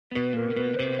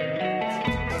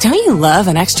Don't you love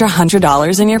an extra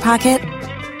 $100 in your pocket?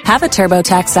 Have a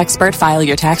TurboTax expert file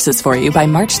your taxes for you by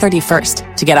March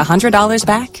 31st to get $100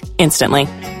 back instantly.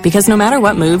 Because no matter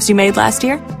what moves you made last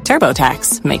year,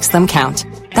 TurboTax makes them count.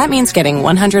 That means getting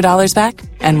 $100 back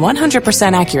and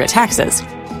 100% accurate taxes,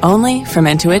 only from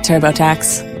Intuit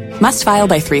TurboTax. Must file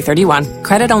by 3/31.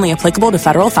 Credit only applicable to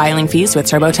federal filing fees with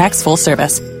TurboTax full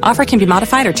service. Offer can be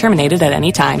modified or terminated at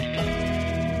any time.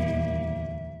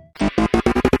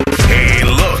 Hey,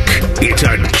 look, it's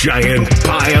a giant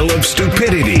pile of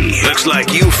stupidity. Looks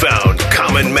like you found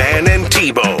Common Man and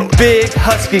T-Bone. Big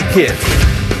husky kid.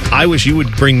 I wish you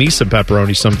would bring me some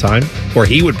pepperoni sometime, or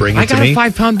he would bring it to me. I got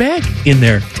a 5-pound bag in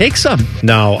there. Take some.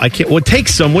 No, I can't. Well, take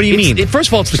some. What do you mean? First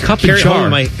of all, it's the cup and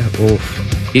char.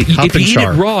 If you eat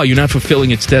it raw, you're not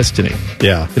fulfilling its destiny.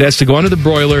 Yeah. It has to go under the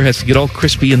broiler, has to get all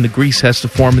crispy, and the grease has to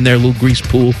form in there, a little grease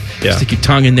pool. Yeah. Stick your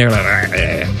tongue in there.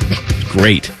 It's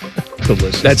great.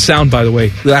 Delicious. That sound, by the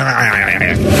way.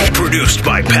 Produced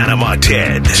by Panama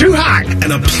Ted. Too hot.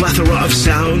 And a plethora of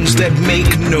sounds that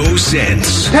make no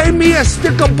sense. Pay me a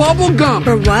stick of bubble gum.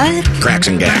 For what? Cracks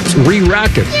and gaps.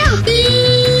 Re-rack it.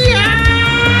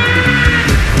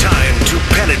 Time to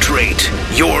penetrate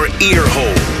your ear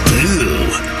hole. Ew.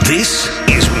 This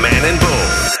is Man and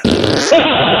Bone.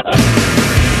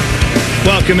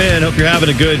 Welcome in. Hope you're having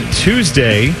a good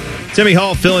Tuesday. Timmy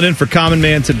Hall filling in for Common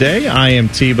Man today. I am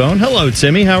T-Bone. Hello,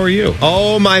 Timmy. How are you?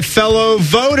 Oh, my fellow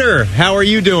voter. How are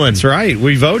you doing? That's right.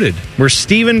 We voted. We're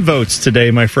Steven Votes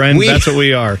today, my friend. That's what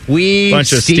we are.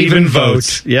 Bunch of Steven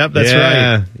Votes. Yep, that's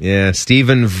right. Yeah,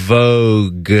 Steven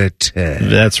Vogt.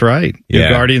 That's right. Your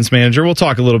Guardians manager. We'll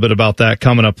talk a little bit about that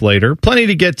coming up later. Plenty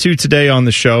to get to today on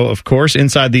the show, of course.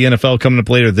 Inside the NFL coming up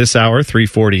later this hour,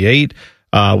 3:48.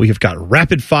 We have got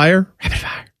Rapid Fire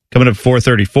coming up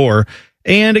 4:34.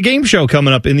 And a game show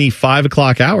coming up in the 5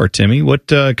 o'clock hour, Timmy. What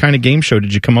kind of game show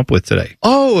did you come up with today?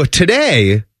 Oh,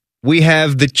 today we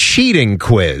have the cheating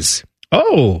quiz.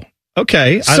 Oh,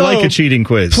 okay. I like a cheating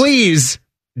quiz. Please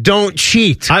don't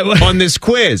cheat on this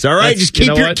quiz, all right? Just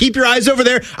keep your eyes over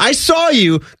there. I saw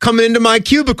you coming into my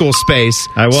cubicle space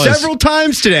several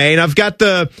times today, and I've got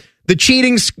the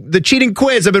cheating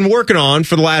quiz I've been working on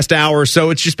for the last hour or so.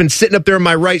 It's just been sitting up there on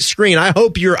my right screen. I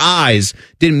hope your eyes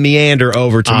didn't meander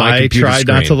over to my computer screen. I tried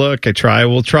not to look.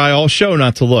 We'll try all show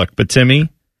not to look. But Timmy,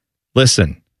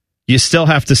 listen, you still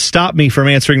have to stop me from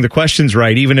answering the questions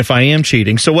right, even if I am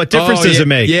cheating. So what difference does it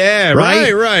make? Yeah, right.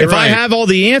 If I have all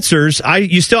the answers,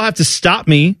 you still have to stop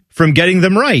me from getting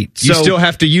them right. You still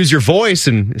have to use your voice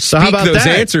and speak those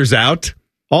answers out.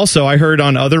 Also, I heard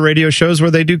on other radio shows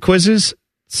where they do quizzes,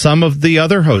 some of the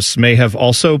other hosts may have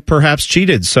also perhaps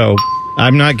cheated, so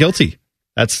I'm not guilty.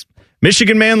 That's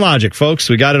Michigan man logic, folks.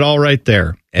 We got it all right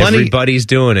there. Everybody's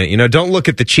doing it. Don't look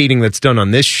at the cheating that's done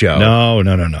on this show.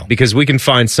 No. Because we can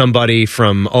find somebody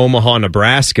from Omaha,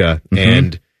 Nebraska,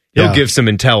 and he'll give some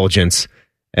intelligence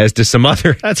as to some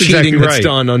other cheating that's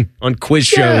done on quiz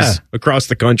shows across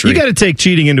the country. You got to take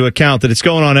cheating into account, that it's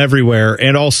going on everywhere.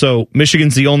 And also,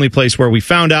 Michigan's the only place where we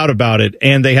found out about it,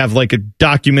 and they have like a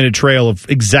documented trail of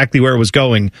exactly where it was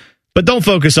going. But don't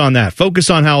focus on that. Focus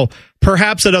on how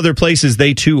perhaps at other places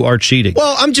they too are cheating.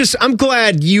 Well, I'm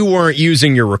glad you weren't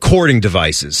using your recording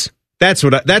devices. That's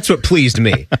what pleased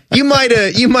me. You might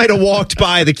have walked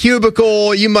by the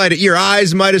cubicle. Your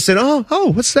eyes might have said,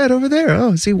 "Oh, what's that over there?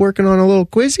 Oh, is he working on a little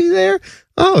quizzy there?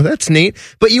 Oh, that's neat."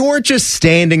 But you weren't just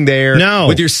standing there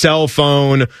with your cell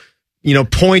phone,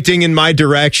 pointing in my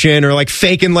direction, or like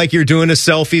faking like you're doing a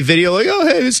selfie video, like, "Oh,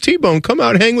 hey, it's T-Bone. Come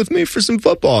out, hang with me for some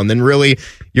football." And then really,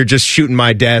 you're just shooting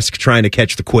my desk trying to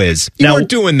catch the quiz. You weren't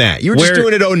doing that. You were just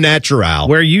doing it au natural.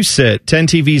 Where you sit, 10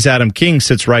 TV's Adam King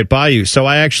sits right by you. So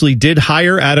I actually did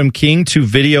hire Adam King to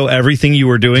video everything you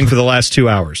were doing for the last 2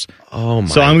 hours. Oh, my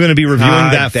So I'm going to be reviewing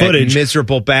that footage.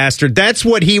 Miserable bastard. That's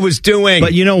what he was doing.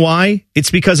 But you know why? It's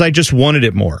because I just wanted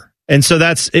it more. And so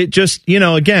that's it. Just,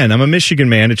 again, I'm a Michigan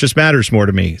man. It just matters more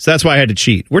to me. So that's why I had to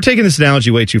cheat. We're taking this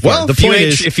analogy way too far. Well, the point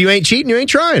is, if you ain't cheating, you ain't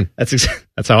trying. That's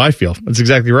how I feel. That's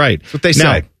exactly right. That's what they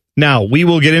say. Now, we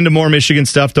will get into more Michigan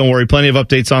stuff. Don't worry. Plenty of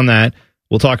updates on that.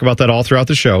 We'll talk about that all throughout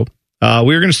the show.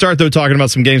 We're going to start, though, talking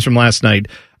about some games from last night.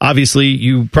 Obviously,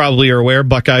 you probably are aware,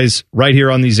 Buckeyes right here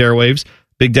on these airwaves.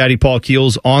 Big Daddy Paul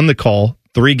Keels on the call.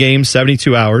 3 games,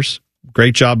 72 hours.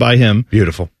 Great job by him.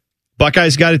 Beautiful.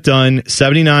 Buckeyes got it done,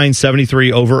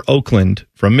 79-73 over Oakland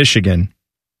from Michigan.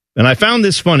 And I found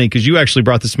this funny because you actually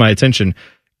brought this to my attention.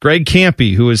 Greg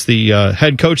Campy, who is the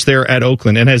head coach there at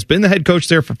Oakland and has been the head coach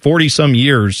there for 40-some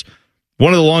years,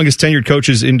 one of the longest tenured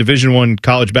coaches in Division I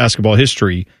college basketball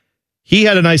history, he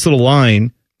had a nice little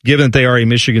line, given that they are a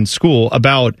Michigan school,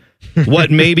 about what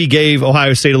maybe gave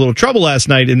Ohio State a little trouble last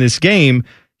night in this game.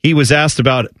 He was asked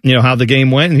about, how the game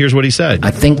went, and here's what he said.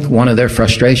 I think one of their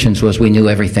frustrations was we knew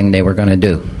everything they were going to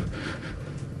do.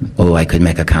 Oh, I could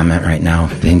make a comment right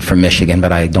now, being from Michigan,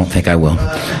 but I don't think I will.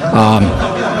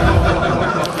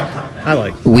 I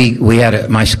like it. We had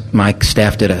my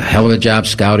staff did a hell of a job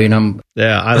scouting them.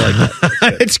 Yeah, I like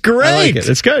it. It's great. I like it.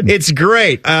 It's good. It's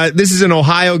great. This is an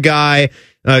Ohio guy,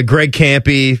 Greg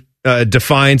Campy,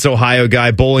 Defiance, Ohio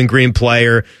guy, Bowling Green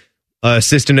player,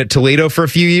 assistant at Toledo for a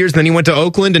few years. Then he went to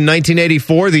Oakland in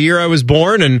 1984, the year I was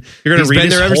born, and you're going to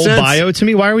read his whole bio to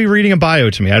me? Why are we reading a bio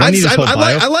to me? I don't need his whole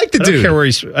bio. I like the dude. I don't care where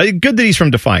he's. Good that he's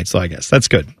from Defiance, so I guess that's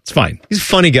good. It's fine. He's a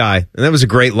funny guy, and that was a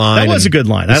great line. That was a good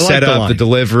line. I liked the line. The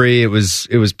delivery, it was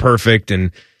perfect, and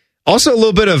also a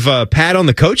little bit of pat on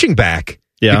the coaching back.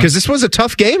 Yeah, because this was a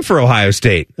tough game for Ohio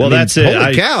State. Well, that's it.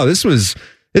 Holy cow! This was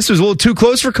a little too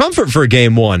close for comfort for a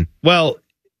game one. Well,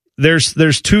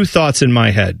 there's two thoughts in my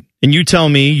head. And you tell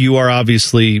me, you are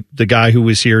obviously the guy who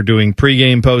was here doing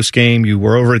pregame, postgame. You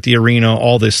were over at the arena,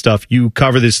 all this stuff. You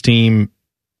cover this team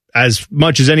as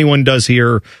much as anyone does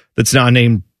here that's not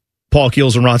named Paul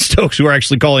Keels and Ron Stokes, who are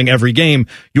actually calling every game.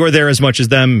 You're there as much as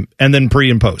them, and then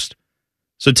pre and post.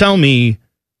 So tell me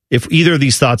if either of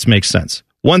these thoughts make sense.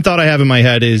 One thought I have in my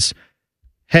head is,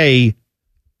 hey,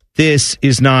 this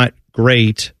is not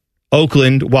great.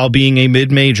 Oakland, while being a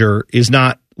mid-major, is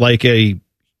not like a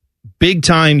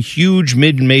big-time, huge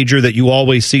mid-major that you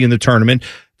always see in the tournament.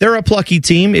 They're a plucky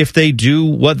team if they do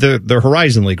what the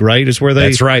Horizon League, right, is where they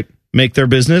That's right. make their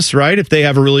business, right? If they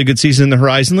have a really good season in the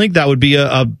Horizon League, that would be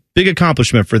a big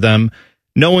accomplishment for them.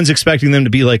 No one's expecting them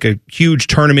to be like a huge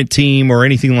tournament team or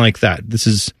anything like that. This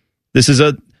is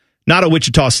not a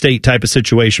Wichita State type of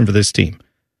situation for this team.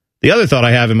 The other thought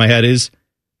I have in my head is,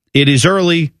 it is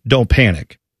early, don't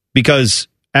panic. Because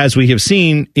as we have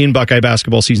seen in Buckeye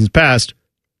basketball seasons past,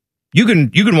 you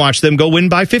can watch them go win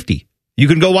by 50. You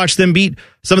can go watch them beat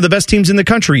some of the best teams in the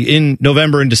country in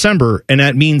November and December, and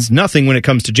that means nothing when it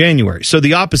comes to January. So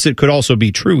the opposite could also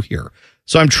be true here.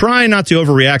 So I'm trying not to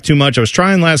overreact too much. I was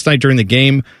trying last night during the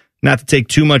game not to take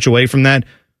too much away from that.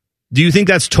 Do you think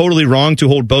that's totally wrong to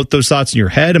hold both those thoughts in your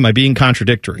head? Am I being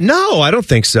contradictory? No, I don't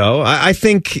think so. I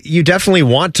think you definitely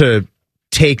want to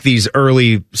take these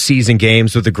early season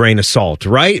games with a grain of salt,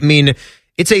 right? I mean,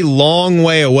 it's a long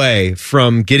way away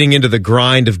from getting into the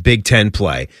grind of Big Ten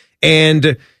play.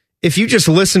 And if you just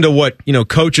listen to what,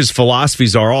 coaches'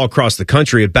 philosophies are all across the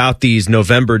country about these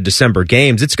November, December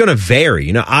games, it's going to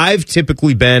vary. I've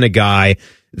typically been a guy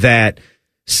that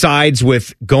sides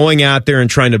with going out there and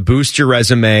trying to boost your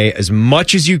resume as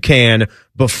much as you can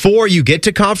before you get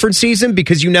to conference season,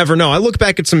 because you never know. I look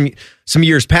back at some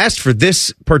years past for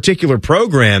this particular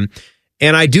program,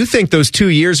 and I do think those 2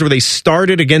 years where they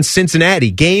started against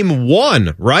Cincinnati, game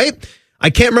one, right? I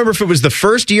can't remember if it was the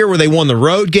first year where they won the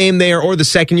road game there or the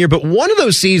second year, but one of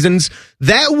those seasons,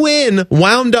 that win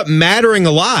wound up mattering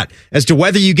a lot as to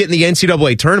whether you get in the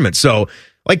NCAA tournament. So,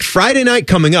 like Friday night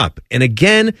coming up, and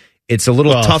again, it's a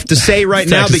little tough to say right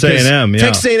now because A&M, yeah.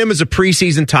 Texas A&M is a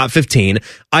preseason top 15.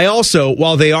 I also,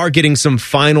 while they are getting some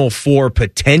Final Four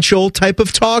potential type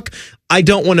of talk, I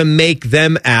don't want to make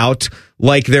them out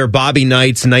like they're Bobby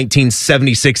Knight's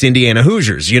 1976 Indiana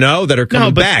Hoosiers, that are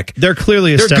coming back. They're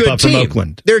clearly a step up from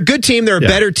Oakland. They're a good team. They're a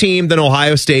better team than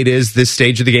Ohio State is this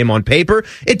stage of the game on paper.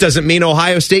 It doesn't mean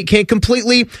Ohio State can't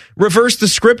completely reverse the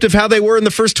script of how they were in the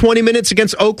first 20 minutes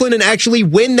against Oakland and actually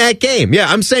win that game. Yeah,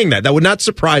 I'm saying that. That would not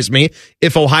surprise me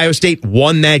if Ohio State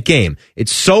won that game.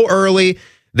 It's so early.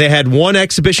 They had one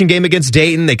exhibition game against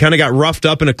Dayton. They kind of got roughed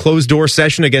up in a closed-door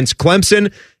session against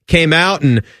Clemson, came out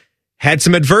and had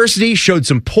some adversity, showed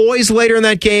some poise later in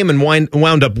that game, and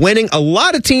wound up winning. A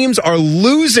lot of teams are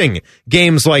losing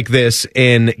games like this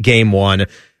in game one.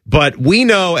 But we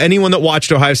know, anyone that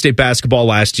watched Ohio State basketball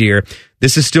last year,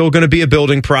 this is still going to be a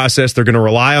building process. They're going to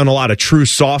rely on a lot of true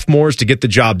sophomores to get the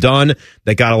job done.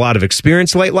 They got a lot of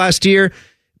experience late last year.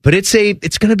 But it's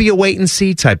going to be a wait and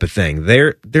see type of thing.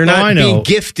 They're not being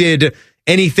gifted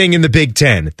anything in the Big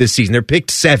Ten this season. They're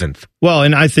picked 7th. Well,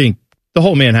 and I think the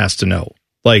whole man has to know.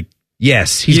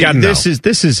 Yes, he's got to know.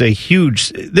 This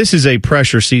is a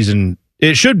pressure season.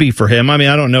 It should be for him. I mean,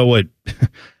 I don't know what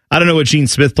Gene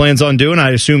Smith plans on doing.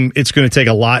 I assume it's going to take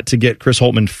a lot to get Chris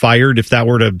Holtmann fired if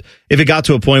it got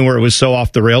to a point where it was so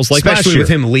off the rails, like especially last year. With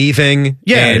him leaving.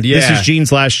 Yeah, this is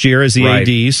Gene's last year as the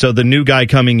AD. So the new guy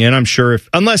coming in, I'm sure if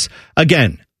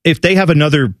they have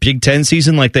another Big Ten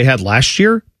season like they had last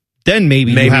year, then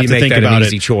maybe you have to think about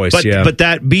easy choice. But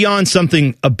that beyond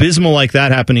something abysmal like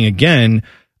that happening again,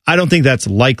 I don't think that's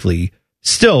likely.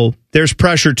 Still, there's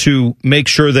pressure to make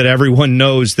sure that everyone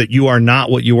knows that you are not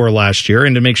what you were last year,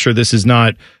 and to make sure this is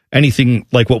not anything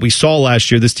like what we saw last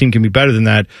year. This team can be better than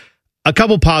that. A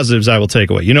couple positives I will take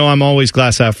away. I'm always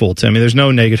glass half full, Timmy. There's no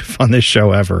negative on this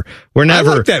show ever. We're never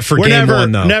I like that for game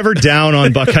one, though. Never down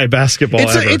on Buckeye basketball.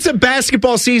 It's a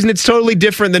basketball season. It's totally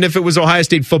different than if it was Ohio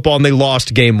State football and they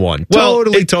lost game one.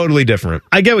 Totally different.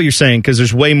 I get what you're saying because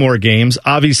there's way more games.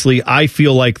 Obviously, I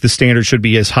feel like the standard should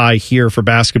be as high here for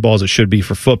basketball as it should be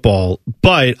for football.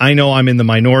 But I know I'm in the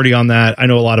minority on that. I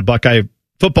know a lot of Buckeye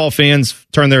football fans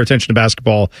turn their attention to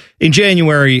basketball in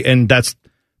January, and that's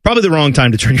probably the wrong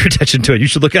time to turn your attention to it. You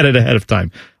should look at it ahead of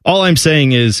time. All I'm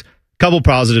saying is a couple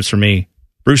positives for me.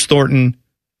 Bruce Thornton,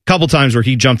 a couple times where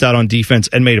he jumped out on defense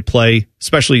and made a play,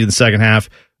 especially in the second half,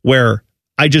 where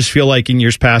I just feel like in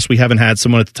years past we haven't had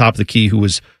someone at the top of the key who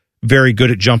was very good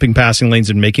at jumping passing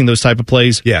lanes and making those type of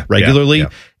plays regularly. Yeah.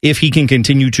 If he can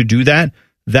continue to do that,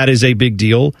 that is a big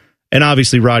deal. And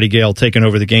obviously Roddy Gale taking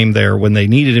over the game there when they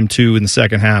needed him to in the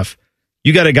second half.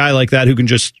 You got a guy like that who can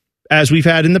just, as we've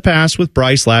had in the past with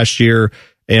Bryce last year,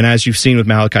 and as you've seen with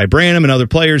Malachi Branham and other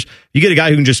players, you get a guy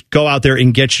who can just go out there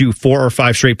and get you 4 or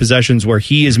 5 straight possessions where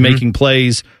he is making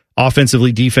plays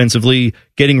offensively, defensively,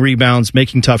 getting rebounds,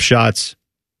 making tough shots.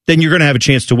 Then you're going to have a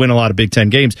chance to win a lot of Big Ten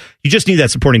games. You just need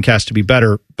that supporting cast to be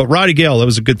better. But Roddy Gale, that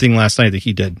was a good thing last night that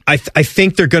he did. I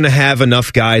think they're going to have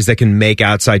enough guys that can make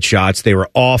outside shots. They were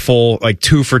awful, like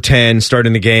 2 for 10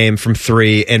 starting the game from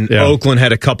 3, and Oakland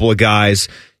had a couple of guys.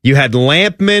 You had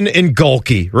Lampman and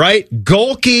Golke, right?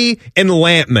 Golke and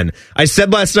Lampman. I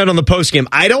said last night on the postgame,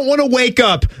 I don't want to wake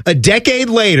up a decade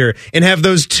later and have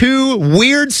those 2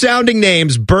 weird-sounding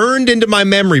names burned into my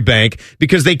memory bank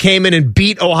because they came in and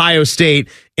beat Ohio State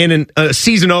in a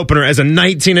season opener as a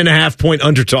 19.5-point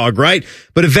underdog, right?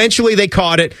 But eventually they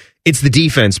caught it. It's the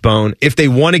defense, Bone. If they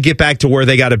want to get back to where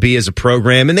they got to be as a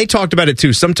program, and they talked about it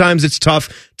too, sometimes it's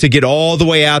tough to get all the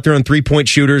way out there on 3-point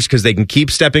shooters because they can keep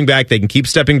stepping back.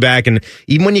 And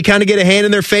even when you kind of get a hand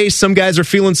in their face, some guys are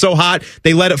feeling so hot,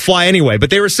 they let it fly anyway. But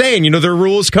they were saying, their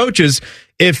rules coaches,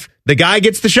 if the guy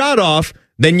gets the shot off,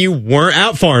 then you weren't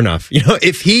out far enough.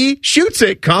 If he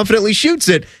confidently shoots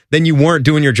it, then you weren't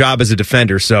doing your job as a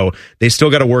defender. So they still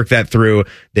got to work that through.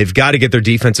 They've got to get their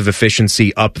defensive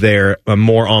efficiency up there,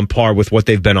 more on par with what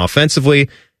they've been offensively.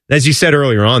 As you said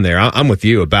earlier on there, I'm with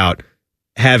you about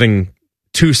having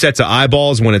 2 sets of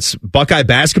eyeballs when it's Buckeye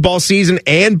basketball season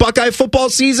and Buckeye football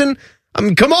season. I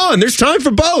mean, come on, there's time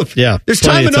for both. Yeah, there's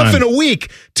time enough in a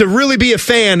week to really be a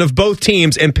fan of both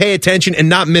teams and pay attention and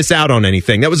not miss out on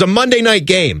anything. That was a Monday night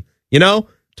game,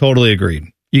 Totally agreed.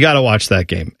 You got to watch that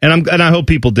game. And I hope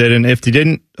people did. And if they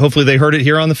didn't, hopefully they heard it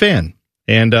here on the Fan.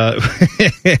 And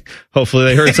hopefully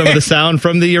they heard some of the sound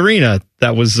from the arena.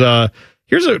 That was,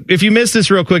 if you missed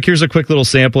this real quick, here's a quick little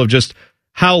sample of just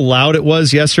how loud it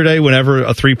was yesterday whenever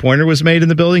a 3-pointer was made in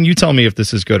the building. You tell me if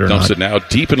this is good or not. Dumps it now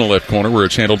deep in the left corner where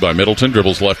it's handled by Middleton.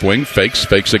 Dribbles left wing,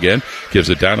 fakes again. Gives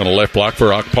it down on the left block for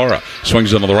Okpara.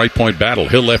 Swings into the right point battle.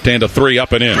 He'll left hand a 3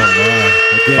 up and in.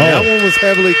 That one was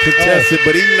heavily contested,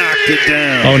 but he knocked it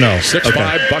down. Oh, no.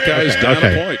 6-5 Buckeyes down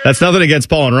a point. That's nothing against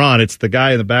Paul and Ron. It's the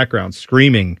guy in the background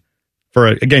screaming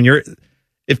for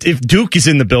if Duke is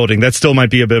in the building, that still might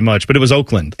be a bit much, but it was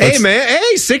Oakland. Hey, man.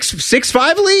 Hey,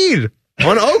 6-5 lead.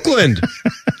 On Oakland.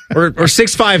 or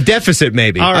 6-5 deficit,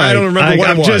 maybe. All right. I don't remember what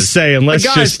it was. I'm just saying. The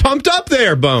guy's pumped up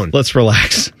there, Bone. Let's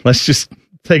relax. Let's just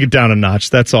take it down a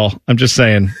notch. That's all. I'm just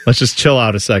saying. Let's just chill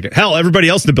out a second. Hell, everybody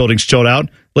else in the building's chilled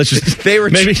out. Let's just. they were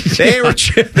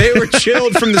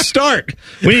chilled from the start.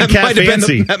 We need Cat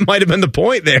Fancy. That might have been the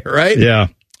point there, right? Yeah.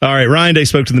 All right. Ryan Day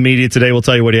spoke to the media today. We'll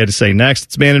tell you what he had to say next.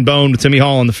 It's Man and Bone with Timmy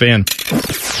Hall on the Fan.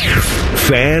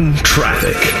 Fan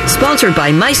traffic. Sponsored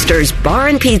by Meister's Bar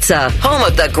and Pizza, home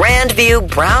of the Grandview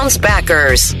Browns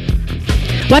backers.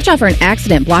 Watch out for an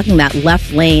accident blocking that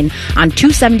left lane on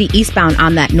 270 eastbound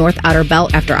on that north outer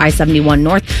belt after I-71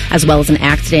 North, as well as an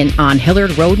accident on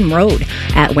Hillard Road and Road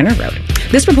at Winter Road.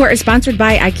 This report is sponsored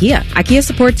by IKEA. IKEA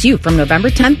supports you from November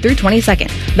 10th through 22nd.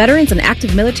 Veterans and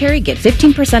active military get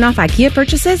 15% off IKEA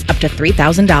purchases up to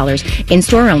 $3,000.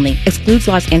 In-store only. Excludes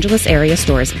Los Angeles area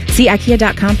stores. See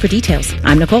IKEA.com for details.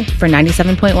 I'm Nicole for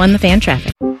 97.1 The Fan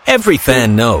Traffic. Every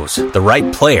fan knows the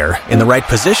right player in the right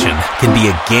position can be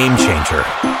a game changer.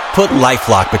 Put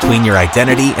LifeLock between your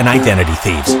identity and identity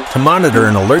thieves to monitor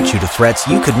and alert you to threats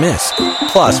you could miss.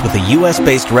 Plus, with a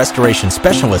U.S.-based restoration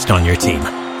specialist on your team,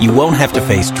 you won't have to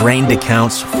face drained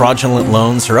accounts, fraudulent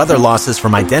loans, or other losses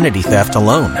from identity theft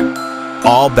alone.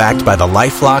 All backed by the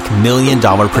LifeLock $1 Million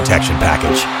Protection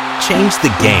Package. Change the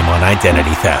game on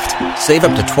identity theft. Save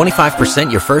up to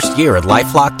 25% your first year at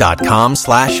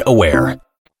LifeLock.com/aware.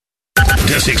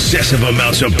 Does excessive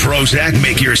amounts of Prozac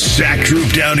make your sack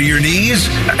droop down to your knees?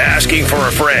 Asking for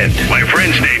a friend. My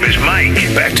friend's name is Mike.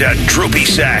 Back to Droopy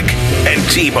Sack and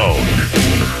T-Bone.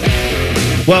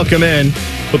 Welcome in.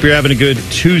 Hope you're having a good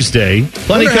Tuesday.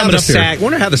 Plenty coming up here.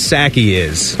 Wonder how the Sacky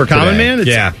is for Common Man.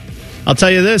 Yeah, I'll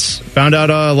tell you this. Found out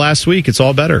last week. It's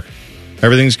all better.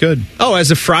 Everything's good. Oh,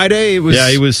 as of Friday, it was. Yeah,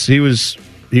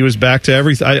 he was back to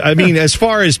everything. I mean, as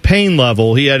far as pain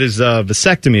level, he had his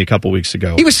vasectomy a couple weeks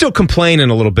ago. He was still complaining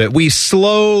a little bit. We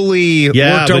slowly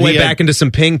worked our way back into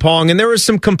some ping pong, and there was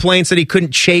some complaints that he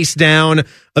couldn't chase down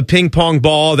a ping pong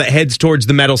ball that heads towards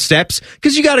the metal steps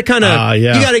because you got to kind of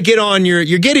you got to get on your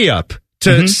giddy up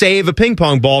to save a ping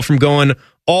pong ball from going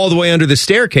all the way under the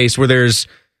staircase where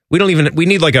we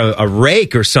need like a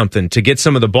rake or something to get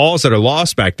some of the balls that are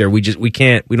lost back there. We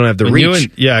don't have the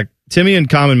reach. Timmy and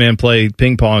Common Man play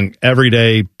ping pong every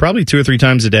day, probably 2 or 3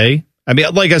 times a day. I mean,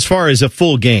 like as far as a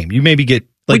full game, you maybe get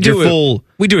like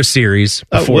we do a series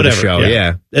before the show,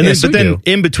 yeah. And then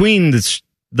in between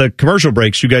the commercial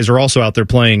breaks, you guys are also out there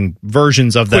playing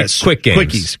versions of that quick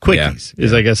games. Quickies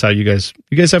is I guess how you guys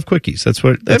have quickies. That's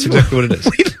exactly what it is.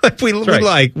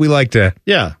 we like to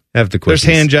have the quickies. There's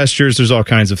hand gestures. There's all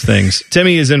kinds of things.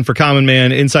 Timmy is in for Common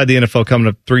Man. Inside the NFL coming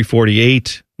up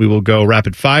 3:48. We will go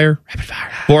rapid fire.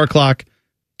 4 o'clock.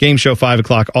 Game show 5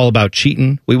 o'clock. All about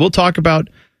cheating. We will talk about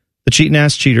the cheating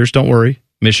ass cheaters. Don't worry.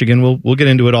 Michigan. We'll get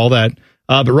into it. All that.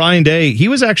 But Ryan Day, he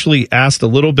was actually asked a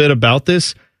little bit about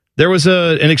this. There was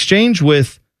an exchange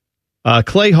with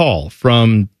Clay Hall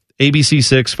from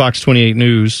ABC6, Fox 28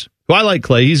 News. Who I like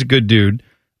Clay. He's a good dude.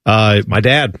 My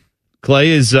dad. Clay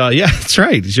is, that's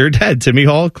right. He's your dad, Timmy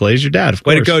Hall. Clay's your dad, of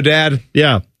course. Way to go, Dad.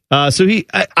 Yeah. So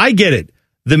I get it.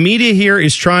 The media here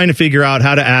is trying to figure out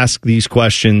how to ask these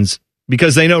questions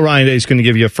because they know Ryan Day is going to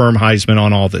give you a firm Heisman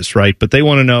on all this, right? But they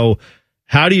want to know,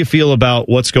 how do you feel about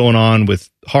what's going on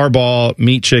with Harbaugh,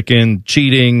 meat chicken,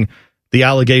 cheating, the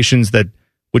allegations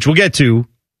which we'll get to.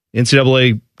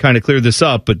 NCAA kind of cleared this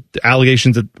up, but the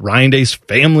allegations that Ryan Day's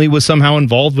family was somehow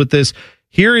involved with this.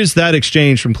 Here is that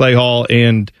exchange from Clay Hall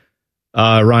and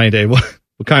Ryan Day. We'll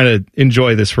kind of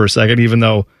enjoy this for a second, even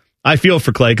though I feel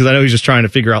for Clay because I know he's just trying to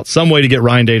figure out some way to get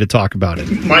Ryan Day to talk about it.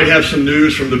 Might have some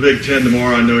news from the Big Ten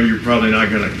tomorrow. I know you're probably not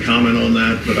going to comment on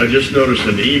that, but I just noticed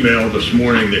an email this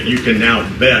morning that you can now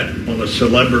bet on a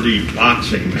celebrity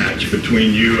boxing match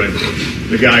between you and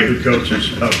the guy who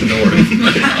coaches up north.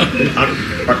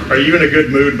 Are you in a good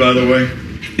mood, by the way?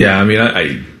 Yeah, I mean,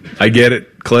 I get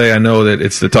it, Clay. I know that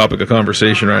it's the topic of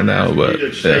conversation right now, but you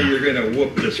just say you're going to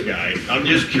whoop this guy. I'm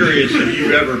just curious if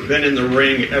you've ever been in the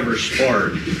ring, ever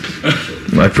sparred.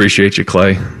 I appreciate you,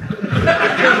 Clay. What's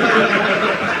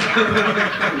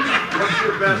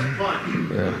your best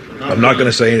punch? Yeah. I'm not going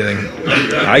to say anything.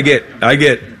 I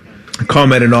get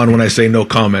commented on when I say no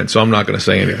comment, so I'm not going to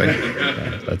say anything.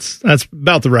 That's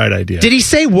about the right idea. Did he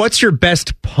say, what's your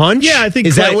best punch? Yeah, I think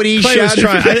is that what he Clay was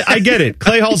trying. I get it.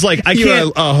 Clay Hall's like, I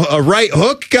can't. A right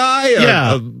hook guy?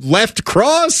 A left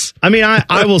cross? I mean,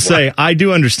 I will say, I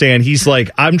do understand. He's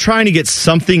like, I'm trying to get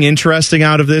something interesting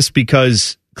out of this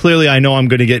because clearly I know I'm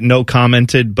going to get no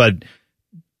commented, but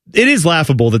it is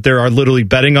laughable that there are literally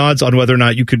betting odds on whether or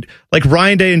not you could, like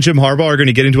Ryan Day and Jim Harbaugh are going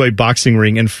to get into a boxing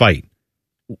ring and fight.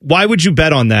 Why would you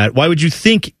bet on that? Why would you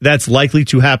think that's likely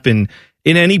to happen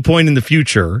in any point in the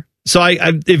future? So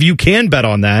if you can bet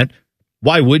on that,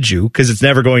 why would you? Because it's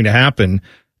never going to happen.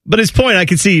 But his point, I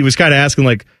could see he was kind of asking,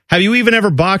 like, have you even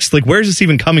ever boxed? Like, where's this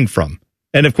even coming from?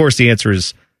 And of course, the answer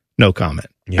is no comment,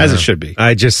 as it should be.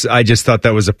 I just thought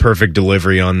that was a perfect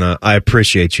delivery on the. I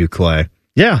appreciate you, Clay.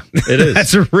 Yeah, it is.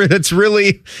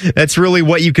 that's really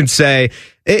what you can say.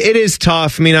 It is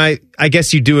tough. I mean, I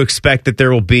guess you do expect that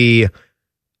there will be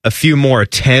a few more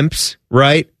attempts,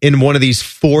 right? In one of these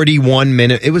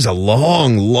 41-minute, it was a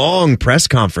long press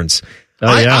conference.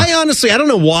 I honestly, I don't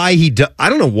know why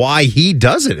he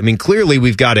does it. I mean, clearly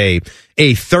we've got a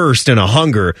thirst and a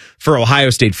hunger for Ohio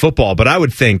State football, but I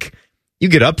would think you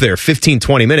get up there 15,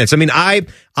 20 minutes. I mean,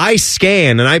 I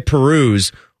scan and I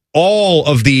peruse all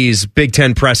of these Big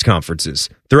Ten press conferences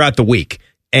throughout the week,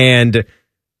 and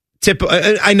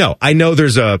I know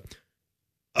there's a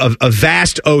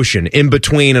vast ocean in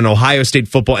between an Ohio State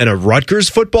football and a Rutgers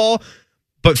football,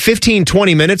 but 15,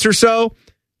 20 minutes or so,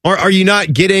 are you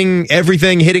not getting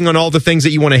everything, hitting on all the things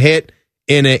that you want to hit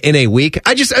in a week?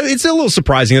 It's a little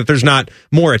surprising that there's not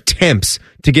more attempts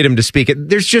to get him to speak.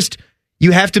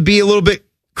 You have to be a little bit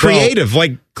creative.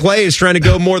 Like Clay is trying to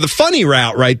go more the funny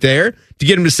route right there to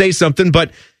get him to say something,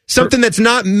 but something that's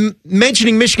not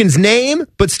mentioning Michigan's name,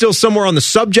 but still somewhere on the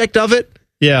subject of it.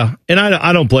 Yeah, and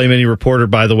I don't blame any reporter,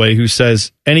 by the way, who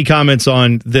says any comments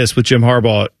on this with Jim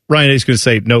Harbaugh, Ryan Day's going to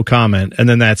say no comment, and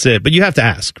then that's it. But you have to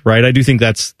ask, right? I do think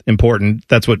that's important.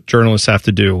 That's what journalists have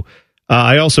to do.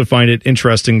 I also find it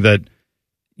interesting that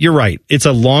you're right. It's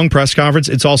a long press conference.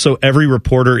 It's also every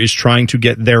reporter is trying to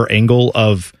get their angle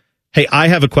of, hey, I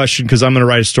have a question because I'm going to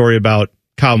write a story about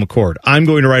Kyle McCord. I'm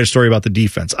going to write a story about the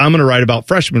defense. I'm going to write about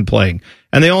freshmen playing.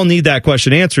 And they all need that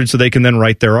question answered so they can then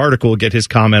write their article, get his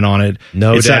comment on it,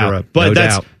 et cetera. But no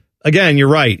that's, doubt. Again, you're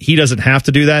right. He doesn't have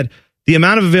to do that. The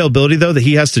amount of availability, though, that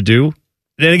he has to do,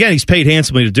 and again, he's paid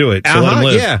handsomely to do it, so let him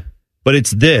live. Yeah. But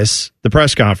it's this, the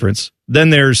press conference. Then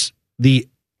there's the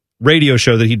radio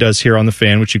show that he does here on The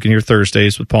Fan, which you can hear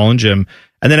Thursdays with Paul and Jim.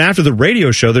 And then after the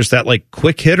radio show, there's that like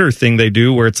quick hitter thing they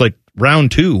do where it's like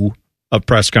round 2 of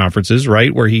press conferences,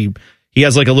 right? Where he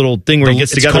has like a little thing where he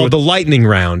gets together. It's called with the lightning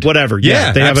round. Whatever.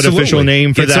 Yeah, they have an official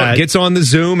name for that. Gets on the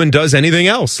Zoom and does anything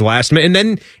else last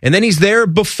minute. And then he's there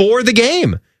before the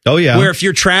game. Oh, yeah. Where if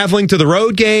you're traveling to the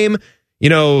road game,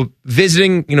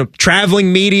 visiting,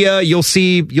 traveling media, you'll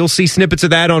see snippets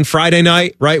of that on Friday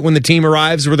night, right? When the team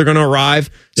arrives, where they're going to arrive.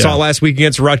 Yeah. Saw it last week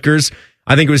against Rutgers.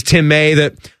 I think it was Tim May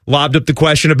that lobbed up the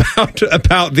question about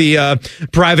the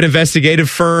private investigative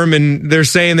firm, and they're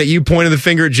saying that you pointed the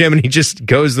finger at Jim, and he just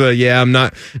goes, I'm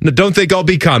not, don't think I'll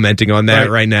be commenting on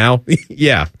that right now.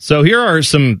 Yeah. So here are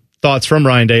some thoughts from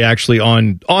Ryan Day actually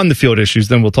on the field issues.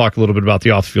 Then we'll talk a little bit about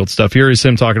the off-field stuff. Here is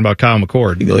him talking about Kyle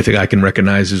McCord. The only thing I can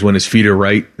recognize is when his feet are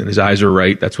right and his eyes are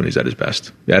right. That's when he's at his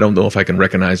best. I don't know if I can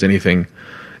recognize anything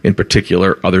in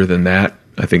particular other than that.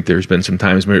 I think there's been some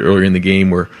times maybe earlier in the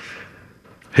game where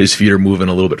his feet are moving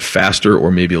a little bit faster or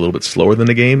maybe a little bit slower than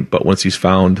the game. But once he's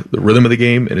found the rhythm of the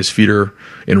game and his feet are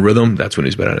in rhythm, that's when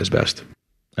he's been at his best.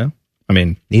 Yeah. I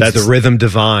mean, needs the rhythm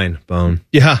divine, Bone.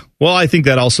 Yeah. Well, I think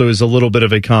that also is a little bit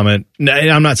of a comment.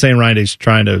 I'm not saying Ryan Day's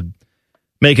trying to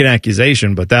make an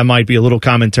accusation, but that might be a little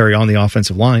commentary on the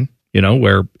offensive line,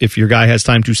 where if your guy has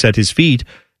time to set his feet,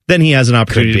 then he has an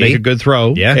opportunity to make a good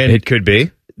throw. Yeah, and it could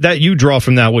be. That you draw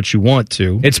from that what you want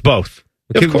to. It's both.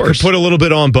 Of course. Could put a little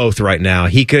bit on both right now.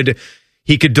 He could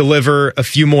deliver a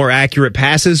few more accurate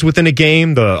passes within a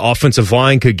game. The offensive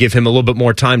line could give him a little bit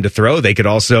more time to throw. They could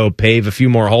also pave a few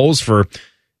more holes for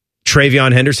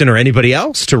Travion Henderson or anybody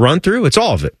else to run through. It's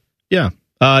all of it. Yeah.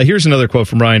 Here's another quote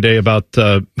from Ryan Day about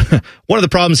one of the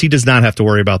problems he does not have to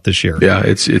worry about this year. Yeah,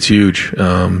 it's huge.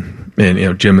 And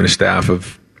Jim and his staff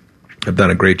have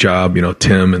done a great job.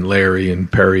 Tim and Larry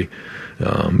and Perry,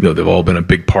 they've all been a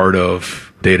big part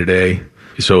of day to day.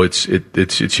 So it's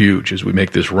huge as we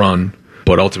make this run.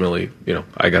 But ultimately,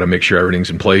 I got to make sure everything's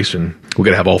in place, and we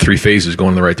got to have all 3 phases going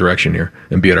in the right direction here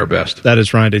and be at our best. That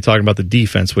is Ryan Day talking about the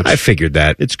defense, which I figured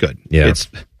that it's good. Yeah,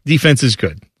 defense is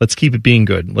good. Let's keep it being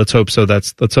good. Let's hope so.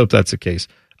 Let's hope that's the case.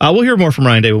 We'll hear more from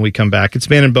Ryan Day when we come back. It's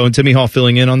Man and Bone. Timmy Hall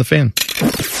filling in on the Fan.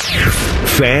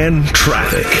 Fan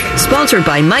traffic. Sponsored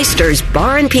by Meister's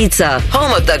Bar and Pizza,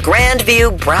 home of the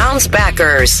Grandview Browns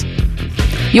backers.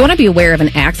 You want to be aware of an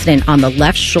accident on the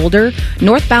left shoulder,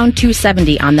 northbound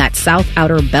 270 on that south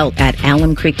outer belt at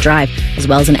Allen Creek Drive, as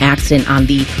well as an accident on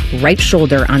the right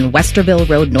shoulder on Westerville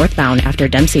Road northbound after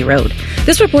Dempsey Road.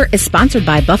 This report is sponsored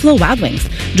by Buffalo Wild Wings.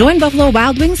 Join Buffalo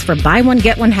Wild Wings for buy one,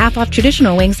 get one half off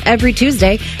traditional wings every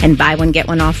Tuesday and buy one, get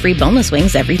one off free boneless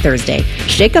wings every Thursday.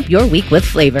 Shake up your week with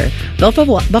flavor.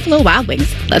 Buffalo Wild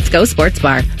Wings. Let's go sports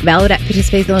bar. Valid at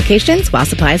participating locations while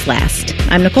supplies last.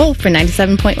 I'm Nicole for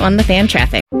 97.1 The Fan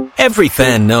Traffic. Every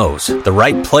fan knows the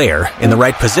right player in the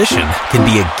right position can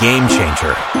be a game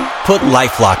changer. Put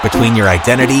LifeLock between your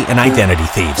identity and identity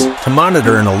thieves to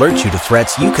monitor and alert you to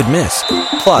threats you could miss.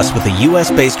 Plus, with a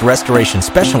U.S.-based restoration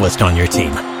specialist on your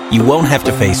team, you won't have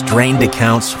to face drained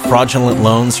accounts, fraudulent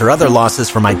loans, or other losses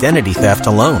from identity theft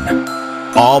alone.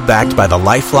 All backed by the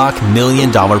LifeLock $1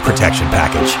 Million Protection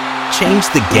Package. Change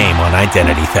the game on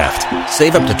identity theft.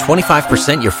 Save up to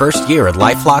 25% your first year at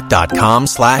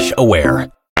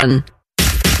LifeLock.com/aware.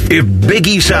 If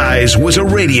Biggie Size was a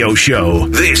radio show,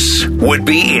 this would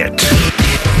be it.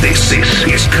 This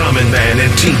is Common Man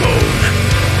and T-Bone.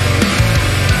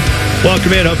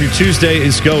 Welcome in. Hope your Tuesday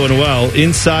is going well.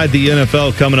 Inside the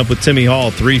NFL coming up with Timmy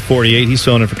Hall, 3:48. He's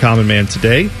filling in for Common Man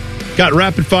today. Got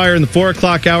Rapid Fire in the 4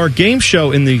 o'clock hour, game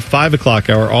show in the 5 o'clock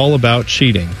hour, all about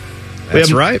cheating.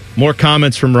 That's right. More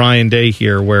comments from Ryan Day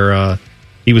here where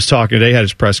he was talking today, had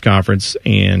his press conference,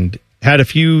 and had a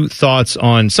few thoughts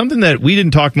on something that we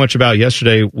didn't talk much about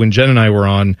yesterday when Jen and I were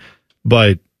on,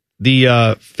 but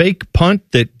the fake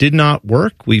punt that did not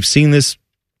work. We've seen this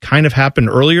kind of happen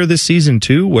earlier this season,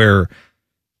 too, where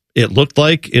it looked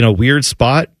like in a weird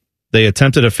spot, they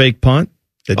attempted a fake punt.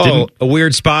 That didn't. A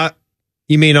weird spot?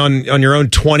 You mean on your own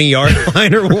 20-yard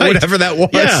line or whatever that was?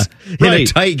 Yeah, in a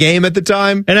tight game at the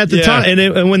time? And at the time,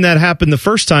 and when that happened the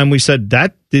first time, we said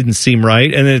that didn't seem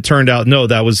right. And then it turned out, no,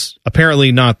 that was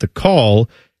apparently not the call.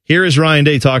 Here is Ryan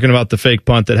Day talking about the fake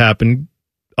punt that happened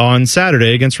on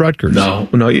Saturday against Rutgers. No.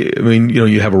 I mean,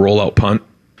 you have a rollout punt.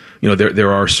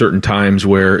 There are certain times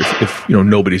where if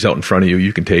nobody's out in front of you,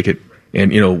 you can take it.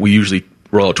 And, we usually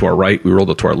roll out to our right. We rolled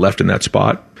out to our left in that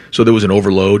spot. So there was an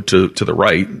overload to the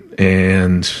right.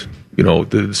 And, the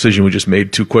decision was just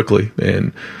made too quickly.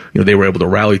 And, they were able to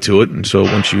rally to it. And so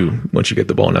once you get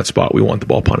the ball in that spot, we want the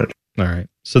ball punted. All right.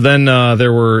 So then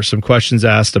there were some questions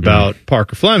asked about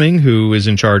Parker Fleming, who is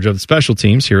in charge of the special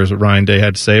teams. Here's what Ryan Day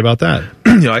had to say about that.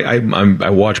 I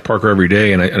watch Parker every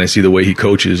day, and I see the way he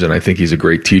coaches, and I think he's a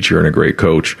great teacher and a great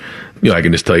coach. I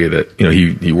can just tell you that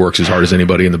he works as hard as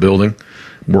anybody in the building.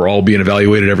 We're all being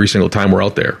evaluated every single time we're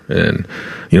out there, and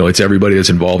it's everybody that's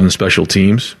involved in special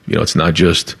teams. It's not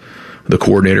just the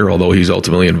coordinator, although he's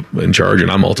ultimately in charge, and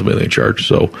I'm ultimately in charge.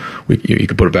 So you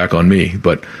can put it back on me,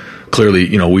 but. Clearly,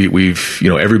 we've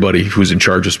everybody who's in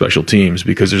charge of special teams,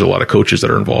 because there's a lot of coaches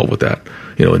that are involved with that,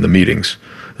 in the meetings,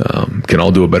 can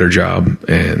all do a better job,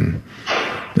 and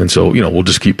so we'll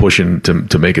just keep pushing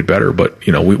to make it better. But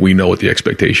we know what the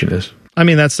expectation is. I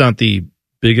mean, that's not the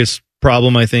biggest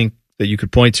problem I think that you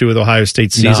could point to with Ohio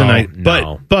State's season.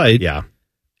 But yeah,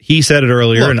 he said it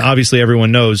earlier, and obviously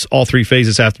everyone knows all three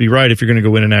phases have to be right if you're going to go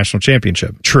win a national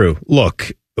championship. True.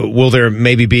 Look, will there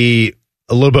maybe be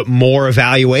a little bit more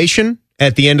evaluation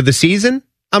at the end of the season?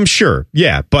 I'm sure.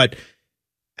 Yeah. But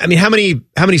I mean, how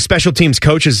many special teams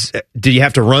coaches did you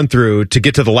have to run through to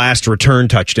get to the last return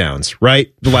touchdowns,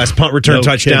 right? The last punt return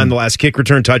touchdown, the last kick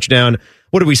return touchdown.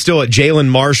 What are we still at? Jalen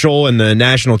Marshall in the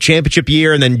national championship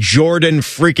year, and then Jordan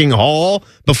freaking Hall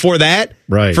before that,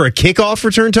 right, for a kickoff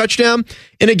return touchdown.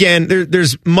 And again,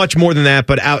 there's much more than that,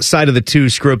 but outside of the two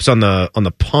screws on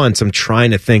the punts, I'm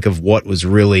trying to think of what was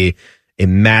really a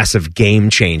massive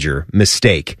game changer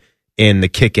mistake in the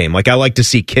kick game. Like, I like to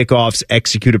see kickoffs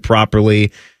executed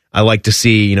properly. I like to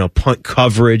see, punt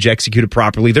coverage executed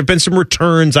properly. There've been some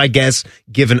returns, I guess,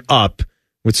 given up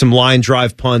with some line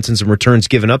drive punts and some returns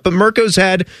given up. But Mirko's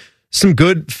had some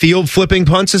good field flipping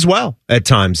punts as well at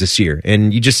times this year.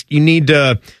 And you need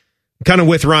to kind of,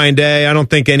 with Ryan Day, I don't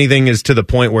think anything is to the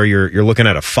point where you're looking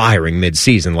at a firing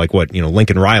mid-season like what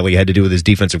Lincoln Riley had to do with his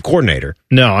defensive coordinator.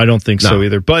 No, I don't think so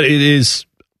either. But it is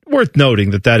worth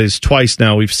noting that is twice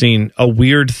now we've seen a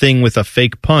weird thing with a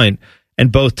fake punt,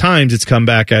 and both times it's come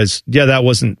back as, that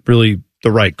wasn't really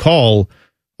the right call.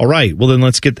 All right, well then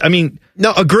let's get.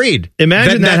 No, agreed.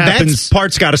 Imagine that happens. That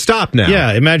part's got to stop now.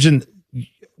 Yeah, imagine.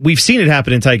 We've seen it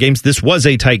happen in tight games. This was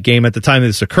a tight game at the time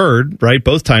this occurred, right?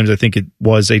 Both times I think it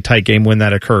was a tight game when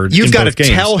that occurred. You've got to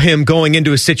tell him going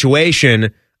into a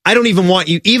situation, I don't even want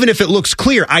you, even if it looks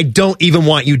clear, I don't even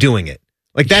want you doing it.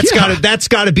 Like, that's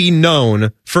got to be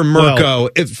known for Mirko.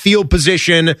 Field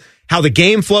position, how the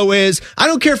game flow is. I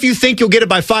don't care if you think you'll get it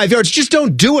by 5 yards. Just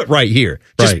don't do it right here.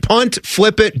 Just punt,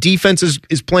 flip it. Defense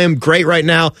is playing great right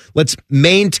now. Let's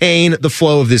maintain the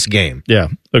flow of this game. Yeah,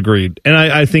 agreed. And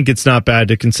I think it's not bad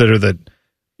to consider that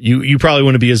you probably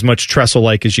want to be as much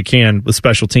Tressel-like as you can with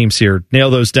special teams here. Nail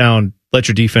those down. Let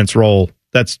your defense roll.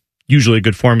 That's usually a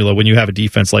good formula when you have a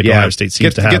defense like Ohio State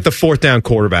seems to have. Get the fourth down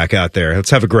quarterback out there. Let's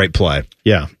have a great play.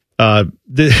 Yeah.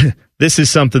 This is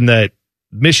something that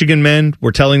Michigan men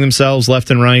were telling themselves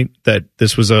left and right, that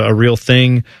this was a real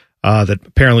thing, that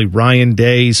apparently Ryan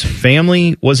Day's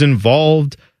family was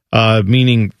involved,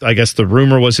 meaning I guess the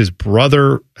rumor was his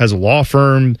brother has a law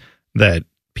firm that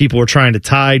people were trying to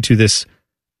tie to this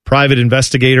private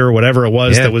investigator or whatever it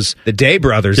was that was the Day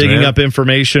brothers digging up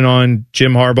information on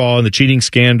Jim Harbaugh and the cheating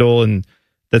scandal, and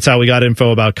that's how we got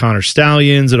info about Connor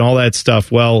Stallions and all that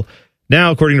stuff. Well,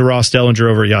 now, according to Ross Dellinger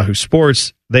over at Yahoo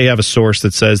Sports, they have a source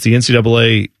that says the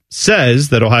NCAA says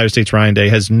that Ohio State's Ryan Day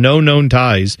has no known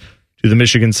ties to the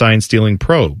Michigan sign-stealing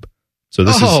probe. So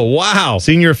this is wow.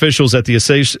 Senior officials at the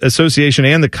association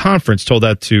and the conference told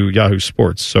that to Yahoo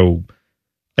Sports. So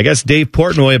I guess Dave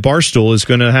Portnoy at Barstool is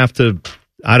going to have to,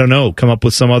 I don't know, come up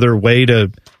with some other way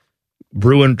to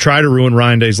try to ruin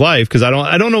Ryan Day's life, because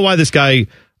I don't know why this guy,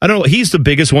 I don't know, he's the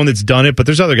biggest one that's done it, but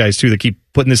there's other guys too that keep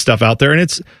putting this stuff out there,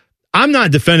 and I'm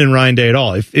not defending Ryan Day at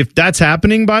all. If that's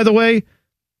happening, by the way,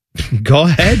 go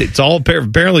ahead. It's all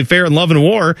apparently fair in love and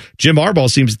war. Jim Harbaugh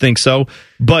seems to think so,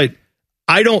 but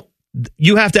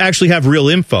you have to actually have real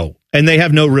info, and they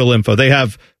have no real info. They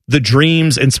have the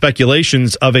dreams and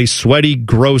speculations of a sweaty,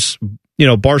 gross,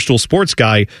 Barstool Sports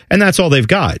guy, and that's all they've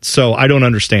got. So I don't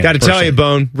understand. Got to tell you,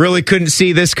 Bone, really couldn't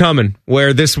see this coming,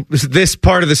 where this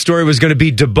part of the story was going to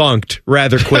be debunked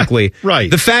rather quickly. Right.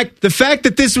 The fact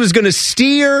that this was going to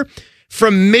steer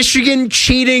from Michigan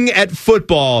cheating at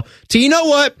football to, you know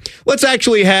what? Let's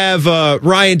actually have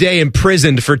Ryan Day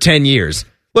imprisoned for 10 years.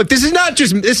 Look, this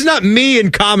is not me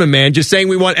and Common Man just saying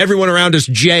we want everyone around us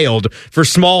jailed for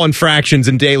small infractions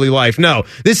in daily life. No,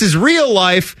 this is real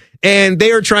life, and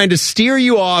they are trying to steer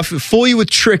you off, fool you with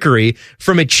trickery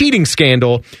from a cheating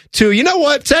scandal to, you know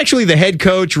what? It's actually the head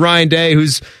coach, Ryan Day,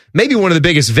 who's maybe one of the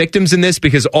biggest victims in this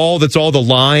because all that's on the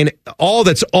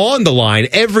line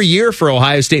every year for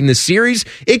Ohio State in this series,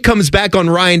 it comes back on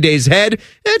Ryan Day's head. And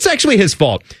it's actually his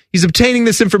fault. He's obtaining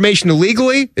this information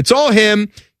illegally. It's all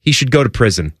him. He should go to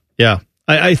prison. Yeah.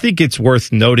 I think it's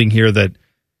worth noting here that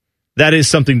is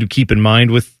something to keep in mind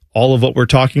with all of what we're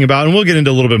talking about. And we'll get into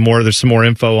a little bit more. There's some more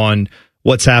info on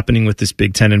what's happening with this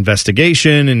Big Ten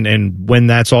investigation and when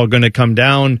that's all going to come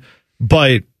down.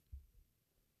 But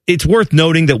it's worth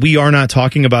noting that we are not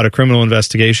talking about a criminal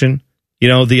investigation. You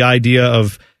know, the idea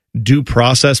of due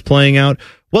process playing out.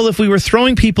 Well, if we were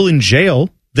throwing people in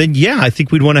jail, then yeah, I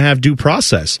think we'd want to have due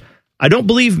process. I don't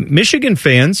believe Michigan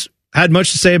fans had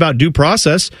much to say about due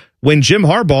process when Jim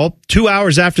Harbaugh, 2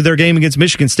 hours after their game against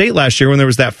Michigan State last year, when there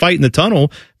was that fight in the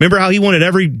tunnel, remember how he wanted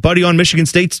everybody on Michigan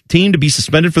State's team to be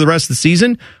suspended for the rest of the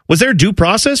season? Was there due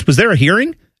process? Was there a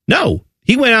hearing? No.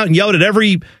 He went out and yelled at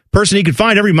every person he could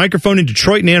find, every microphone in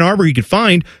Detroit and Ann Arbor he could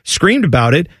find, screamed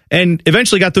about it, and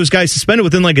eventually got those guys suspended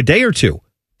within like a day or two.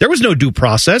 There was no due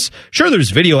process. Sure,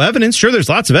 there's video evidence. Sure, there's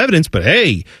lots of evidence, but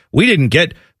hey, we didn't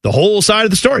get the whole side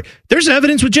of the story. There's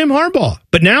evidence with Jim Harbaugh.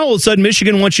 But now all of a sudden,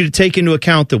 Michigan wants you to take into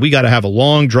account that we got to have a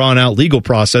long, drawn-out legal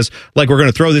process like we're going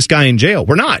to throw this guy in jail.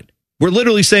 We're not. We're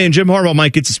literally saying Jim Harbaugh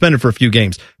might get suspended for a few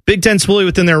games. Big Ten's fully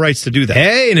within their rights to do that.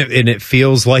 Hey, and it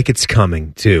feels like it's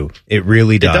coming, too. It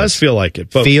really does. It does feel like it.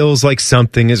 But feels like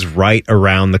something is right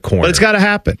around the corner. But it's got to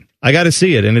happen. I got to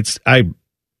see it. And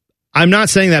I'm not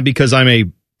saying that because I'm a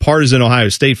partisan Ohio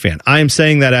State fan. I am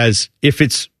saying that as if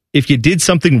you did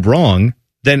something wrong,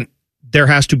 then there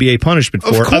has to be a punishment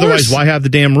for it. Otherwise, why have the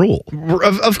damn rule?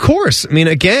 Of course. I mean,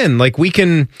 again, like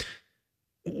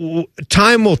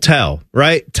time will tell,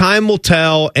 right? Time will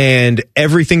tell, and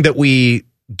everything that we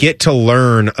get to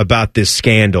learn about this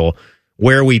scandal,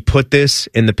 where we put this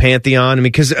in the pantheon.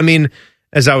 Because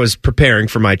as I was preparing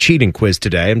for my cheating quiz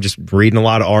today, I'm just reading a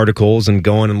lot of articles and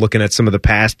going and looking at some of the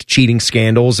past cheating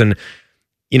scandals. And,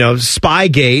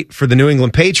 Spygate for the New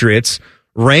England Patriots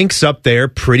ranks up there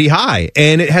pretty high.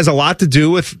 And it has a lot to do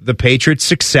with the Patriots'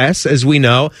 success, as we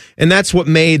know. And that's what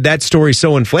made that story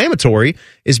so inflammatory,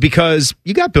 is because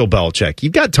you got Bill Belichick,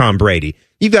 you've got Tom Brady,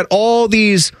 you've got all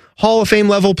these Hall of Fame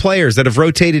level players that have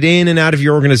rotated in and out of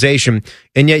your organization,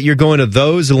 and yet you're going to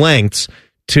those lengths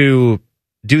to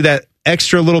do that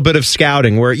extra little bit of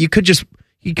scouting where you could just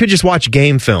watch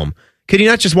game film. Could you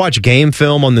not just watch game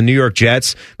film on the New York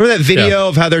Jets? Remember that video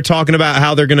of how they're talking about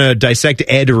how they're going to dissect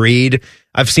Ed Reed?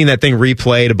 I've seen that thing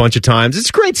replayed a bunch of times.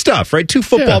 It's great stuff, right? Two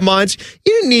football minds.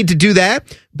 You didn't need to do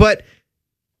that, but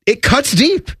it cuts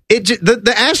deep.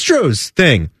 The Astros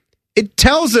thing, it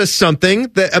tells us something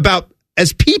that about,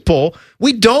 as people,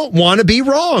 we don't want to be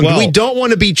wronged. Well, we don't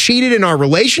want to be cheated in our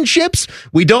relationships.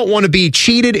 We don't want to be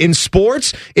cheated in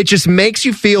sports. It just makes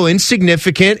you feel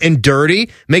insignificant and dirty,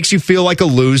 makes you feel like a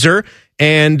loser,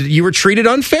 and you were treated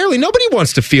unfairly. Nobody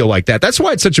wants to feel like that. That's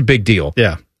why it's such a big deal.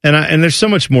 Yeah. And there's so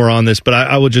much more on this, but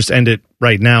I will just end it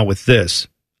right now with this.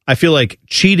 I feel like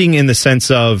cheating in the sense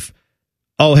of,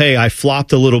 oh, hey, I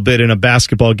flopped a little bit in a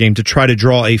basketball game to try to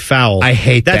draw a foul. I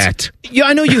hate that. Yeah,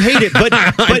 I know you hate it, but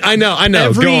I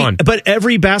know. Go on. But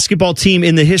every basketball team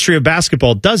in the history of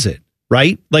basketball does it,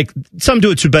 right? Like some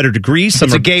do it to better degrees.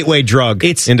 It's a gateway drug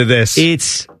into this.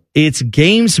 It's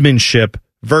gamesmanship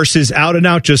versus out and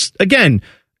out. Just again,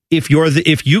 if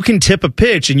you can tip a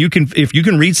pitch and if you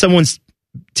can read someone's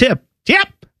tip.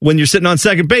 When you're sitting on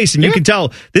second base and you can tell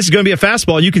this is going to be a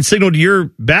fastball, and you can signal to your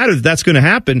batter that that's going to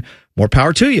happen, more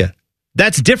power to you.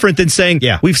 That's different than saying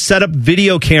we've set up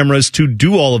video cameras to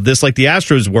do all of this like the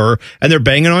Astros were, and they're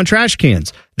banging on trash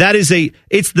cans.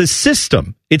 It's the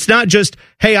system. It's not just,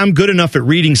 hey, I'm good enough at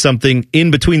reading something in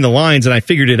between the lines and I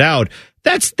figured it out.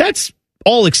 That's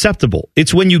all acceptable.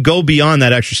 It's when you go beyond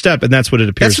that extra step, and that's what it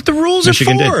appears. That's what the rules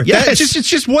Michigan are for. Yes. It's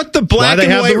just what the black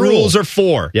and white rules are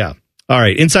for. Yeah. All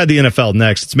right, inside the NFL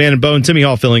next. It's Man and Bone. Timmy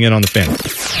Hall filling in on the Fan.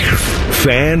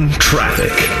 Fan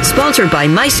Traffic. Sponsored by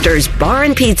Meister's Bar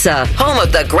and Pizza, home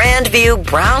of the Grandview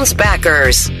Browns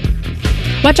backers.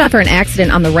 Watch out for an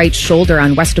accident on the right shoulder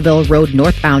on Westerville Road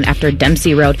northbound after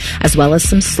Dempsey Road, as well as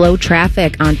some slow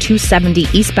traffic on 270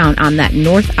 eastbound on that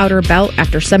north outer belt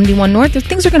after 71 north.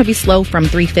 Things are going to be slow from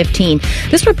 315.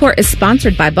 This report is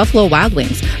sponsored by Buffalo Wild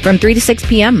Wings. From 3 to 6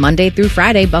 p.m. Monday through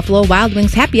Friday, Buffalo Wild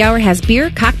Wings Happy Hour has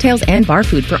beer, cocktails, and bar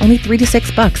food for only $3 to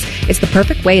 $6. It's the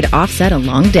perfect way to offset a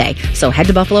long day. So head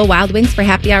to Buffalo Wild Wings for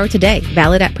Happy Hour today.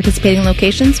 Valid at participating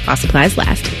locations while supplies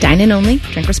last. Dine in only.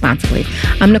 Drink responsibly.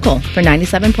 I'm Nicole for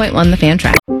 97.1 The Fan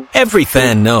Track. Every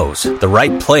fan knows the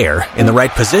right player in the right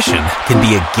position can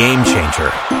be a game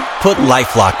changer. Put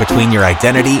LifeLock between your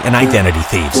identity and identity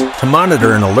thieves to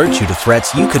monitor and alert you to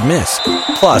threats you could miss.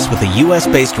 Plus, with a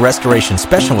U.S.-based restoration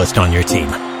specialist on your team,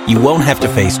 you won't have to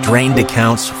face drained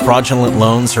accounts, fraudulent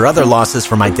loans, or other losses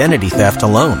from identity theft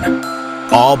alone.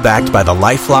 All backed by the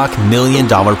LifeLock $1 Million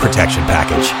Protection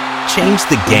Package. Change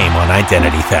the game on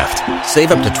identity theft.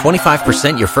 Save up to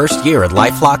 25% your first year at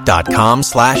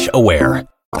LifeLock.com/aware.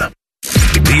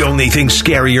 The only thing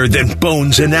scarier than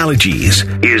Bones' analogies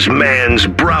is man's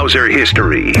browser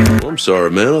history. I'm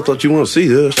sorry, man. I thought you want to see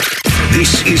this.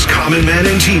 This is Common Man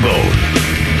and T-Bone.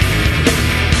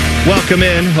 Welcome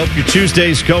in. Hope your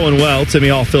Tuesday's going well. Timmy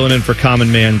all filling in for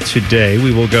Common Man today.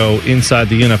 We will go inside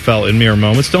the NFL in mere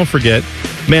moments. Don't forget,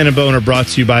 Man and Bone are brought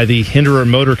to you by the Hinderer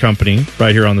Motor Company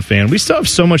right here on the Fan. We still have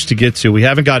so much to get to. We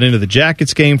haven't got into the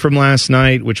Jackets game from last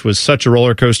night, which was such a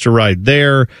roller coaster ride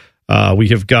there. We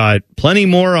have got plenty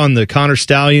more on the Connor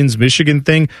Stallions Michigan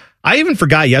thing. I even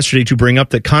forgot yesterday to bring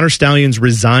up that Connor Stallions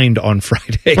resigned on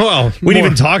Friday. Well, we didn't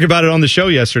even talk about it on the show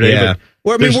yesterday. Yeah.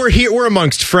 Well, I mean, we're here. We're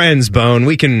amongst friends, Bone.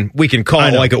 We can call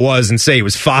it like it was and say he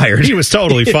was fired. He was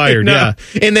totally fired, yeah.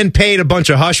 And then paid a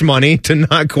bunch of hush money to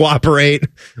not cooperate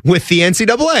with the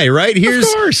NCAA, right?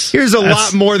 Here's a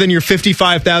lot more than your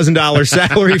 $55,000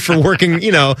 salary for working,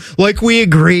 like we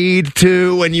agreed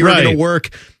to when you were going to work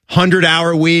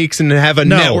 100-hour weeks and have a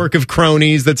network of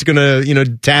cronies that's going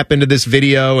to, tap into this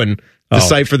video and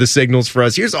decipher the signals for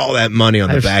us. Here's all that money on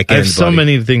the back end. I have so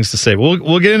many things to say.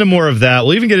 We'll get into more of that.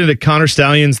 We'll even get into Connor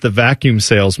Stallions, the vacuum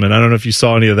salesman. I don't know if you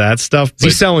saw any of that stuff. Is he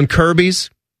selling Kirby's?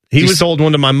 He sold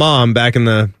one to my mom back in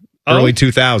the early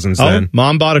 2000s. Then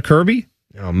mom bought a Kirby?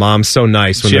 Oh, mom's so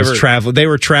nice when they was traveling. They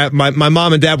were my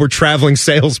mom and dad were traveling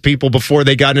salespeople before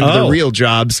they got into the real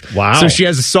jobs. Wow! So she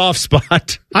has a soft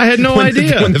spot. I had no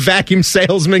idea. When the vacuum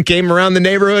salesman came around the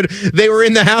neighborhood, they were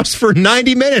in the house for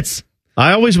 90 minutes.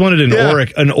 I always wanted an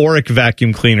Oric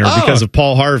vacuum cleaner because of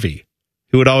Paul Harvey,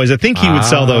 who would always. I think he would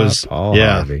sell those. Paul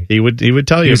Harvey. He would tell you about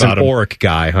him. He was an Oric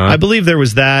guy, huh? I believe there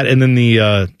was that, and then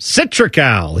the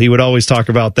Citrical. He would always talk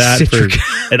about that for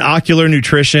an Ocular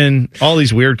Nutrition. All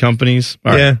these weird companies.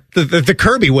 Yeah, the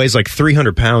Kirby weighs like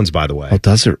 300 pounds. By the way,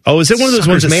 does it? Oh, is it one of those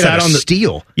ones that made sat out of on the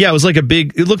steel? Yeah, it was like a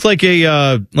big. It looked like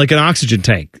an oxygen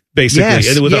tank.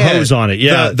 Basically, with a hose on it.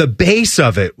 Yeah, the base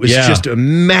of it was just a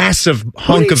massive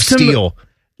hunk of steel.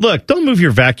 Look, don't move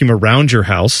your vacuum around your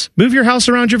house. Move your house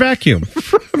around your vacuum.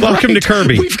 Welcome to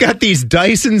Kirby. We've got these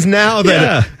Dysons now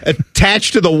that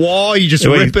attach to the wall. You just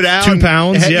rip it out. 2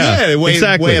 pounds. They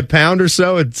weigh a pound or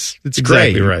so. It's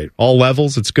exactly great. Right. All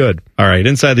levels. It's good. All right.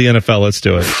 Inside the NFL, let's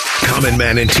do it. Common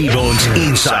Man and T-Bone's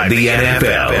Inside the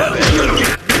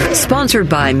NFL. Sponsored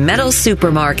by Metal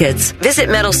Supermarkets. Visit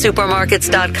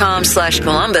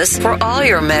metalsupermarkets.com/Columbus for all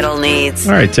your metal needs.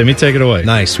 All right, Timmy, take it away.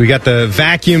 Nice. We got the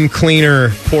vacuum cleaner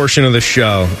portion of the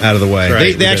show out of the way.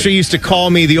 Right, they actually used to call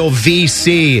me the old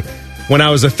VC when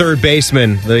I was a third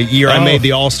baseman the year I made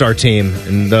the All-Star team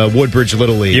in the Woodbridge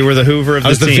Little League. You were the Hoover of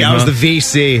the team, I was the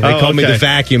VC. They called me the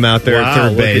vacuum out there at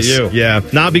third base. Look at you. Yeah.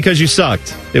 Not because you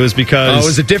sucked. It was because... it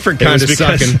was a different kind of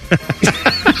sucking.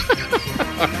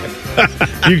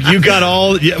 You got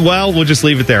all... Well, we'll just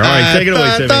leave it there. All right, take it away,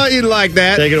 Timmy. I thought you'd like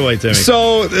that. Take it away, Timmy.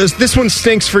 So this one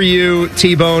stinks for you,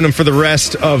 T-Bone, and for the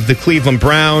rest of the Cleveland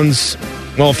Browns.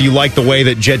 Well, if you like the way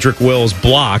that Jedrick Wills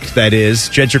blocked, that is.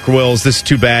 Jedrick Wills, this is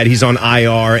too bad. He's on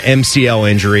IR,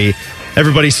 MCL injury.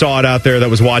 Everybody saw it out there that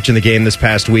was watching the game this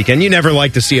past weekend. You never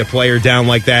like to see a player down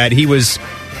like that. He was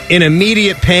in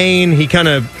immediate pain. He kind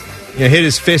of hit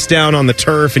his fist down on the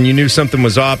turf, and you knew something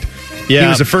was up. Yeah. He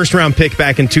was a first-round pick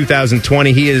back in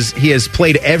 2020. He has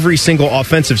played every single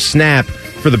offensive snap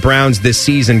for the Browns this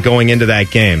season going into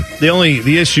that game.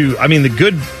 The issue, the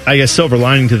good, silver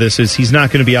lining to this is he's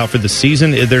not going to be out for the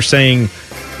season. They're saying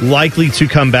likely to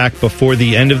come back before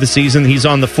the end of the season. He's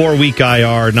on the 4-week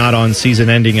IR, not on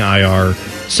season-ending IR.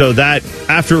 So that,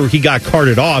 after he got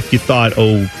carted off, you thought,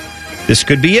 this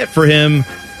could be it for him.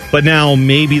 But now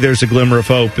maybe there's a glimmer of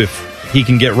hope if he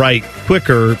can get right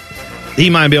quicker. He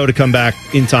might be able to come back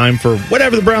in time for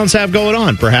whatever the Browns have going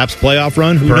on. Perhaps playoff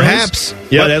run. Who knows? Perhaps.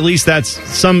 Yeah, but at least that's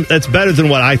better than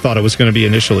what I thought it was going to be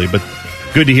initially. But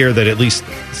good to hear that at least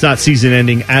it's not season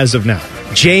ending as of now.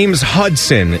 James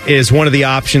Hudson is one of the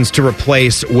options to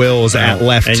replace Wills at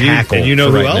left tackle. And you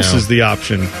know who else is the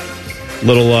option?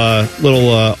 Little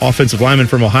offensive lineman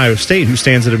from Ohio State who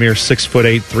stands at a mere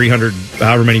 6'8", 300,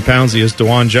 however many pounds he is.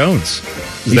 DeJuan Jones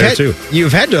is there too.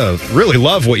 You've had to really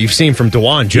love what you've seen from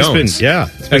DeJuan Jones.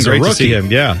 It's been great to see him.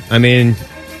 Yeah, I mean,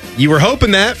 you were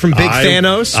hoping that from Big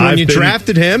Thanos when you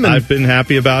drafted him. And I've been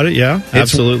happy about it. Yeah,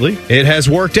 absolutely. It has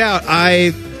worked out.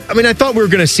 I mean, I thought we were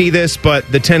going to see this,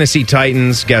 but the Tennessee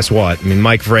Titans, guess what? I mean,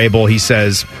 Mike Vrabel, he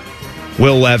says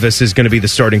Will Levis is going to be the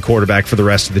starting quarterback for the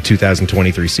rest of the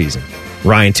 2023 season.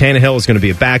 Ryan Tannehill is going to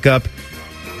be a backup.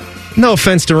 No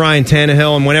offense to Ryan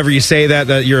Tannehill, and whenever you say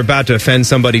that you're about to offend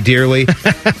somebody dearly.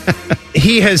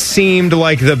 He has seemed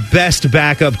like the best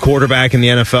backup quarterback in the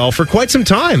NFL for quite some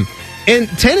time. And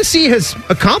Tennessee has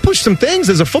accomplished some things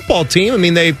as a football team. I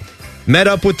mean, they met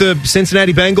up with the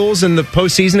Cincinnati Bengals in the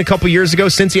postseason a couple years ago.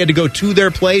 Cincy had to go to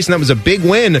their place, and that was a big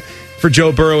win for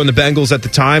Joe Burrow and the Bengals at the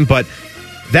time. But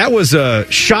that was a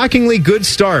shockingly good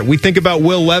start. We think about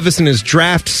Will Levis and his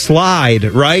draft slide,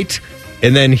 right?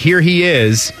 And then here he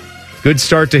is. Good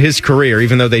start to his career,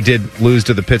 even though they did lose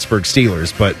to the Pittsburgh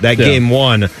Steelers. But that game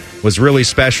one was really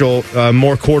special.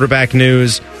 More quarterback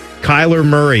news. Kyler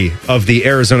Murray of the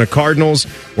Arizona Cardinals.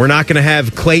 We're not going to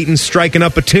have Clayton striking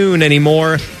up a tune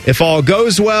anymore. If all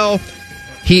goes well,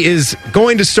 he is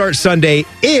going to start Sunday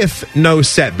if no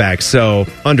setbacks. So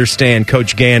understand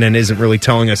Coach Gannon isn't really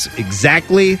telling us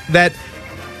exactly that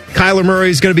Kyler Murray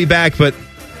is going to be back, but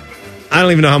I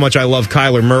don't even know how much I love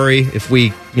Kyler Murray. If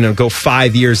we, go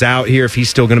 5 years out here, if he's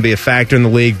still going to be a factor in the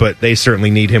league, but they certainly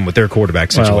need him with their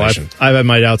quarterback situation. Well, I've had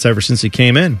my doubts ever since he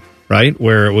came in, right?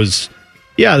 Where it was,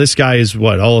 this guy is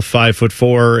all of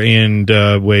 5'4"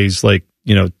 and weighs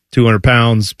 200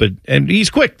 pounds, and he's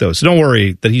quick though. So don't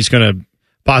worry that he's going to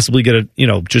possibly get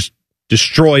just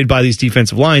destroyed by these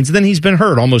defensive lines. And then he's been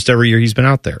hurt almost every year he's been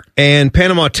out there. And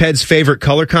Panama Ted's favorite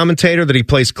color commentator that he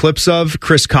plays clips of,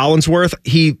 Chris Collinsworth,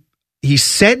 he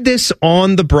said this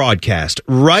on the broadcast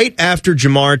right after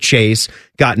Jamar Chase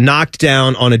got knocked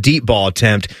down on a deep ball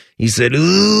attempt. He said,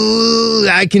 "Ooh,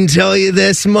 I can tell you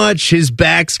this much. His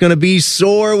back's going to be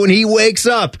sore when he wakes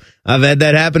up." I've had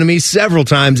that happen to me several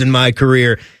times in my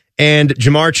career. And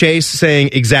Jamar Chase saying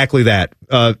exactly that.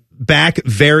 Back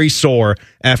very sore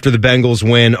after the Bengals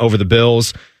win over the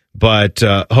Bills. But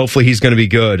hopefully he's going to be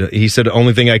good. He said the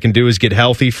only thing I can do is get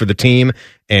healthy for the team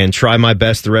and try my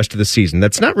best the rest of the season.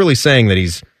 That's not really saying that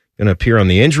he's going to appear on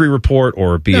the injury report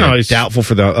or be doubtful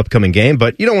for the upcoming game,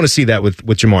 but you don't want to see that with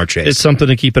Jamar Chase. It's something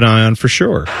to keep an eye on for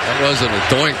sure. That wasn't a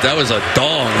doink. That was a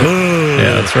dong.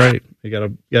 Yeah, that's right.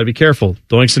 You gotta be careful.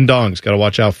 Doinks and dongs. Got to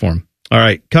watch out for them. All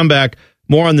right, come back.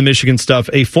 More on the Michigan stuff.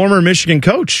 A former Michigan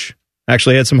coach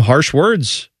actually had some harsh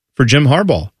words for Jim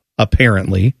Harbaugh,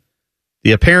 apparently.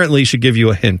 The apparently should give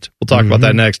you a hint. We'll talk about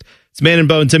that next. It's Man and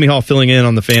Bo and Timmy Hall filling in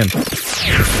on the Fan.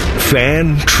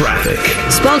 Fan Traffic.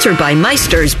 Sponsored by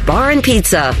Meister's Bar and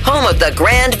Pizza, home of the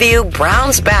Grandview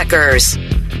Browns backers.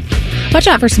 Watch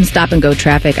out for some stop-and-go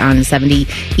traffic on 70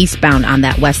 eastbound on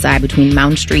that west side between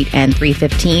Mound Street and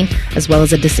 315, as well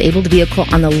as a disabled vehicle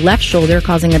on the left shoulder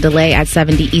causing a delay at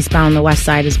 70 eastbound on the west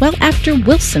side as well after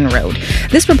Wilson Road.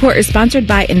 This report is sponsored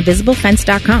by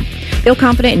InvisibleFence.com. Feel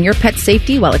confident in your pet's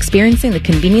safety while experiencing the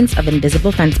convenience of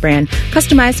Invisible Fence brand.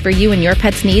 Customized for you and your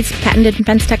pet's needs, patented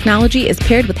fence technology is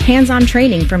paired with hands-on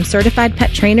training from certified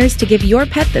pet trainers to give your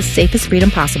pet the safest freedom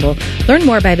possible. Learn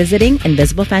more by visiting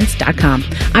InvisibleFence.com.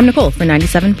 I'm Nicole for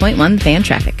 97.1 Fan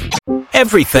Traffic.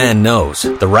 Every fan knows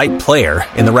the right player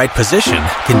in the right position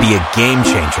can be a game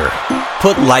changer.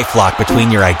 Put LifeLock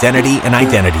between your identity and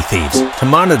identity thieves to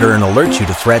monitor and alert you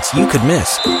to threats you could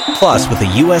miss. Plus, with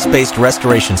a U.S.-based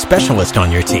restoration specialist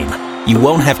on your team, you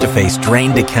won't have to face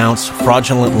drained accounts,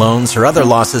 fraudulent loans, or other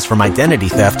losses from identity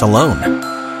theft alone.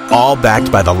 All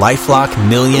backed by the LifeLock $1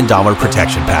 Million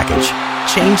Protection Package.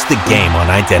 Change the game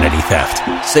on identity theft.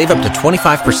 Save up to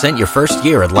 25% your first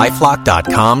year at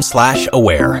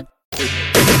LifeLock.com/aware.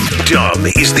 Dumb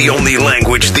is the only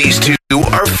language these two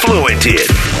are fluent in.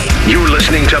 You're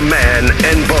listening to Man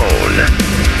and Bone.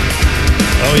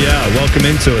 Oh, yeah. Welcome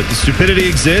into it. The stupidity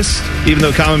exists. Even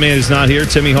though Common Man is not here,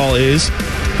 Timmy Hall is.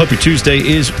 Hope your Tuesday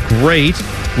is great.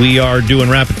 We are doing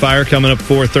Rapid Fire coming up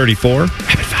 4:34.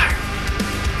 Rapid Fire.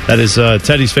 That is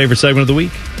Teddy's favorite segment of the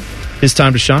week. His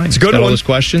time to shine. It's a good one. All those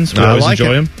questions. We always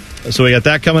enjoy them. So we got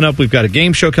that coming up. We've got a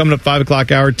game show coming up 5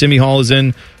 o'clock hour. Timmy Hall is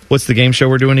in. What's the game show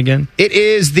we're doing again? It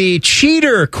is the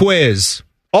cheater quiz.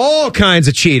 All kinds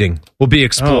of cheating will be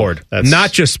explored.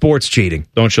 Not just sports cheating.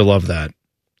 Don't you love that?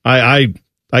 I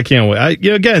can't wait.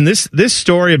 Again, this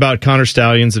story about Connor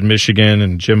Stallions in Michigan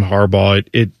and Jim Harbaugh,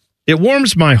 it it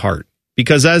warms my heart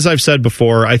because, as I've said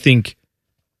before, I think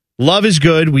love is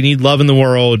good. We need love in the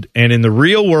world. And in the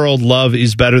real world, love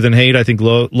is better than hate. I think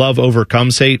love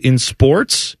overcomes hate. In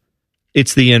sports,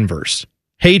 it's the inverse.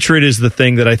 Hatred is the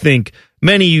thing that I think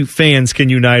many fans can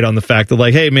unite on the fact that,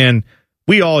 like, hey, man,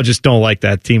 we all just don't like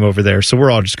that team over there, so we're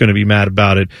all just going to be mad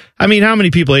about it. I mean, how many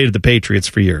people hated the Patriots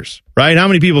for years, right? How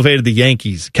many people have hated the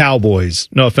Yankees, Cowboys?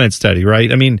 No offense, Teddy,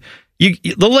 right? I mean,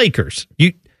 the Lakers.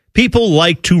 People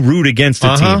like to root against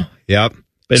a team. Yep.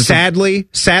 Sadly,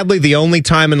 the only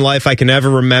time in life I can ever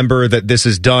remember that this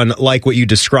is done like what you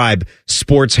describe,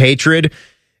 sports hatred,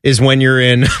 is when you're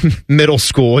in middle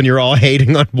school and you're all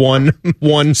hating on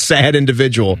one sad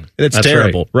individual. And it's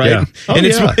terrible, right? Yeah. And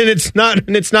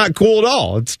it's not cool at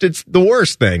all. It's the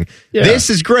worst thing. Yeah.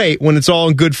 This is great when it's all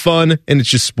in good fun and it's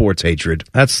just sports hatred.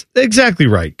 That's exactly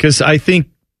right. Because I think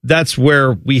that's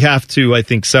where we have to,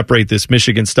 separate this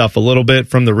Michigan stuff a little bit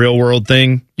from the real world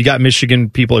thing. You got Michigan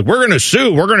people like, we're going to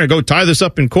sue. We're going to go tie this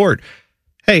up in court.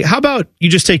 Hey, how about you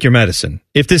just take your medicine?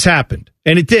 If this happened,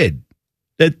 and it did,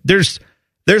 there's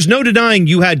no denying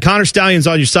you had Connor Stallions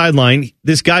on your sideline.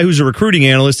 This guy who's a recruiting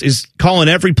analyst is calling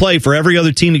every play for every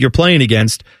other team that you're playing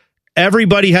against.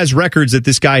 Everybody has records that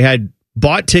this guy had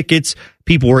bought tickets.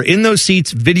 People were in those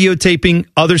seats videotaping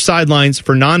other sidelines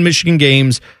for non-Michigan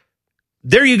games.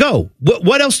 There you go.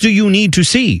 What else do you need to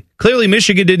see? Clearly,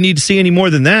 Michigan didn't need to see any more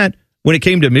than that when it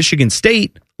came to Michigan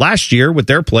State last year with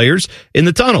their players in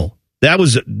the tunnel. That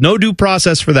was no due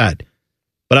process for that.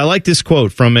 But I like this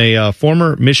quote from a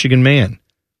former Michigan man.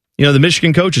 You know, the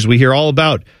Michigan coaches we hear all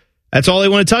about. That's all they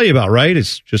want to tell you about, right?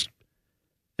 It's just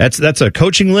that's a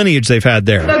coaching lineage they've had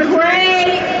there. The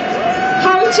great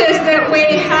coaches that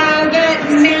we have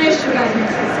at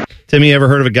Michigan. Timmy, ever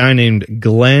heard of a guy named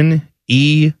Glenn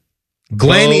E.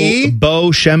 Bo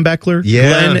Schembechler?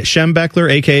 Yeah. Glenn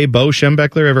Schembechler, a.k.a. Bo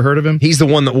Schembechler. Ever heard of him? He's the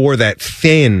one that wore that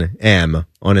thin M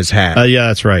on his hat. Yeah,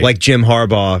 that's right. Like Jim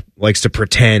Harbaugh likes to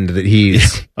pretend that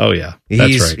he's... Oh, yeah.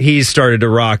 That's right. He's started to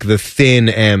rock the thin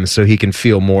M so he can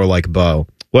feel more like Bo.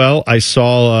 Well, I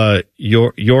saw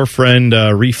your friend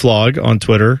Reflog on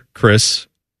Twitter, Chris,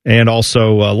 and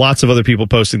also lots of other people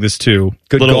posting this too.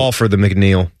 Good golf for the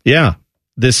McNeil. Yeah.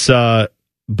 This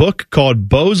book called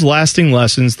Bo's Lasting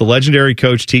Lessons, The Legendary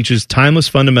Coach Teaches Timeless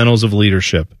Fundamentals of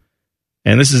Leadership.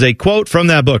 And this is a quote from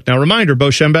that book. Now, reminder, Bo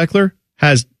Schembechler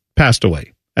has passed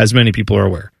away, as many people are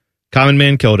aware. Common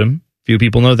man killed him. Few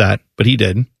people know that, but he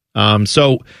did.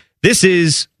 So this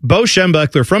is Bo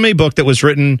Schembechler from a book that was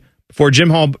written before Jim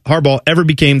Harbaugh ever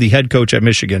became the head coach at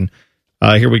Michigan.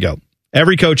 Here we go.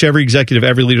 Every coach, every executive,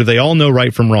 every leader, they all know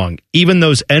right from wrong. Even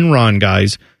those Enron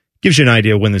guys. Gives you an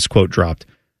idea when this quote dropped.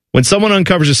 When someone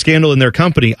uncovers a scandal in their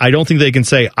company, I don't think they can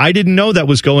say, I didn't know that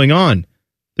was going on.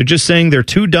 They're just saying they're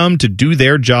too dumb to do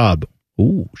their job.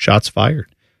 Ooh, shots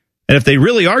fired. And if they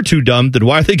really are too dumb, then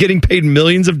why are they getting paid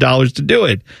millions of dollars to do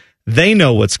it? They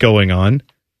know what's going on.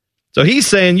 So he's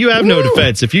saying you have no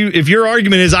defense. If your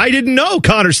argument is, I didn't know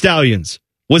Connor Stallions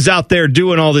was out there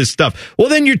doing all this stuff, well,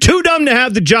 then you're too dumb to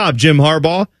have the job, Jim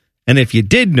Harbaugh. And if you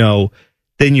did know,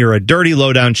 then you're a dirty,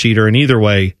 low-down cheater. And either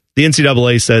way, the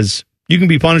NCAA says you can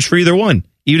be punished for either one.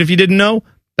 Even if you didn't know,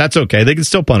 that's okay. They can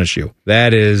still punish you.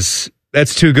 That's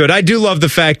too good. I do love the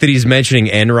fact that he's mentioning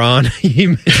Enron. He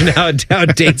mentioned how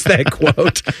it dates that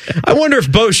quote. I wonder if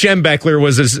Bo Schembechler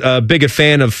was as big a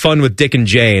fan of Fun with Dick and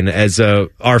Jane as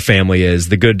our family is,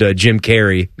 the good Jim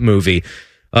Carrey movie.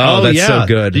 Oh, that's so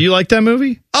good. Do you like that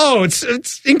movie? Oh,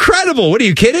 it's incredible. What are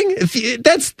you kidding?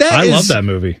 I love that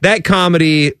movie. That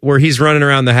comedy where he's running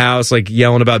around the house like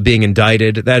yelling about being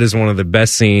indicted. That is one of the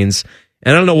best scenes.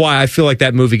 And I don't know why I feel like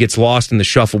that movie gets lost in the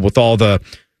shuffle with all the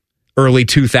early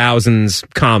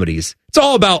 2000s comedies. It's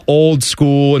all about old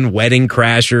school and Wedding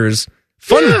Crashers.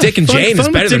 Fun with Dick and Jane is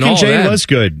better than all that. Fun with Dick and Jane was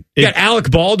good. You got Alec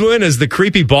Baldwin as the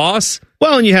creepy boss.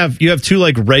 Well, and you have two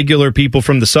like regular people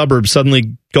from the suburbs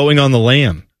suddenly going on the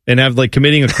lam and have like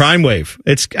committing a crime wave.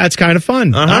 That's kind of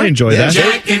fun. I enjoy that.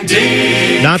 Jack and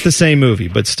Dave. Not the same movie,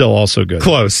 but still also good.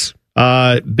 Close.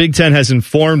 Big Ten has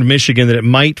informed Michigan that it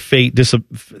might face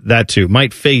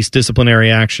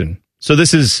disciplinary action. So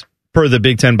this is per the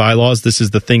Big Ten bylaws. This is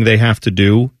the thing they have to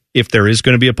do if there is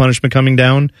going to be a punishment coming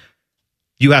down.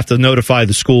 You have to notify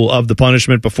the school of the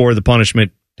punishment before the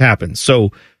punishment happens.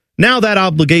 So now that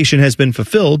obligation has been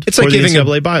fulfilled. It's like giving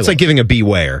it's like giving a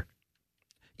beware.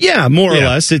 Yeah, more or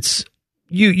less. It's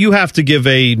you have to give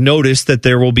a notice that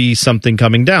there will be something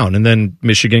coming down, and then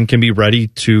Michigan can be ready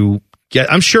to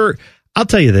get. I'm sure. I'll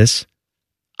tell you this.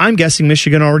 I'm guessing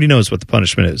Michigan already knows what the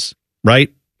punishment is,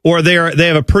 right? Or they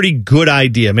have a pretty good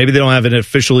idea. Maybe they don't have it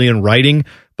officially in writing,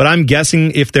 but I'm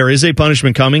guessing if there is a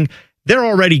punishment coming, they're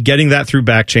already getting that through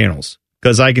back channels.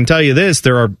 Because I can tell you this,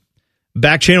 there are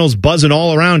back channels buzzing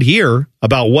all around here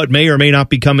about what may or may not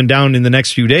be coming down in the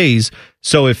next few days.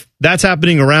 So if that's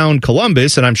happening around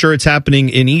Columbus, and I'm sure it's happening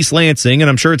in East Lansing, and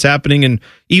I'm sure it's happening in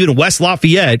even West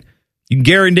Lafayette, you can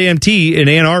guarantee in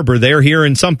Ann Arbor they're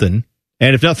hearing something.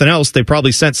 And if nothing else, they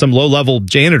probably sent some low-level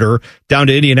janitor down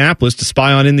to Indianapolis to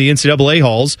spy on in the NCAA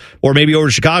halls, or maybe over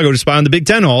to Chicago to spy on the Big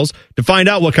Ten halls to find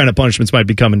out what kind of punishments might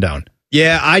be coming down.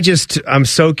 Yeah, I'm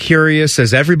so curious,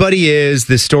 as everybody is.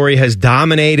 This story has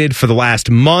dominated for the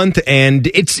last month, and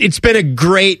it's been a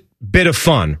great bit of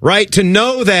fun, right? To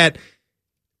know that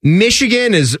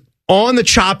Michigan is on the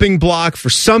chopping block for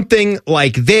something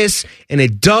like this, and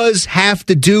it does have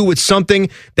to do with something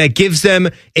that gives them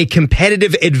a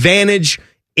competitive advantage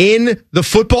in the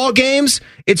football games.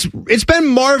 It's been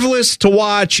marvelous to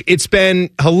watch. It's been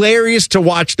hilarious to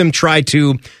watch them try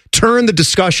to turn the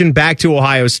discussion back to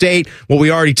Ohio State, what we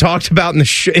already talked about in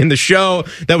the show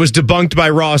that was debunked by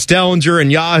Ross Dellinger and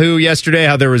Yahoo yesterday,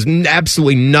 how there was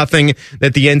absolutely nothing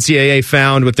that the NCAA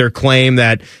found with their claim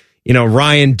that, you know,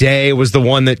 Ryan Day was the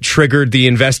one that triggered the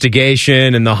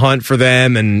investigation and the hunt for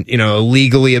them and, you know,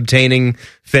 illegally obtaining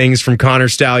things from Connor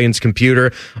Stallion's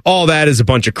computer. All that is a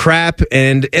bunch of crap.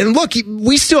 And look,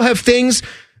 we still have things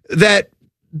that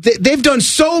they've done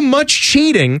so much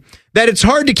cheating that it's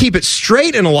hard to keep it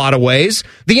straight in a lot of ways.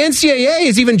 The NCAA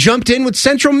has even jumped in with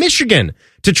Central Michigan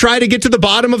to try to get to the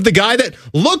bottom of the guy that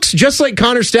looks just like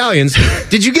Connor Stalions.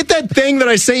 Did you get that thing that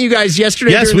I sent you guys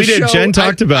yesterday? Yes, we did. Show? Jen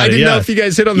talked about it. I didn't know if you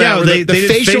guys hit on that. They the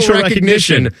did facial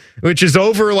recognition, which is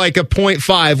over like a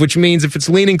 0.5, which means if it's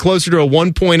leaning closer to a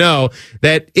 1.0,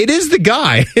 that it is the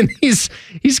guy. And he's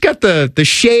got the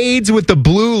shades with the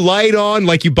blue light on,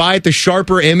 like you buy at the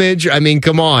Sharper Image. I mean,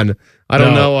 come on. I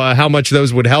don't know how much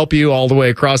those would help you all the way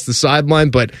across the sideline,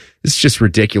 but it's just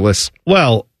ridiculous.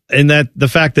 Well, and that the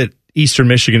fact that Eastern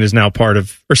Michigan is now part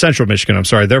of, or Central Michigan, I'm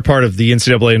sorry, they're part of the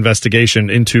NCAA investigation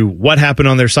into what happened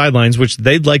on their sidelines, which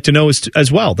they'd like to know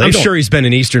as well. I'm sure he's been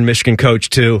an Eastern Michigan coach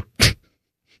too.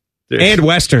 And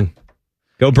Western.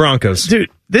 Go Broncos. Dude,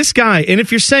 this guy, and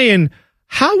if you're saying,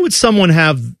 how would someone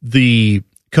have the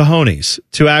cojones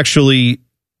to actually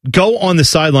go on the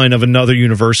sideline of another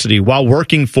university while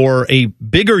working for a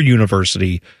bigger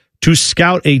university to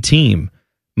scout a team?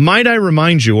 Might I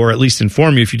remind you, or at least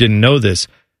inform you if you didn't know this,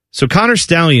 so Connor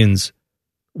Stalions,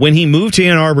 when he moved to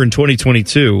Ann Arbor in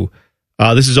 2022,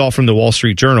 this is all from the Wall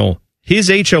Street Journal, his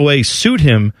HOA sued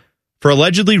him for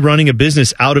allegedly running a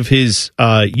business out of his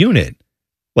unit,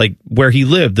 like where he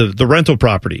lived, the rental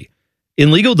property.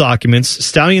 In legal documents,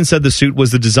 Stallion said the suit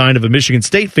was the design of a Michigan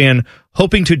State fan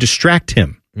hoping to distract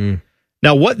him.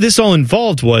 Now, what this all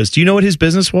involved was, do you know what his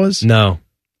business was? No.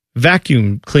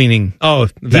 Vacuum cleaning. Oh,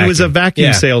 vacuum. He was a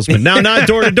vacuum salesman. Now, not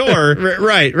door to door.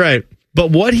 Right.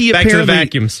 But what he Back apparently... to the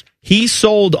vacuums. He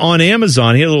sold on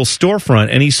Amazon, he had a little storefront,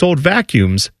 and he sold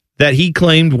vacuums that he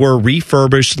claimed were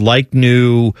refurbished like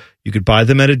new. You could buy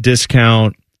them at a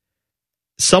discount.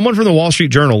 Someone from the Wall Street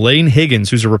Journal, Lane Higgins,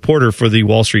 who's a reporter for the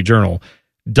Wall Street Journal,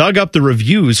 dug up the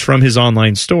reviews from his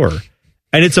online store.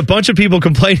 And it's a bunch of people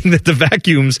complaining that the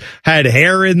vacuums had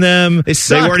hair in them.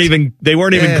 They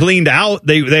weren't even cleaned out.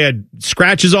 They had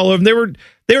scratches all over them.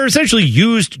 They were essentially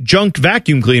used junk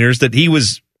vacuum cleaners that he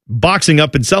was boxing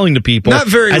up and selling to people not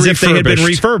very as refurbished. If they had been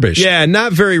refurbished. Yeah,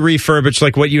 not very refurbished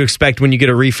like what you expect when you get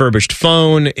a refurbished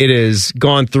phone. It has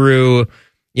gone through,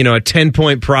 you know, a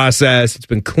 10-point process. It's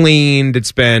been cleaned.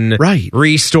 It's been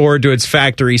restored to its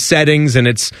factory settings, and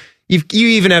you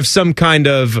even have some kind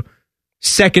of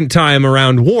second time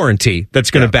around warranty that's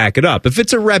going to back it up if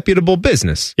it's a reputable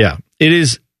business. Yeah, it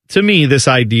is, to me, this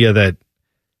idea that,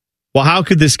 well, how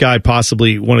could this guy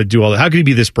possibly want to do all that? How could he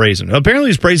be this brazen? Apparently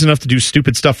he's brazen enough to do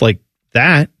stupid stuff like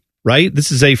that, right?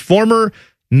 This is a former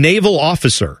naval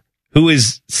officer who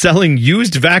is selling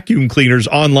used vacuum cleaners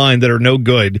online that are no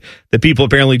good, that people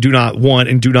apparently do not want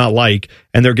and do not like,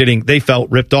 and they felt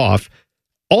ripped off.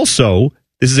 Also,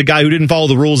 this is a guy who didn't follow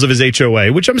the rules of his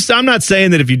HOA, which I'm not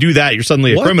saying that if you do that, you're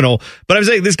suddenly a criminal. But I'm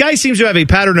saying this guy seems to have a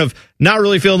pattern of not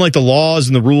really feeling like the laws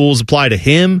and the rules apply to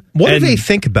him. What do they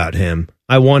think about him?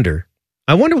 I wonder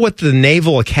what the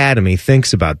Naval Academy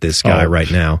thinks about this guy right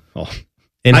now.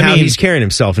 And how he's carrying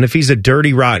himself. And if he's a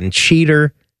dirty, rotten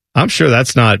cheater. I'm sure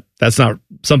that's not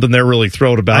something they're really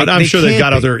thrilled about. I'm sure they've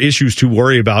got other issues to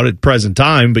worry about at present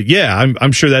time. But yeah,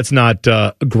 I'm sure that's not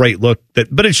a great look.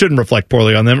 But it shouldn't reflect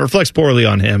poorly on them. It reflects poorly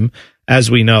on him,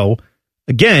 as we know.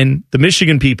 Again, the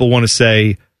Michigan people want to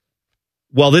say,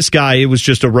 well, this guy, it was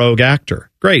just a rogue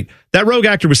actor. Great. That rogue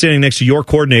actor was standing next to your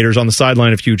coordinators on the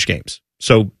sideline of huge games.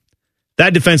 So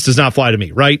that defense does not fly to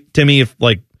me, right, Timmy? If,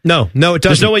 like, No, it doesn't.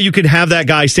 There's no way you could have that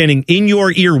guy standing in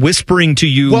your ear whispering to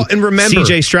you, well, and remember,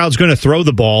 C.J. Stroud's going to throw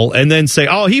the ball, and then say,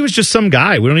 oh, he was just some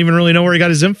guy. We don't even really know where he got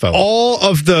his info. All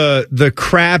of the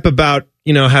crap about,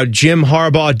 how Jim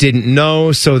Harbaugh didn't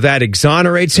know, so that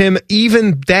exonerates him,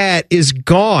 even that is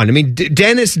gone. I mean,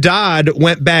 Dennis Dodd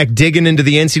went back digging into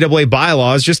the NCAA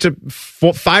bylaws just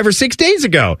 5 or 6 days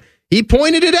ago. He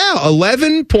pointed it out,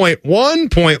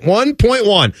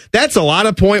 11.1.1.1. That's a lot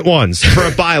of point ones for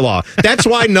a bylaw. That's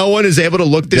why no one is able to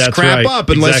look this crap up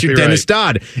unless you're Dennis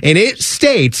Dodd. And it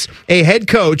states a head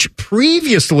coach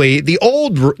previously, the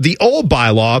old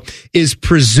bylaw is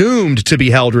presumed to be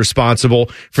held responsible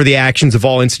for the actions of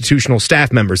all institutional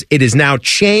staff members. It is now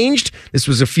changed. This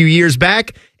was a few years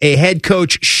back. A head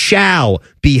coach shall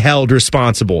be held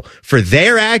responsible for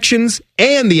their actions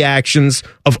and the actions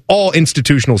of all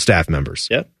institutional staff members.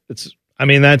 Yeah,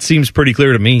 that seems pretty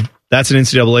clear to me. That's an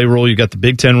NCAA rule. You got the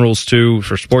Big Ten rules too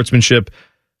for sportsmanship.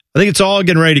 I think it's all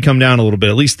getting ready to come down a little bit.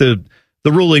 At least the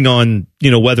ruling on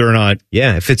whether or not.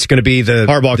 Yeah, if it's going to be the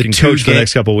Harbaugh can coach the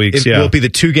next couple of weeks. It will be the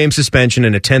 2-game suspension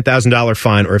and a $10,000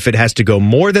 fine, or if it has to go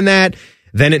more than that.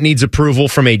 Then it needs approval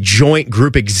from a joint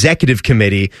group executive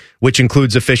committee, which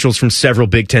includes officials from several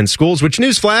Big Ten schools, which,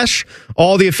 newsflash,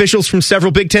 all the officials from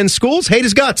several Big Ten schools hate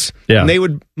his guts. Yeah. And they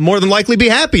would more than likely be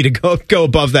happy to go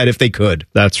above that if they could.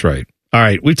 That's right. All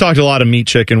right. We've talked a lot of meat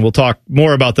chicken. We'll talk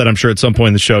more about that, I'm sure, at some point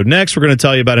in the show. Next, we're going to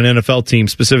tell you about an NFL team,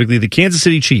 specifically the Kansas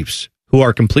City Chiefs, who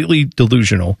are completely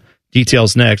delusional.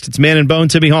 Details next. It's Man and Bone.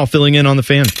 Timmy Hall filling in on the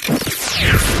Fan.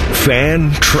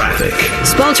 Fan traffic.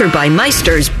 Sponsored by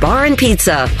Meister's Bar and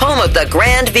Pizza, home of the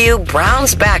Grandview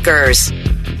Browns backers.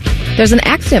 There's an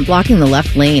accident blocking the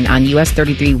left lane on US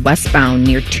 33 westbound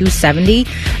near 270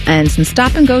 and some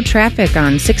stop-and-go traffic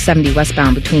on 670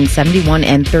 westbound between 71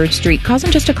 and 3rd Street,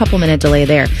 causing just a couple-minute delay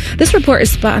there. This report is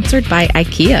sponsored by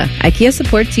IKEA. IKEA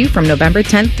supports you from November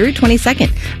 10th through 22nd.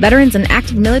 Veterans and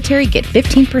active military get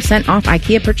 15% off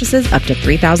IKEA purchases up to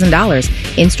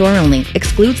 $3,000. In-store only.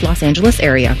 Excludes Los Angeles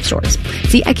area stores.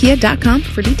 See IKEA.com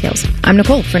for details. I'm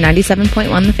Nicole for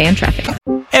 97.1 The Fan Traffic.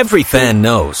 Every fan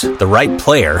knows the right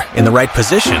player in the right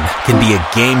position can be a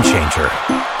game changer.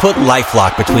 Put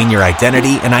LifeLock between your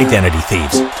identity and identity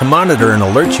thieves to monitor and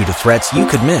alert you to threats you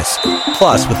could miss.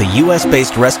 Plus, with a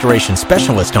U.S.-based restoration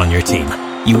specialist on your team,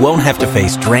 you won't have to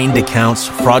face drained accounts,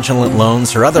 fraudulent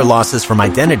loans, or other losses from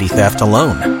identity theft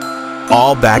alone.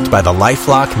 All backed by the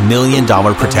LifeLock $1 Million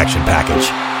Protection Package.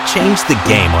 Change the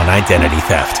game on identity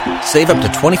theft. Save up to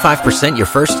 25% your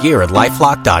first year at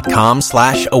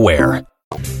LifeLock.com/aware.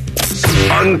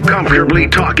 Uncomfortably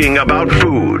talking about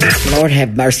food. Lord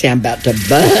have mercy, I'm about to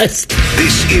bust.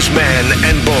 This is Man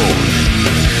and Bone.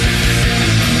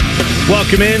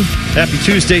 Welcome in. Happy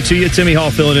Tuesday to you. Timmy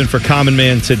Hall filling in for Common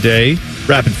Man today.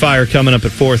 Rapid Fire coming up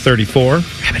at 4:34.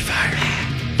 Rapid Fire.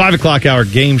 5 o'clock hour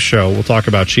game show. We'll talk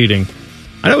about cheating.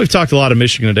 I know we've talked a lot of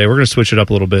Michigan today. We're going to switch it up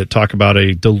a little bit. Talk about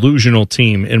a delusional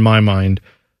team in my mind.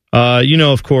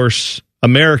 Of course,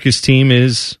 America's team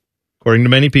is, according to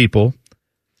many people,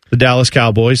 the Dallas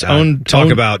Cowboys.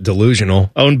 About delusional.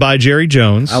 Owned by Jerry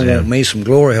Jones. I want me some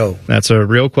glory hole. That's a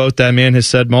real quote that man has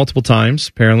said multiple times.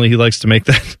 Apparently, he likes to make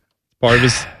that part of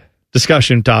his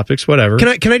discussion topics, whatever.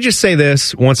 Can I just say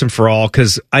this once and for all?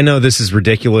 Because I know this is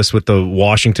ridiculous with the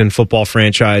Washington football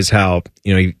franchise, how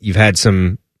you've had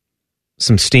some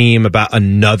steam about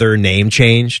another name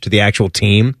change to the actual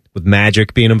team, with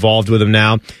Magic being involved with them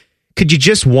now. Could you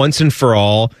just once and for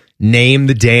all name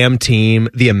the damn team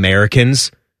the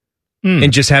Americans?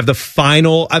 And just have the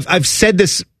final. I've said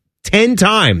this 10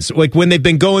 times, like when they've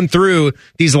been going through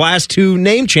these last 2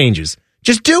 name changes.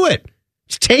 Just do it.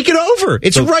 Just take it over.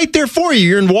 It's right there for you.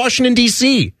 You're in Washington,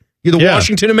 D.C. You're the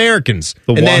Washington Americans.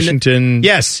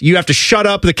 Yes, you have to shut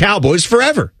up the Cowboys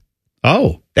forever.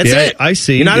 Oh, that's it. I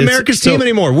see. You're not America's team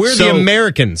anymore. We're the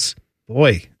Americans.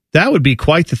 Boy, that would be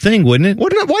quite the thing, wouldn't it?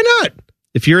 Why not?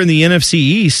 If you're in the NFC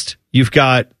East, you've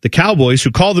got the Cowboys, who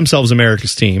call themselves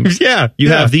America's team. You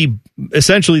have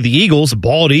essentially the Eagles.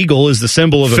 Bald eagle is the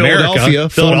symbol of Philadelphia,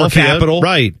 former capital.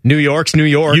 Right. New York's New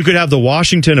York. You could have the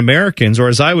Washington Americans, or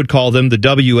as I would call them, the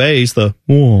WAs, that's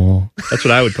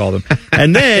what I would call them.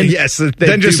 And then,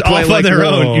 then just off on their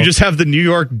own, you just have the New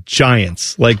York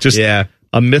Giants,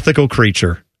 a mythical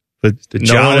creature. The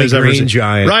Jolly Green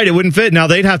Giant. Right, it wouldn't fit. Now,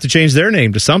 they'd have to change their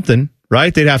name to something,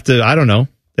 right? They'd have to, I don't know.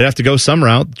 They'd have to go some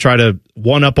route, try to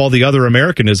one-up all the other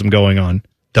Americanism going on.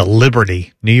 The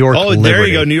Liberty. New York Liberty. Oh, there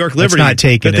you go, New York Liberty. That's not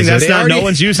taken, is it? No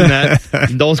one's using that.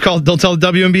 Don't tell the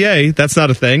WNBA. That's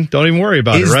not a thing. Don't even worry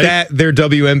about it, right? Is that their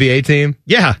WNBA team?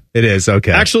 Yeah. It is,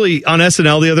 okay. Actually, on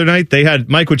SNL the other night,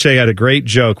 Mike Wache had a great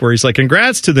joke where he's like,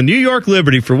 congrats to the New York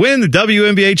Liberty for winning the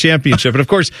WNBA championship. And of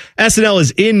course, SNL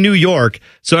is in New York,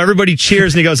 so everybody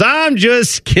cheers and he goes, I'm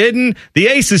just kidding. The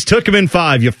Aces took him in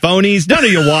 5, you phonies. None of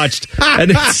you watched.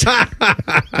 And, and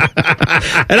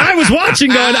I was watching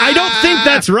going, I don't think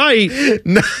that's right.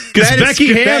 Because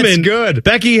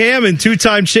Becky Hammond,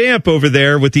 2-time champ over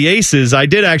there with the Aces. I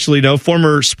did actually know,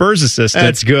 former Spurs assistant.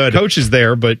 That's good. Coaches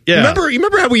there, but yeah.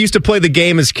 Remember how we used to play the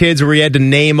game as kids where we had to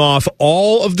name off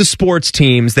all of the sports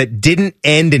teams that didn't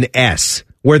end in S,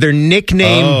 where their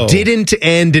nickname didn't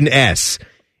end in S,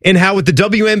 and how with the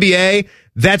WNBA,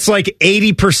 that's like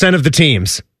 80% of the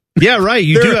teams. Yeah, right.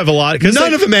 You do have a lot.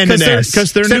 None of them end in S.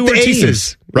 Because they're newer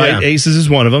teams. Right. Yeah. Aces is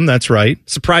one of them. That's right.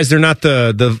 Surprised they're not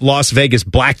the Las Vegas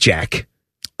Blackjack.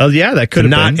 Oh, yeah, that could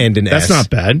have not end in S. That's not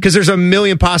bad. Because there's a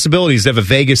million possibilities to have a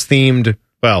Vegas-themed...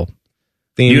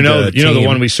 You know the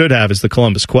one we should have is the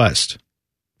Columbus Quest.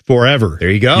 Forever.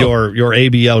 There you go. Your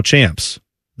ABL champs.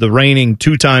 The reigning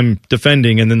 2-time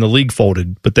defending, and then the league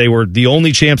folded. But they were the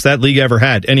only champs that league ever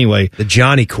had. Anyway. The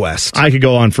Johnny Quest. I could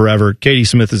go on forever. Katie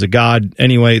Smith is a god.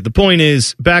 Anyway, the point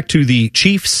is, back to the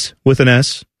Chiefs with an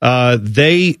S.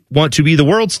 They want to be the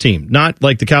world's team, not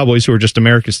like the Cowboys who are just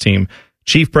America's team.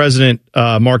 Chief President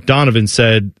Mark Donovan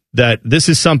said that this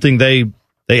is something they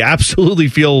absolutely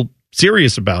feel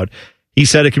serious about. He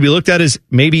said it could be looked at as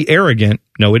maybe arrogant.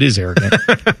 No, it is arrogant.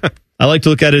 I like to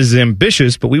look at it as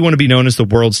ambitious, but we want to be known as the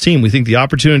world's team. We think the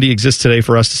opportunity exists today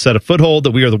for us to set a foothold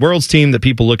that we are the world's team, that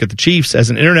people look at the Chiefs as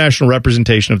an international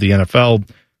representation of the NFL.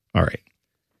 All right.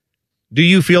 Do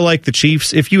you feel like the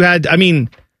Chiefs, if you had to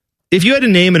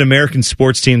name an American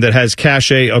sports team that has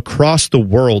cachet across the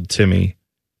world, Timmy,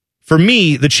 for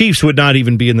me, the Chiefs would not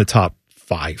even be in the top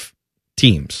 5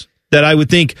 teams that I would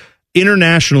think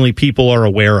internationally people are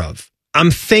aware of. I'm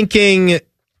thinking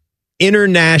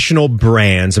international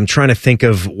brands. I'm trying to think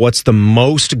of what's the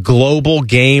most global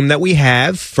game that we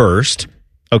have first.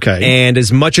 Okay. And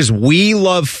as much as we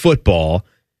love football,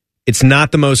 it's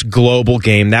not the most global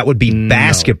game. That would be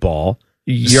basketball.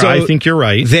 I think you're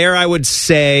right. There I would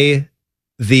say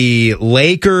the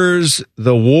Lakers,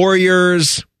 the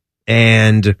Warriors,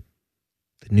 and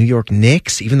New York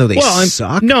Knicks, even though they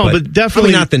suck. No, but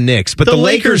definitely not the Knicks, but the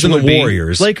Lakers and the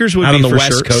Warriors. Lakers would be on the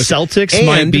West Coast. Celtics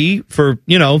might be for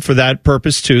that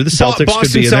purpose too. The Celtics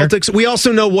could be in there. Celtics. We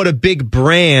also know what a big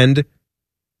brand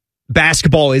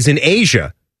basketball is in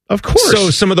Asia. Of course.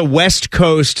 So some of the West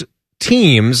Coast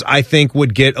teams, I think,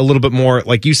 would get a little bit more,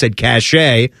 like you said,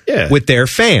 cachet with their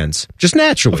fans, just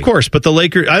naturally. Of course, but the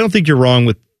Lakers, I don't think you're wrong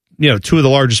with 2 of the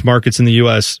largest markets in the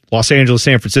U.S., Los Angeles,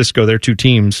 San Francisco, they're 2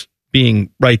 teams being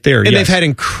right there. And they've had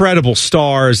incredible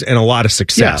stars and a lot of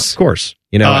success. Yeah, of course.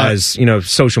 As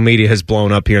social media has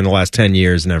blown up here in the last 10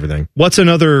 years and everything. What's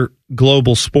another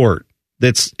global sport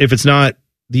that's, if it's not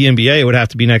the NBA, it would have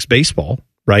to be next baseball,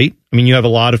 right? I mean, you have a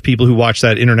lot of people who watch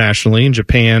that internationally in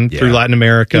Japan, through Latin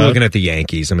America. You're looking at the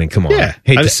Yankees. I mean, come on. Yeah.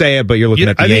 Hate to say it, but you're looking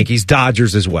at the Yankees,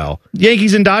 Dodgers as well.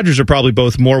 Yankees and Dodgers are probably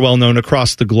both more well-known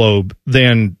across the globe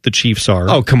than the Chiefs are.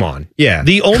 Oh, come on. Yeah.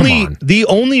 The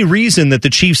only reason that the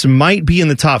Chiefs might be in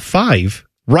the top 5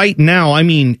 right now, I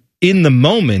mean, in the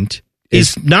moment,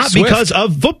 is not Swift. Because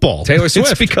of football. Taylor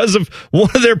Swift. It's because of one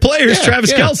of their players,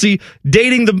 Travis Kelce,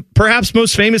 dating the perhaps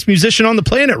most famous musician on the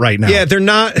planet right now. Yeah,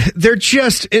 they're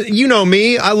just, you know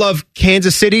me, I love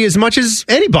Kansas City as much as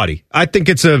anybody. I think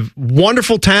it's a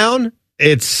wonderful town.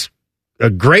 It's a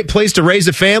great place to raise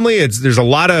a family. There's a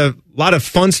lot of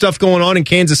fun stuff going on in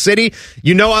Kansas City.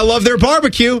 I love their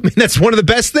barbecue. I mean, that's one of the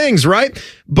best things, right?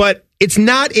 But it's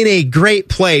not in a great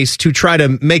place to try to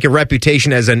make a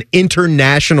reputation as an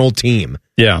international team.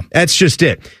 Yeah. That's just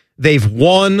it. They've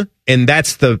won, and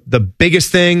that's the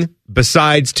biggest thing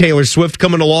besides Taylor Swift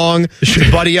coming along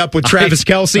to buddy up with Travis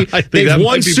Kelce. They've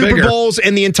won Super Bowls,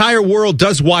 and the entire world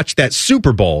does watch that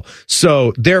Super Bowl.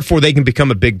 So, therefore, they can become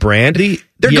a big brand.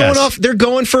 They're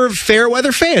going for fair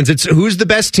weather fans. It's who's the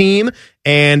best team.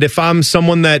 And if I'm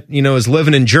someone that, is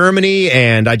living in Germany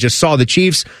and I just saw the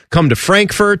Chiefs come to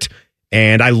Frankfurt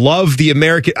and I love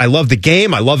the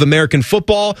game, I love American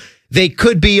football, they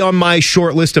could be on my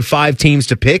short list of 5 teams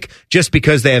to pick just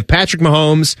because they have Patrick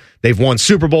Mahomes, they've won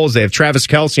Super Bowls, they have Travis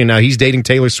Kelce, and now he's dating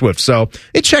Taylor Swift. So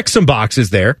it checks some boxes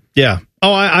there. Yeah.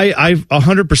 Oh, I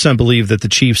 100% believe that the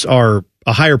Chiefs are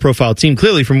a higher profile team,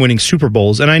 clearly from winning Super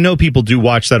Bowls. And I know people do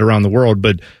watch that around the world,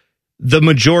 but the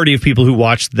majority of people who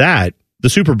watch that, the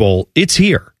Super Bowl, it's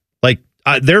here. Like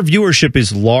their viewership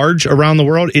is large around the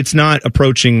world. It's not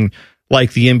approaching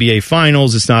like the NBA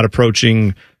Finals. It's not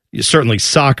approaching certainly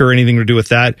soccer or anything to do with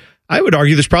that. I would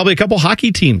argue there's probably a couple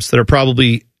hockey teams that are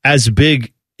probably as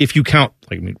big if you count,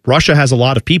 Russia has a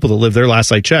lot of people that live there,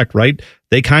 last I checked, right?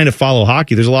 They kind of follow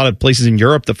hockey. There's a lot of places in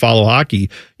Europe that follow hockey.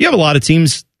 You have a lot of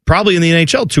teams, probably in the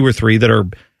NHL, 2 or 3, that are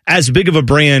as big of a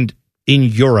brand in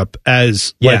Europe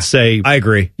as, let's say. I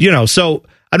agree. So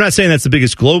I'm not saying that's the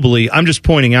biggest globally. I'm just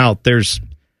pointing out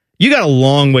you got a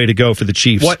long way to go for the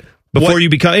Chiefs before you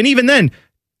become, and even then,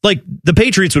 the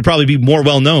Patriots would probably be more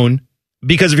well known.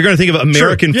 Because if you're going to think of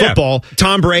American football,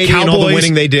 Tom Brady Cowboys, and all the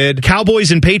winning they did. Cowboys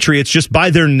and Patriots, just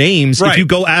by their names, if you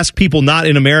go ask people not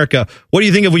in America, what do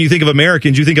you think of when you think of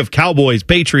Americans? You think of Cowboys,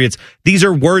 Patriots. These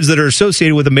are words that are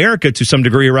associated with America to some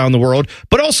degree around the world,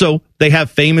 but also they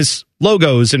have famous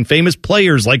logos and famous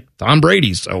players like Tom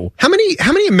Brady. So how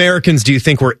many Americans do you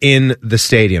think were in the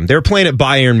stadium? They were playing at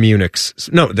Bayern Munich's.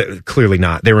 No, clearly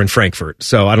not. They were in Frankfurt.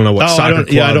 So I don't know what soccer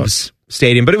club's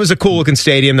stadium, but it was a cool looking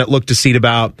stadium that looked to seat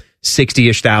about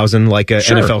 60-ish thousand, like a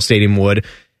NFL stadium would.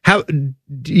 How do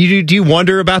you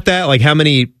wonder about that? Like how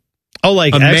many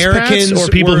Americans or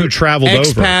people who traveled over?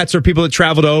 Expats or people that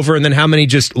traveled over, and then how many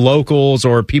just locals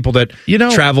or people that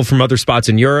travel from other spots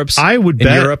in Europe? I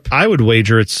would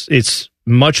wager it's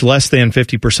much less than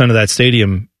 50% of that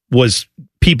stadium was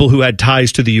people who had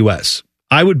ties to the U.S.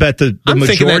 I would bet the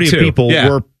majority of people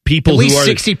were people at least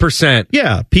who are 60%.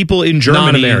 Yeah, people in Germany,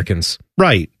 non-Americans,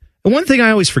 right? And one thing I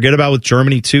always forget about with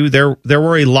Germany too, there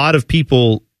were a lot of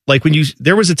people, like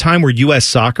there was a time where U.S.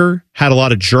 soccer had a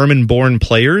lot of German-born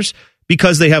players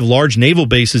because they have large naval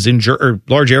bases or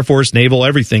large Air Force, naval,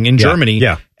 everything in Germany.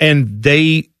 Yeah. And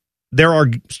there are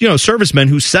servicemen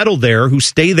who settle there, who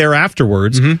stay there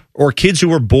afterwards, or kids who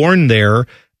were born there,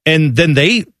 and then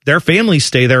their families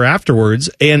stay there afterwards,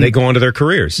 and they go on to their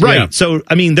careers. Right. Yeah. So,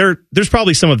 there's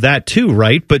probably some of that too,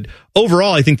 right? But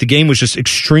overall, I think the game was just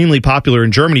extremely popular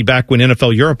in Germany back when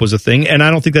NFL Europe was a thing, and I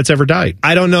don't think that's ever died.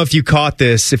 I don't know if you caught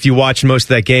this, if you watched most of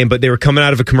that game, but they were coming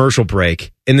out of a commercial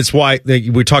break, and that's why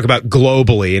we talk about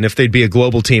globally, and if they'd be a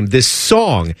global team. This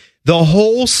song, the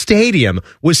whole stadium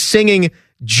was singing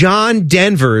John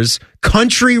Denver's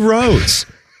Country Roads.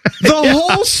 The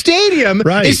whole stadium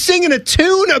is singing a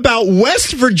tune about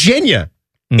West Virginia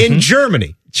in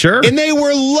Germany. Sure. And they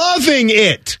were loving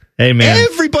it. Hey, man.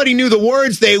 Everybody knew the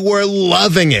words. They were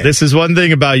loving it. This is one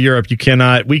thing about Europe. You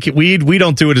cannot, we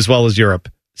don't do it as well as Europe.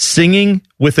 Singing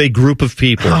with a group of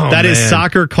people. That is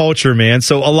soccer culture, man.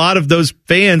 So a lot of those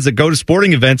fans that go to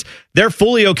sporting events, they're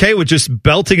fully okay with just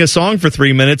belting a song for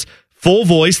 3 minutes. Full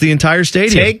voice, the entire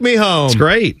stadium. Take me home. It's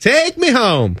great. Take me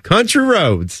home. Country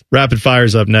Roads. Rapid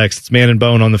Fire's up next. It's Man and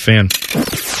Bone on the Fan.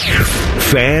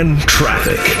 Fan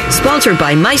Traffic. Sponsored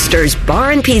by Meister's Bar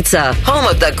and Pizza, home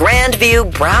of the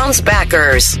Grandview Browns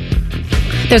backers.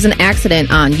 There's an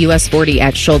accident on US 40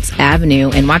 at Schultz Avenue,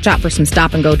 and watch out for some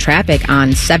stop-and-go traffic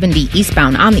on 70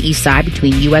 eastbound on the east side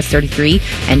between US 33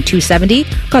 and 270,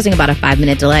 causing about a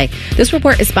 5-minute delay. This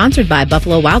report is sponsored by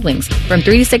Buffalo Wild Wings. From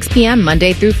 3 to 6 p.m.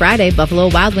 Monday through Friday, Buffalo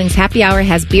Wild Wings Happy Hour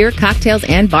has beer, cocktails,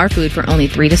 and bar food for only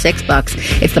 $3 to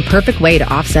 $6. It's the perfect way to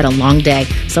offset a long day.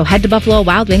 So head to Buffalo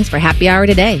Wild Wings for Happy Hour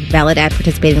today. Valid at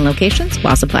participating locations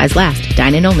while supplies last.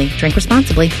 Dine in only. Drink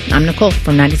responsibly. I'm Nicole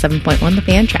from 97.1 The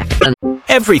Fan Traffic.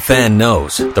 Every fan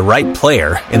knows the right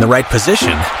player in the right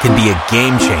position can be a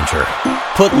game changer.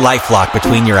 Put LifeLock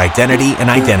between your identity and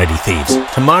identity thieves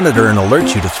to monitor and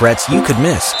alert you to threats you could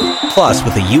miss. Plus,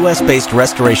 with a U.S.-based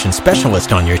restoration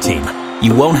specialist on your team,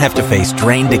 you won't have to face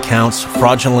drained accounts,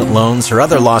 fraudulent loans, or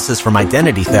other losses from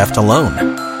identity theft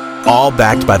alone. All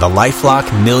backed by the LifeLock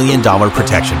 $1 Million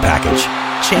Protection Package.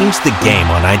 Change the game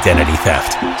on identity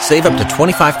theft. Save up to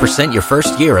 25% your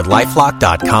first year at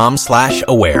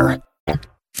LifeLock.com/aware.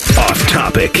 Off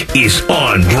Topic is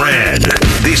on brand.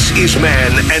 This is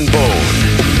Man and Bone.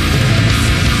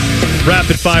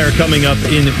 Rapid Fire coming up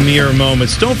in mere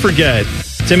moments. Don't forget,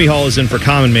 Timmy Hall is in for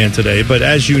Common Man today, but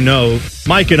as you know,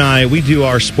 Mike and I, we do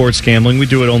our sports gambling. We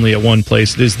do it only at one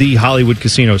place. It is the Hollywood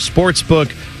Casino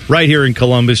Sportsbook right here in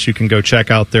Columbus. You can go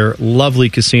check out their lovely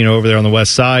casino over there on the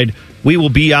west side. We will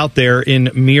be out there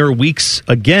in mere weeks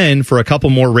again for a couple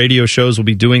more radio shows. We'll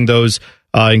be doing those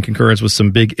in concurrence with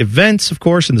some big events, of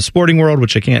course, in the sporting world,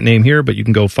 which I can't name here, but you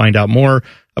can go find out more,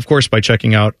 of course, by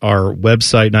checking out our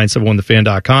website,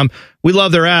 971thefan.com. We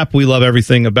love their app. We love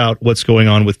everything about what's going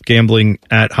on with gambling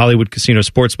at Hollywood Casino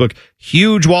Sportsbook.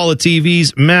 Huge wall of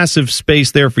TVs, massive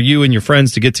space there for you and your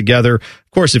friends to get together.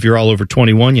 Of course, if you're all over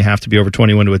 21, you have to be over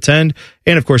 21 to attend.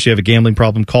 And, of course, you have a gambling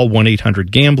problem, call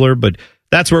 1-800-GAMBLER. But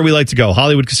that's where we like to go.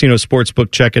 Hollywood Casino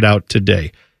Sportsbook. Check it out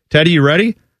today. Teddy, you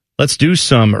ready? Let's do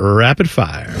some rapid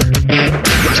fire. Rapid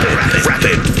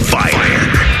fire.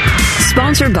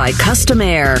 Sponsored by Custom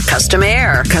Air. Custom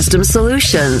Air. Custom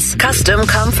Solutions. Custom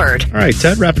Comfort. All right,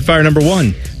 Ted, rapid fire number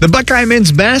 1. The Buckeye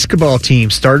men's basketball team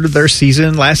started their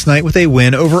season last night with a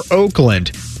win over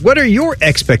Oakland. What are your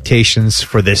expectations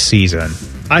for this season?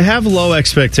 I have low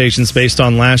expectations based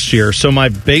on last year, so my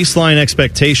baseline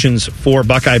expectations for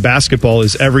Buckeye basketball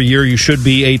is every year you should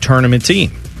be a tournament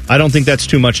team. I don't think that's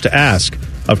too much to ask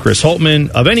of Chris Holtman,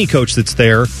 of any coach that's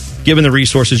there, given the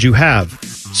resources you have.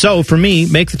 So, for me,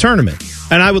 make the tournament.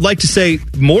 And I would like to say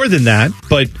more than that,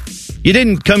 but you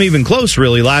didn't come even close,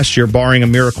 really, last year, barring a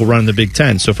miracle run in the Big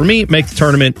Ten. So, for me, make the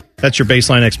tournament. That's your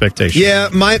baseline expectation. Yeah,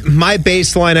 my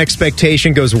baseline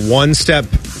expectation goes one step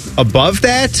above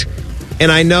that. And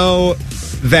I know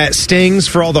that stings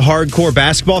for all the hardcore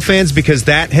basketball fans because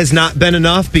that has not been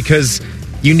enough, because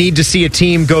you need to see a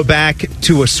team go back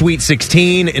to a Sweet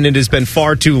 16, and it has been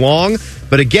far too long.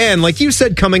 But again, like you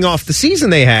said, coming off the season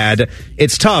they had,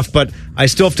 it's tough. But I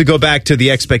still have to go back to the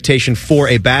expectation for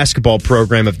a basketball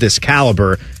program of this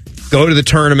caliber. Go to the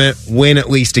tournament, win at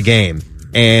least a game.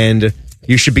 And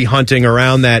you should be hunting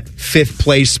around that 5th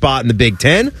place spot in the Big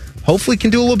Ten. Hopefully can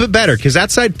do a little bit better, because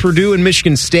outside Purdue and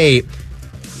Michigan State,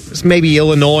 maybe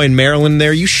Illinois and Maryland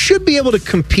there, you should be able to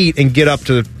compete and get up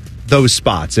to those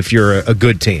spots if you're a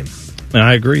good team.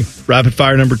 I agree. Rapid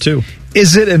fire number 2.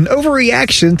 Is it an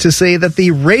overreaction to say that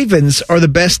the Ravens are the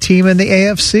best team in the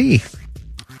AFC?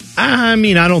 I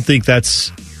mean, I don't think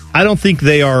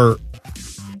they are.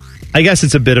 I guess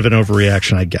it's a bit of an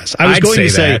overreaction, I guess. I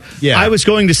was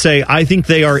going to say, I think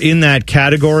they are in that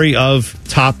category of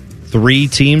top 3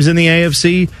 teams in the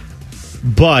AFC,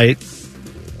 but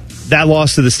that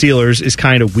loss to the Steelers is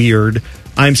kind of weird.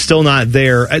 I'm still not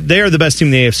there. They are the best team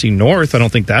in the AFC North. I don't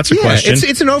think that's a question.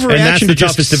 It's an overreaction to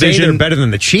just say they're better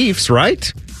than the Chiefs, right?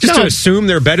 Just to assume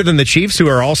they're better than the Chiefs, who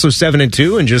are also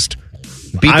 7-2, and just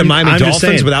beat the Miami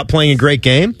Dolphins without playing a great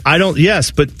game.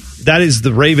 Yes, but that is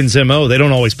the Ravens' MO. They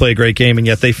don't always play a great game, and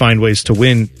yet they find ways to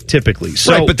win typically.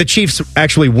 So, right, but the Chiefs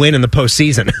actually win in the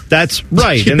postseason. That's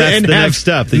right, and that's the next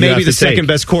step. That maybe the second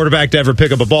best quarterback to ever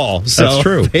pick up a ball. So that's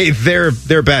true.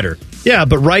 They're better. Yeah,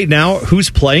 but right now, who's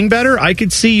playing better? I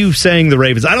could see you saying the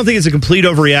Ravens. I don't think it's a complete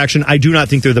overreaction. I do not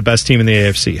think they're the best team in the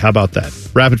AFC. How about that?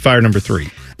 Rapid fire number 3.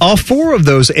 All 4 of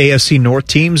those AFC North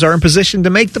teams are in position to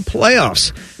make the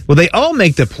playoffs. Will they all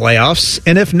make the playoffs?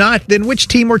 And if not, then which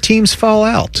team or teams fall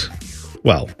out?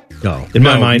 Well, in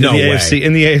my mind, in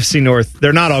the AFC North,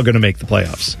 they're not all going to make the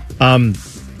playoffs.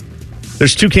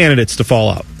 There's 2 candidates to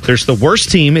fall out. There's the worst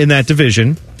team in that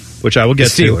division, which I will get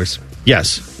to. Steelers.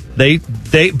 Yes.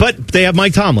 But they have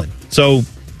Mike Tomlin. So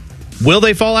will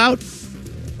they fall out?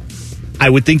 I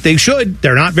would think they should.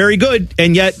 They're not very good,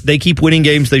 and yet they keep winning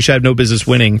games they should have no business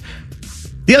winning.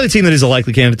 The other team that is a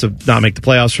likely candidate to not make the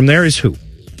playoffs from there is who?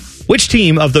 Which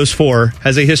team of those 4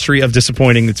 has a history of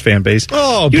disappointing its fan base?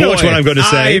 Oh, you know which one I'm going to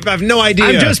say. I have no idea.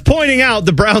 I'm just pointing out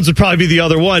the Browns would probably be the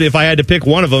other one if I had to pick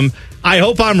one of them. I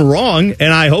hope I'm wrong,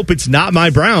 and I hope it's not my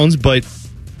Browns, but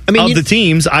of the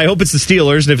teams, I hope it's the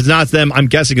Steelers, and if it's not them, I'm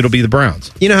guessing it'll be the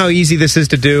Browns. You know how easy this is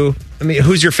to do? I mean,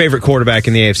 who's your favorite quarterback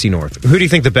in the AFC North? Who do you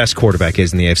think the best quarterback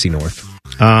is in the AFC North?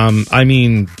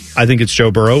 I think it's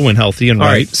Joe Burrow when healthy and right.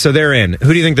 All right, so they're in.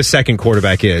 Who do you think the second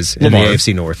quarterback is in the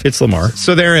AFC North? It's Lamar.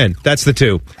 So they're in. That's the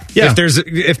 2. Yeah.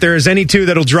 If there's any 2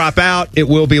 that'll drop out, it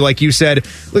will be, like you said.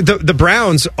 The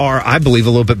Browns are, I believe, a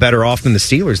little bit better off than the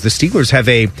Steelers. The Steelers have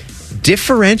a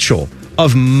differential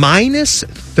of minus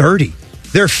 30.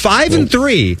 They're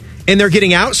 5-3, and they're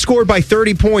getting outscored by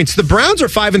 30 points. The Browns are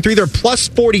 5-3. They're plus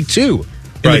 42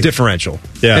 in the differential.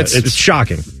 Yeah, it's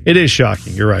shocking. It is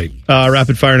shocking. You're right.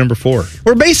 Rapid fire number 4.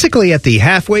 We're basically at the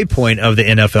halfway point of the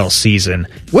NFL season.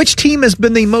 Which team has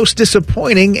been the most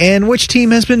disappointing, and which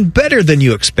team has been better than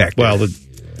you expected? Well, the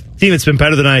team that's been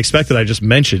better than I expected, I just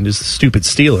mentioned, is the stupid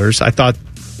Steelers. I thought,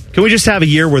 can we just have a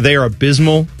year where they are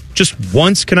abysmal? Just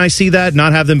once, can I see that?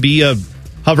 Not have them be a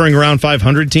hovering around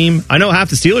 500 team. I know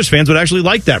half the Steelers fans would actually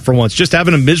like that for once, just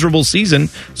having a miserable season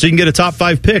so you can get a top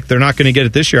 5 pick. They're not going to get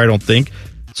it this year, I don't think.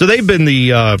 So they've been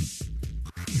the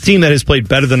team that has played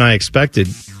better than I expected.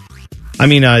 I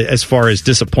mean, as far as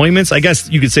disappointments, I guess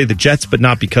you could say the Jets, but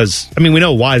not because, we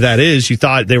know why that is. You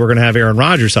thought they were going to have Aaron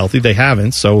Rodgers healthy. They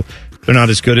haven't, so they're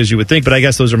not as good as you would think, but I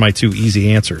guess those are my 2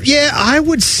 easy answers. Yeah, I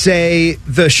would say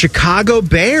the Chicago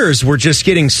Bears were just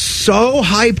getting so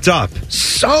hyped up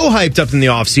in the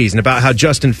offseason about how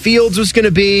Justin Fields was going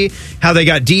to be, how they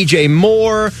got DJ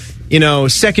Moore,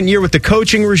 second year with the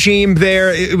coaching regime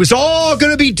there. It was all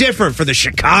going to be different for the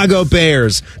Chicago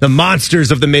Bears, the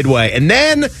monsters of the Midway, and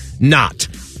then not.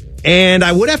 And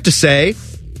I would have to say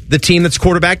the team that's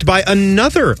quarterbacked by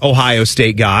another Ohio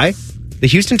State guy, the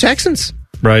Houston Texans.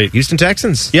 Right. Houston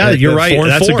Texans. Yeah, you're right. 4-4.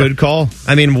 That's a good call.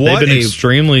 I mean, they've been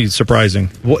extremely surprising.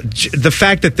 The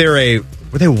fact that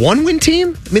were they a 1-win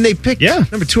team? I mean, they picked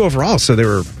number 2 overall, so they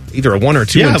were either a 1 or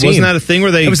 2 win team. Wasn't that a thing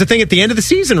where they... It was a thing at the end of the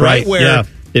season, right? Where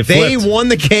they won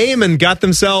the game and got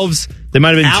themselves... They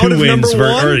might have been 2 wins.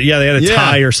 They had a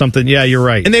tie or something. Yeah, you're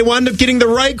right. And they wound up getting the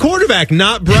right quarterback,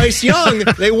 not Bryce Young.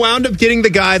 They wound up getting the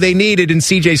guy they needed in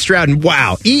C.J. Stroud. And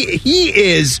wow, he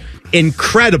is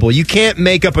incredible. You can't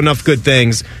make up enough good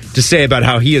things to say about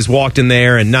how he has walked in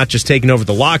there and not just taken over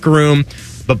the locker room,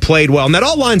 but played well. And that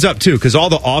all lines up, too, because all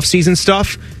the offseason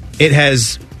stuff, it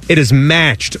has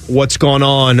matched what's gone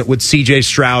on with C.J.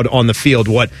 Stroud on the field,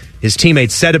 what his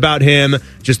teammates said about him,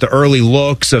 just the early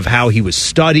looks of how he was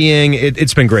studying.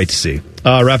 It's been great to see.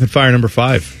 Rapid fire number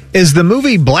 5. Is the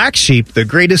movie Black Sheep the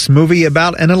greatest movie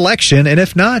about an election? And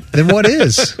if not, then what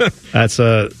is? That's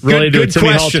related to a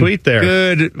Timmy Hall tweet there.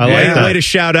 Good. I like that. Way to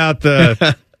shout out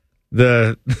the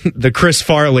Chris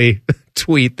Farley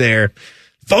tweet there.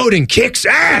 Voting kicks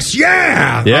ass,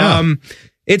 yeah! Yeah.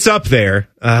 It's up there.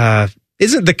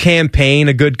 Isn't The Campaign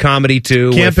a good comedy,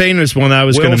 too? Campaign was one I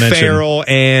was going to mention. Will Ferrell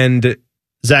and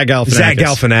Zach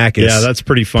Galifianakis. Yeah, that's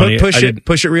pretty funny.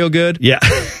 Push it real good? Yeah.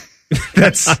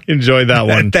 I enjoyed that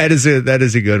one. That is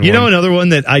a good one. You know, another one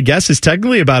that I guess is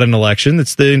technically about an election,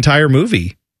 it's the entire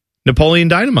movie, Napoleon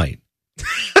Dynamite.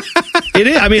 It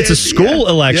is. I mean, it's a school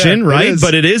election, right?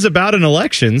 But it is about an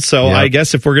election. So I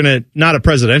guess if we're going to, not a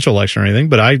presidential election or anything,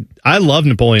 but I love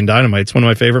Napoleon Dynamite. It's one of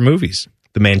my favorite movies.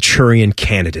 The Manchurian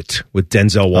Candidate with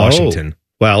Denzel Washington.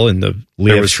 Well, and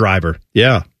Liev Schreiber.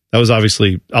 Yeah. That was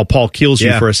obviously, I'll Paul Keels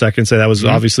you for a second, say that was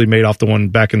obviously made off the one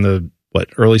back in the,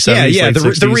 early 70s? Yeah,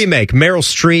 the remake. Meryl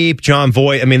Streep, John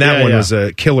Voight. I mean, that one was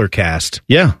a killer cast.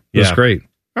 Yeah, it was great.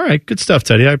 All right, good stuff,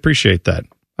 Teddy. I appreciate that.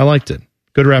 I liked it.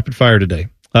 Good rapid fire today.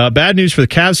 Bad news for the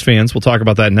Cavs fans. We'll talk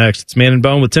about that next. It's Man and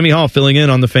Bone with Timmy Hall filling in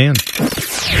on the Fan.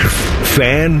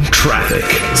 Fan Traffic.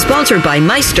 Sponsored by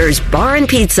Meister's Bar and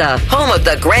Pizza, home of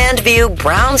the Grandview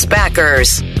Browns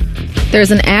backers.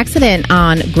 There's an accident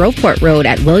on Groveport Road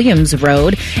at Williams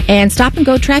Road, and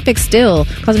stop-and-go traffic still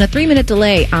causing a 3-minute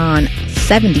delay on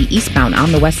 70 eastbound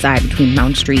on the west side between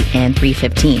Mount Street and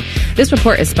 315. This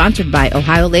report is sponsored by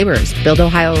Ohio Laborers. Build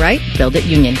Ohio right, build it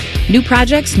Union. New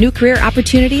projects, new career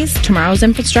opportunities. Tomorrow's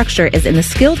infrastructure is in the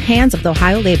skilled hands of the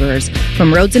Ohio Laborers.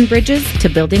 From roads and bridges to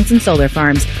buildings and solar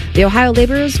farms, the Ohio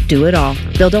Laborers do it all.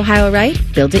 Build Ohio right,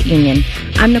 build it Union.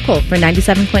 I'm Nicole for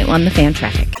 97.1 The Fan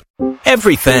Traffic.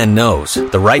 Every fan knows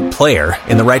the right player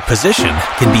in the right position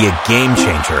can be a game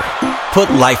changer. Put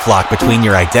LifeLock between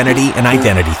your identity and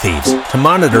identity thieves to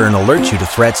monitor and alert you to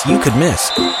threats you could miss.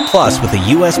 Plus, with a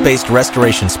U.S.-based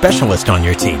restoration specialist on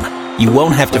your team, you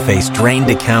won't have to face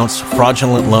drained accounts,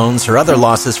 fraudulent loans, or other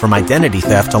losses from identity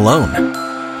theft alone.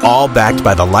 All backed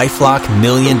by the LifeLock $1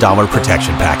 Million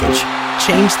Protection Package.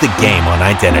 Change the game on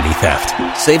identity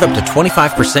theft. Save up to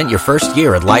 25% your first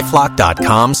year at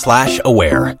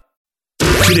LifeLock.com/aware.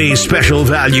 Today's special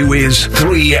value is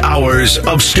 3 hours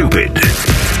of stupid.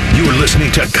 You're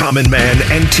listening to Common Man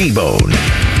and T-Bone.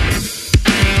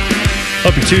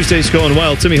 Hope your Tuesday's going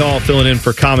well. Timmy Hall filling in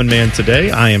for Common Man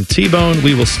today. I am T-Bone.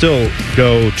 We will still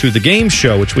go to the game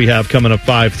show, which we have coming up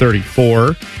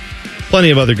 5:34.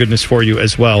 Plenty of other goodness for you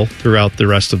as well throughout the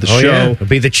rest of the show. Yeah. It'll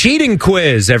be the cheating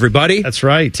quiz, everybody. That's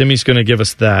right. Timmy's going to give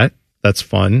us that. That's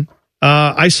fun.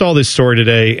 I saw this story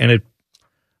today, and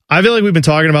I feel like we've been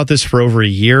talking about this for over a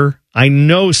year. I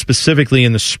know specifically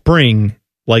in the spring,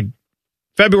 like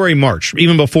February, March,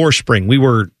 even before spring, we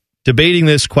were debating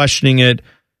this, questioning it.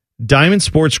 Diamond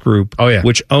Sports Group,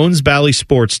 which owns Bally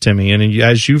Sports, Timmy, and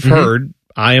as you've heard,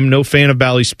 I am no fan of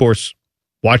Bally Sports.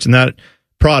 Watching that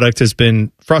product has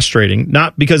been frustrating,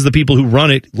 not because of the people who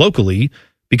run it locally,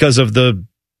 because of the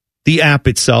app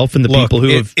itself and the people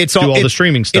who do all the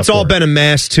streaming stuff. It's all been a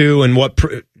mess too, and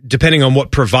depending on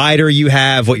what provider you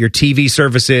have, what your TV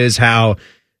service is, how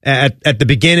at the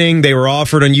beginning they were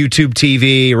offered on YouTube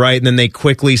TV, right, and then they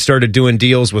quickly started doing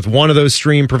deals with one of those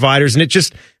stream providers, and it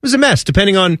was a mess.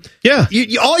 Depending on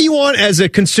all you want as a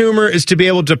consumer is to be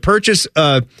able to purchase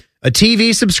a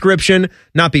TV subscription,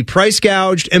 not be price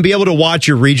gouged, and be able to watch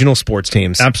your regional sports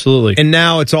teams. Absolutely. And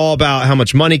now it's all about how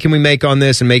much money can we make on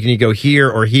this and making you go here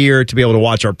or here to be able to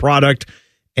watch our product.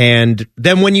 And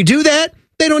then when you do that,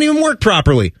 they don't even work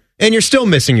properly. And you're still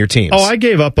missing your teams. Oh, I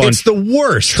gave up on it's the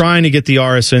worst. Trying to get the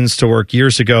RSNs to work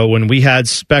years ago when we had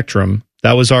Spectrum.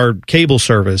 That was our cable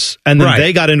service. And then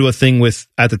they got into a thing with,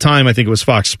 at the time, I think it was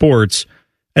Fox Sports,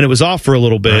 and it was off for a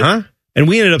little bit. And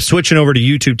we ended up switching over to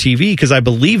YouTube TV because I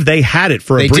believe they had it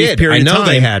for a brief period of time. I know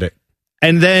they had it.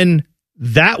 And then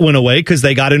that went away because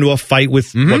they got into a fight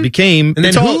with what became. And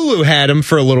then Hulu had them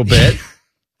for a little bit.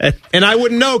 And I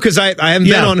wouldn't know because I haven't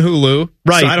been on Hulu.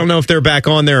 Right. So I don't know if they're back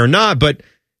on there or not, but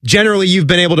generally you've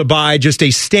been able to buy just a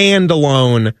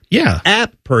standalone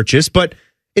app purchase, but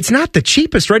it's not the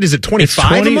cheapest, right? Is it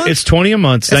 $25 a month? It's $20 a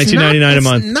month, $19.99 a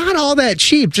month. It's not all that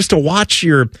cheap just to watch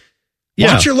your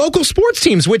local sports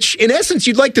teams, which in essence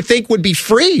you'd like to think would be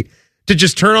free to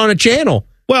just turn on a channel.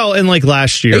 Well, and like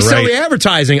last year, they sell the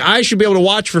advertising. I should be able to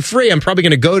watch for free. I'm probably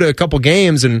going to go to a couple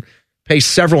games and pay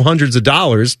several hundreds of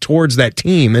dollars towards that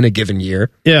team in a given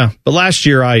year. Yeah, but last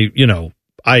year I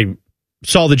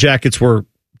saw the Jackets were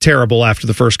terrible after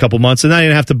the first couple months, and I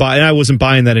didn't have to buy, and I wasn't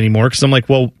buying that anymore because I'm like,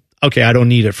 well, okay, I don't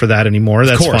need it for that anymore.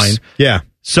 That's fine. Yeah.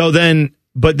 So then,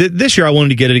 but this year I wanted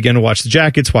to get it again to watch the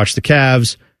Jackets, watch the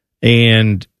Cavs,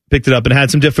 and picked it up and had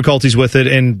some difficulties with it.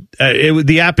 And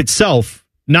the app itself,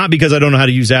 not because I don't know how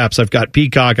to use apps. I've got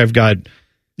Peacock, I've got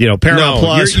Paramount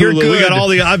Plus, you're Hulu. good. We got all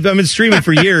the. I've been streaming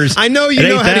for years. I know you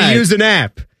know how to use an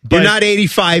app. You're not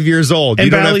 85 years old. You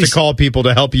don't have to call people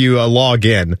to help you log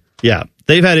in. Yeah.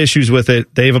 They've had issues with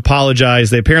it. They've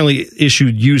apologized. They apparently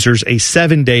issued users a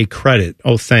 7-day credit.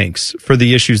 Oh, thanks for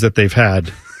the issues that they've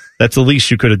had. That's the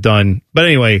least you could have done. But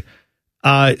anyway,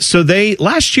 so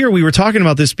last year we were talking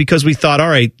about this because we thought, all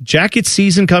right, Jackets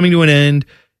season coming to an end,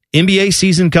 NBA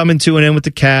season coming to an end with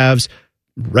the Cavs,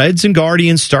 Reds and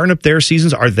Guardians starting up their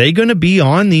seasons. Are they going to be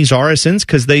on these RSNs?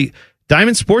 Because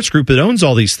Diamond Sports Group that owns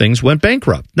all these things went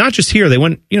bankrupt. Not just here. They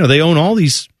went, they own all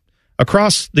these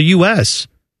across the U.S.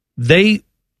 They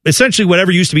essentially,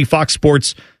 whatever used to be Fox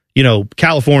Sports,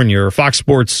 California or Fox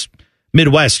Sports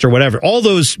Midwest or whatever, all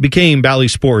those became Bally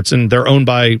Sports, and they're owned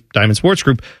by Diamond Sports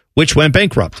Group, which went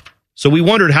bankrupt. So we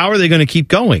wondered, how are they going to keep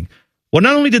going? Well,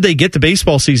 not only did they get the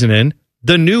baseball season in,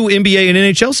 the new NBA and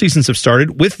NHL seasons have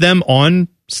started with them on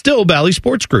still Bally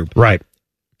Sports Group. Right.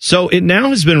 So it now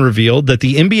has been revealed that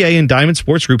the NBA and Diamond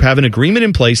Sports Group have an agreement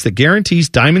in place that guarantees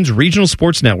Diamond's regional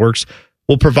sports networks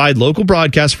will provide local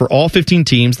broadcasts for all 15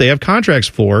 teams they have contracts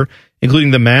for, including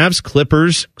the Mavs,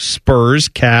 Clippers, Spurs,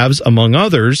 Cavs, among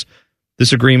others.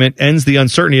 This agreement ends the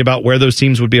uncertainty about where those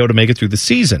teams would be able to make it through the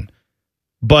season.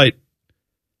 But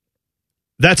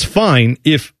that's fine.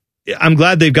 I'm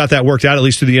glad they've got that worked out at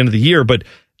least through the end of the year, but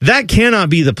that cannot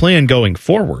be the plan going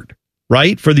forward,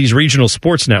 right? For these regional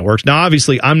sports networks. Now,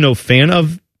 obviously, I'm no fan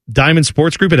of Diamond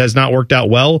Sports Group. It has not worked out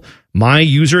well. My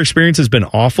user experience has been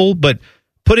awful, but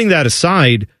putting that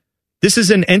aside, this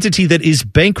is an entity that is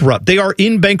bankrupt. They are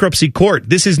in bankruptcy court.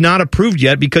 This is not approved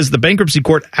yet because the bankruptcy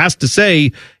court has to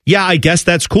say, yeah, I guess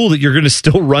that's cool that you're going to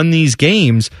still run these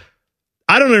games.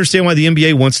 I don't understand why the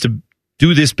NBA wants to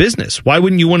do this business. Why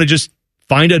wouldn't you want to just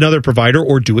find another provider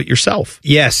or do it yourself?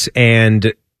 Yes,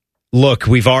 and look,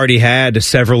 we've already had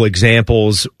several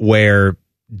examples where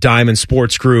Diamond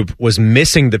Sports Group was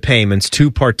missing the payments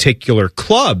to particular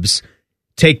clubs.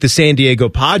 Take the San Diego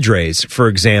Padres, for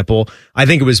example. I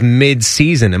think it was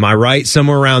mid-season, am I right?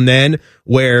 Somewhere around then,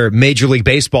 where Major League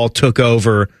Baseball took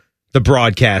over the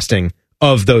broadcasting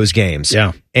of those games.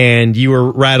 Yeah. And you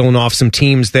were rattling off some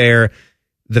teams there.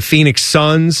 The Phoenix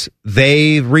Suns,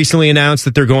 they recently announced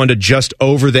that they're going to just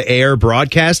over-the-air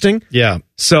broadcasting. Yeah.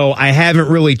 So I haven't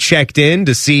really checked in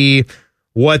to see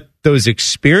what those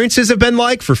experiences have been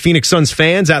like for Phoenix Suns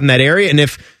fans out in that area, and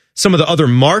if some of the other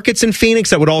markets in Phoenix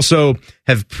that would also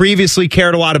have previously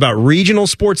cared a lot about regional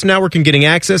sports network and getting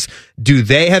access, do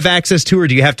they have access to, or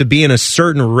do you have to be in a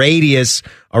certain radius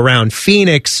around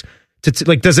Phoenix?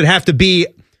 Does it have to be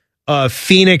a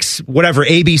Phoenix, whatever,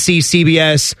 ABC,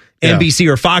 CBS, NBC,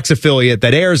 or Fox affiliate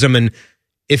that airs them? And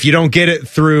if you don't get it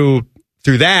through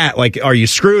that, are you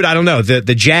screwed? I don't know.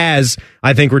 The Jazz,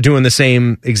 I think, were doing the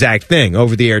same exact thing,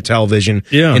 over-the-air television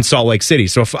in Salt Lake City.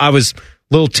 So if I was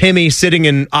little Timmy sitting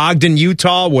in Ogden,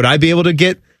 Utah, would I be able to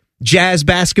get Jazz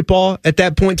basketball at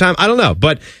that point in time? I don't know.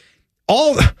 But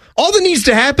all that needs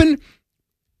to happen,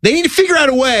 they need to figure out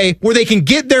a way where they can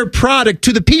get their product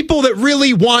to the people that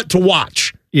really want to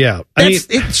watch. Yeah.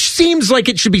 It seems like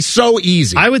it should be so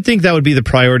easy. I would think that would be the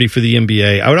priority for the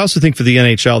NBA. I would also think for the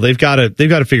NHL, they've got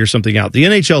to figure something out. The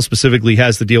NHL specifically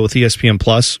has the deal with ESPN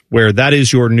Plus, where that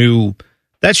is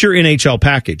that's your NHL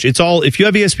package. It's all, if you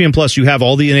have ESPN Plus, you have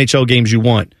all the NHL games you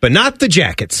want. But not the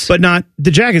Jackets. But not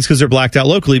the Jackets because they're blacked out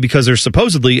locally because there's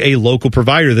supposedly a local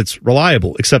provider that's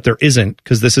reliable, except there isn't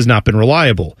because this has not been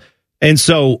reliable. And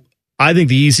so I think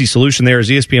the easy solution there is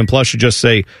ESPN Plus should just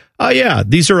say, oh yeah,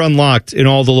 these are unlocked in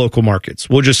all the local markets.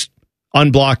 We'll just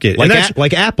unblock it.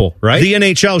 Like Apple, right? The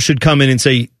NHL should come in and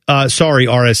say, sorry,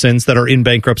 RSNs that are in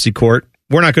bankruptcy court,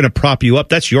 we're not going to prop you up.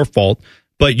 That's your fault.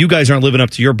 But you guys aren't living up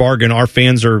to your bargain. Our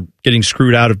fans are getting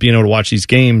screwed out of being able to watch these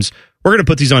games. We're going to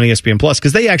put these on ESPN Plus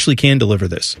because they actually can deliver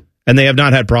this, and they have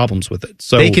not had problems with it.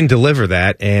 So they can deliver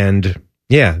that, and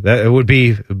Yeah, that it would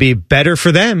be better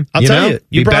for them. I'll tell you. It'd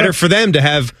be better for them to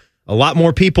have a lot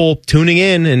more people tuning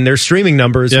in, and their streaming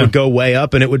numbers would go way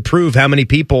up, and it would prove how many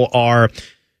people are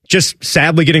just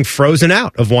sadly getting frozen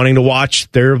out of wanting to watch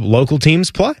their local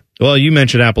teams play. Well, you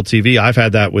mentioned Apple TV. I've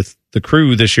had that with the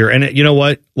Crew this year. And you know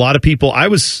what? A lot of people, I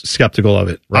was skeptical of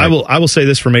it. Right. I will say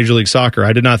this for Major League Soccer.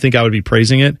 I did not think I would be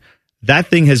praising it. That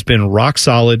thing has been rock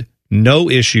solid. No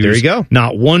issues. There you go.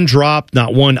 Not one drop,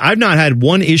 not one. I've not had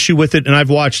one issue with it, and I've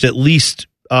watched at least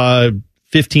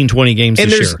 15, 20 games and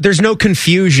this year. There's no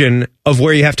confusion of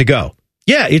where you have to go.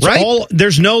 Yeah, it's all,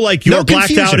 there's no like you're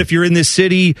blacked out if you're in this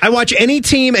city. I watch any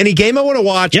team, any game I want to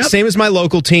watch, same as my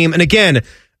local team. And again,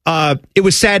 it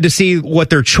was sad to see what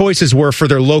their choices were for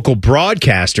their local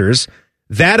broadcasters.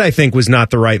 That I think was not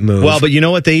the right move. Well, but you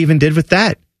know what they even did with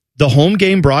that? The home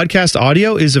game broadcast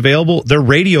audio is available. Their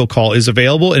radio call is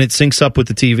available, and it syncs up with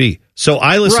the TV. So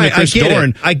I listen to Chris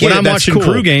Doran. When I'm watching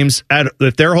Crew games at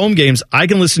their home games, I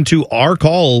can listen to our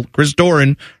call, Chris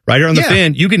Doran, right here on the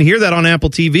fan. You can hear that on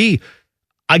Apple TV.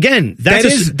 Again, that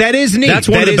is neat. That's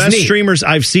one of the best streamers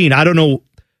I've seen. I don't know.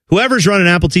 Whoever's running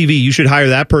Apple TV, you should hire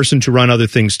that person to run other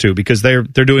things too, because they're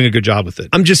doing a good job with it.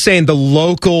 I'm just saying the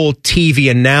local TV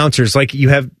announcers, like you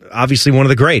have obviously one of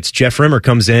the greats, Jeff Rimmer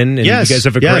comes in, and you guys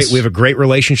have we have a great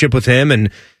relationship with him,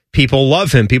 and people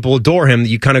love him, people adore him.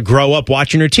 You kind of grow up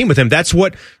watching your team with him. That's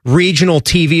what regional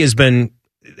TV has been.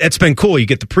 It's been cool. You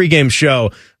get the pregame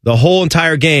show, the whole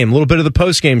entire game, a little bit of the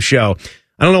postgame show.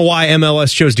 I don't know why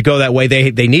MLS chose to go that way.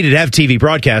 They needed to have TV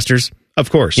broadcasters. Of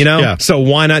course. So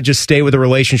why not just stay with the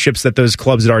relationships that those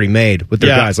clubs had already made with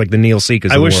their guys like the Neil Seekas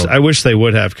of the world? I wish they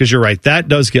would have, because you're right. That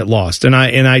does get lost. And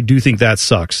I do think that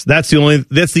sucks. That's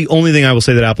the only thing I will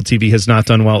say that Apple TV has not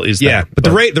done well is that. But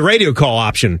the radio call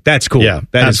option, that's cool. Yeah,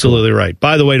 that absolutely right.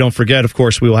 By the way, don't forget, of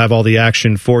course, we will have all the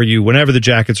action for you whenever the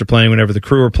Jackets are playing, whenever the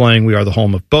Crew are playing. We are the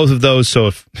home of both of those. So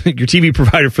if your TV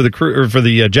provider for the Crew, or for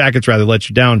the Jackets rather, lets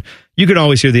you down, you can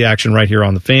always hear the action right here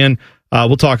on the Fan.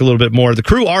 We'll talk a little bit more. The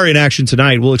Crew are in action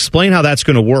tonight. We'll explain how that's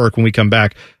going to work when we come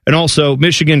back. And also,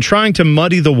 Michigan trying to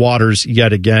muddy the waters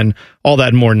yet again. All that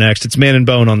and more next. It's Man and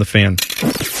Bone on the Fan.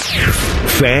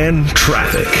 Fan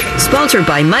Traffic. Sponsored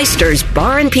by Meister's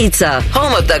Bar and Pizza,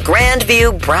 home of the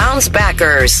Grandview Browns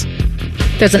backers.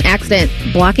 There's an accident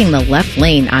blocking the left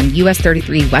lane on US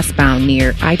 33 westbound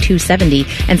near I-270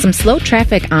 and some slow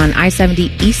traffic on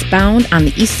I-70 eastbound on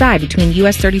the east side between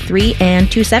US 33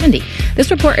 and 270. This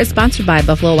report is sponsored by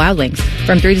Buffalo Wild Wings.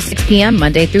 From 3 to 6 p.m.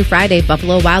 Monday through Friday,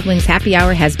 Buffalo Wild Wings Happy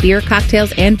Hour has beer,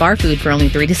 cocktails, and bar food for only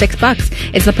 $3 to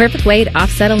 $6. It's the perfect way to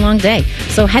offset a long day.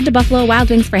 So head to Buffalo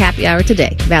Wild Wings for Happy Hour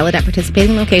today. Valid at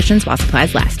participating locations while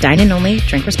supplies last. Dine in only.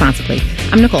 Drink responsibly.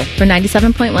 I'm Nicole for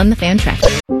 97.1 The Fan Traffic.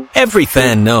 Every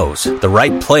fan knows the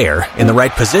right player in the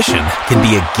right position can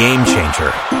be a game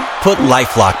changer. Put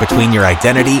LifeLock between your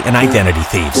identity and identity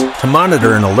thieves to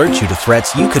monitor and alert you to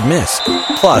threats you could miss.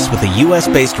 Plus, with a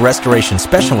U.S.-based restoration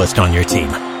specialist on your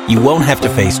team, you won't have to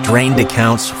face drained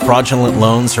accounts, fraudulent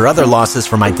loans, or other losses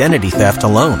from identity theft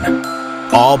alone.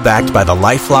 All backed by the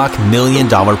LifeLock $1 Million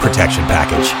Protection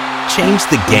Package. Change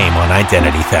the game on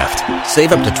identity theft.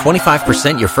 Save up to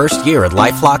 25% your first year at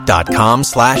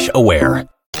LifeLock.com/aware.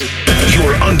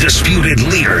 Your undisputed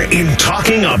leader in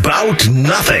talking about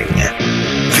nothing.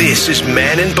 This is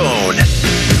Man and Bone.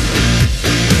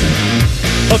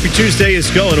 Hope your Tuesday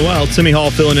is going well. Timmy Hall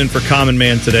filling in for Common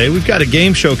Man today. We've got a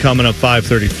game show coming up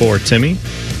 5:34, Timmy.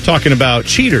 Talking about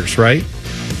cheaters, right?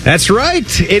 That's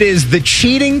right. It is the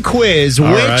cheating quiz,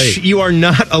 you are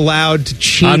not allowed to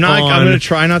cheat on. I'm going to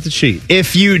try not to cheat.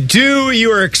 If you do,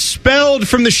 you are expelled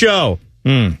from the show.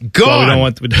 Gone.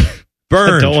 Well,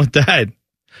 Burned. I don't want that.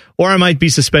 Or I might be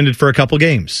suspended for a couple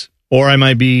games. Or I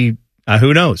might be,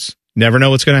 who knows? Never know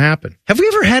what's going to happen. Have we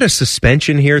ever had a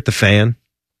suspension here at the Fan?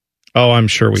 Oh, I'm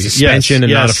sure we have. Suspension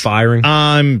and not a firing?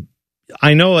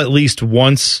 I know at least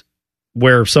once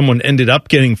where someone ended up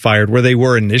getting fired where they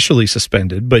were initially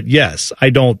suspended. But yes,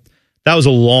 I don't. That was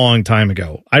a long time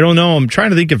ago. I don't know. I'm trying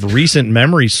to think if recent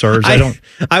memory serves. I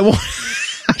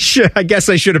guess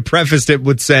I should have prefaced it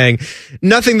with saying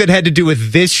nothing that had to do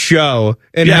with this show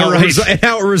and how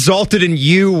it resulted in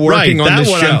you working on this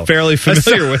show. That one I'm fairly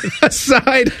familiar with.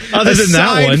 Aside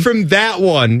from that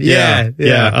one. Yeah.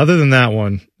 Other than that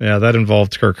one. Yeah, that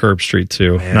involved Kirk Herbstreit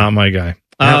too. Man. Not my guy.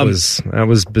 That was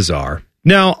bizarre.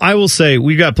 Now, I will say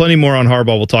we've got plenty more on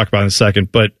Harbaugh we'll talk about in a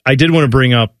second, but I did want to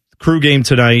bring up Crew game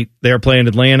tonight. They are playing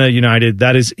Atlanta United.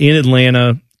 That is in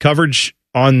Atlanta. Coverage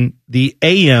on the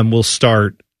AM will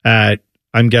start at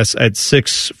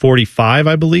 6:45,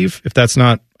 I believe. If that's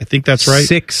not, I think that's right.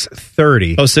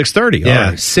 6:30. Oh, 6:30. Yeah,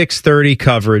 right. 6:30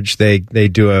 coverage. They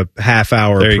do a half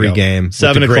hour pregame.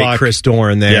 7 o'clock. Great Chris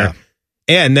Doran there. Yeah.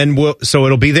 and then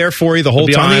it'll be there for you the whole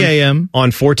time. On the AM. On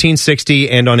 1460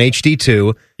 and on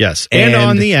HD2. Yes. And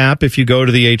on the app, if you go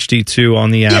to the HD2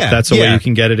 on the app, that's the way you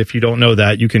can get it. If you don't know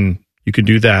that, you can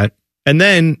do that. And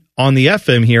then on the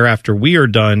FM here, after we are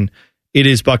done, it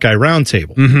is Buckeye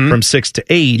Roundtable from 6 to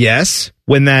 8. Yes.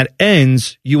 When that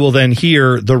ends, you will then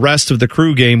hear the rest of the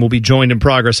crew game will be joined in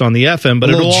progress on the FM, but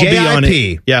it'll all be on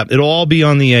it. Yeah, it'll all be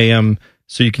on the AM,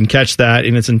 so you can catch that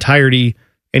in its entirety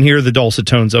and hear the dulcet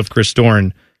tones of Chris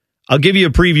Doran. I'll give you a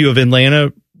preview of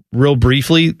Atlanta real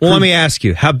briefly. Well, let me ask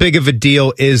you, how big of a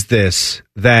deal is this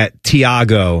that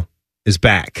Thiago is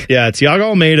back? Yeah, Thiago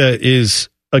Almeida is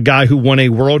a guy who won a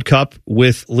World Cup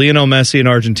with Lionel Messi in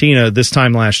Argentina this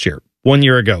time last year, 1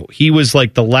 year ago. He was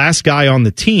like the last guy on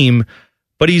the team,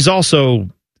 but he's also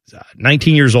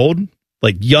 19 years old,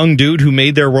 like young dude who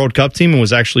made their World Cup team and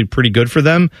was actually pretty good for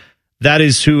them. That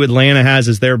is who Atlanta has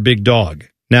as their big dog.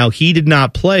 Now, he did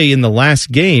not play in the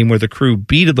last game where the crew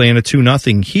beat Atlanta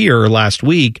 2-0 here last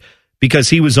week because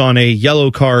he was on a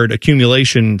yellow card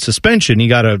accumulation suspension.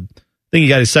 I think he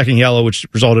got his second yellow, which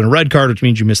resulted in a red card, which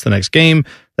means you missed the next game.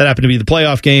 That happened to be the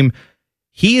playoff game.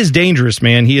 He is dangerous,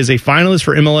 man. He is a finalist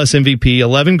for MLS MVP,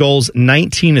 11 goals,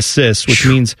 19 assists, which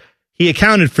means he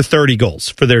accounted for 30 goals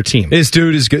for their team. This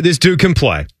dude is good. This dude can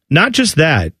play. Not just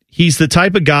that, he's the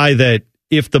type of guy that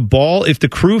if the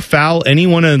crew foul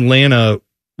anyone in Atlanta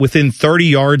within 30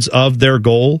 yards of their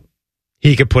goal,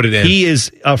 he could put it in. He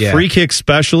is a free kick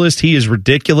specialist. He is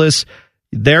ridiculous.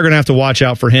 They're going to have to watch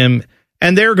out for him.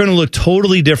 And they're going to look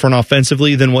totally different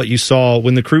offensively than what you saw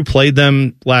when the crew played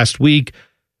them last week.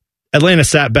 Atlanta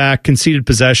sat back, conceded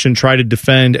possession, tried to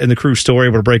defend, and the crew still were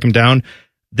able to break them down.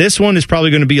 This one is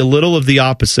probably going to be a little of the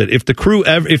opposite. If the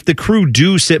crew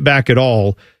do sit back at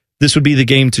all, this would be the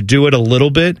game to do it a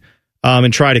little bit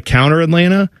and try to counter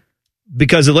Atlanta,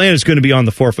 because Atlanta is going to be on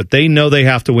the forefront. They know they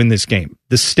have to win this game.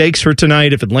 The stakes for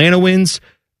tonight, if Atlanta wins,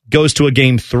 goes to a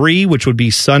game 3, which would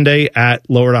be Sunday at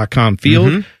Lower.com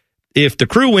Field. If the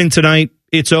crew win tonight,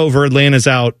 it's over. Atlanta's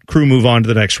out. Crew move on to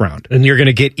the next round. And you're going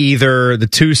to get either the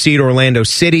 2-seed Orlando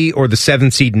City or the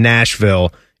 7-seed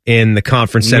Nashville in the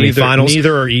conference semifinals.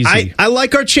 Neither are easy. I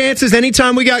like our chances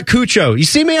anytime we got Cucho. You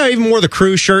see me? I even wore the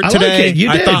crew shirt today. Like it.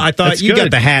 You did. I thought you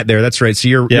got the hat there. That's right. So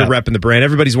you're repping the brand.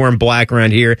 Everybody's wearing black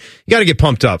around here. You got to get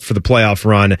pumped up for the playoff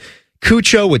run.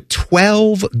 Cucho with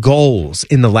 12 goals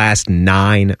in the last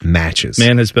 9 matches.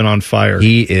 Man has been on fire.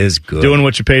 He is good. Doing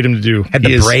what you paid him to do. Had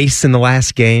the brace in the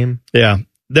last game. Yeah.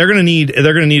 They're going to need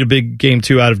a big game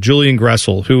 2 out of Julian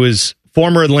Gressel, who is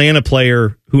former Atlanta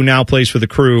player who now plays for the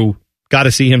crew. Got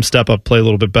to see him step up, play a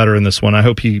little bit better in this one. I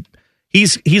hope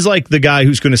he's like the guy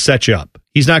who's going to set you up.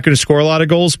 He's not going to score a lot of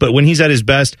goals, but when he's at his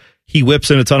best, he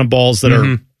whips in a ton of balls that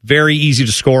are very easy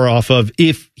to score off of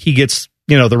if he gets,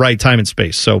 the right time and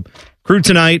space. So crew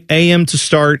tonight, AM to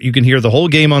start. You can hear the whole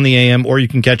game on the AM, or you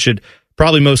can catch it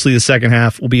probably mostly the second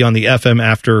half will be on the FM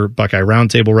after Buckeye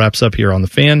Roundtable wraps up here on the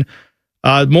Fan.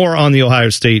 More on the Ohio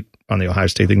State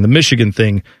thing, the Michigan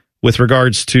thing with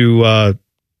regards to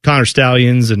Connor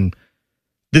Stallions and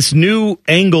this new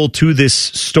angle to this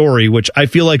story, which I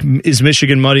feel like is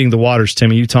Michigan muddying the waters,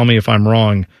 Timmy. You tell me if I'm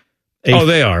wrong.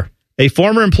 They are. A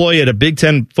former employee at a Big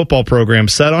Ten football program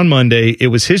said on Monday it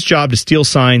was his job to steal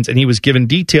signs, and he was given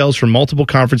details from multiple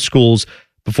conference schools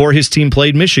before his team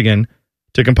played Michigan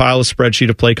to compile a spreadsheet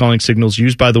of play calling signals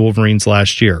used by the Wolverines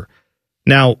last year.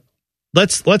 Now,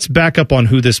 let's back up on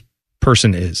who this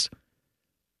person is.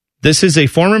 This is a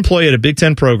former employee at a Big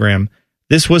Ten program.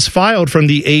 This was filed from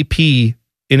the AP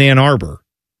in Ann Arbor.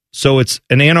 So it's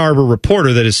an Ann Arbor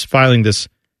reporter that is filing this.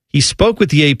 He spoke with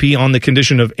the AP on the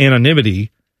condition of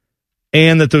anonymity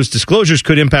and that those disclosures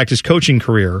could impact his coaching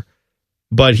career.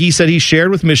 But he said he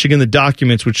shared with Michigan the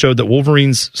documents which showed that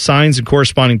Wolverines' signs and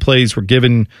corresponding plays were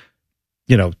given,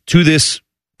 to this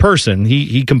person.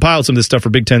 He compiled some of this stuff for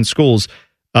Big Ten schools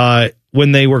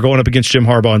when they were going up against Jim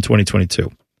Harbaugh in 2022.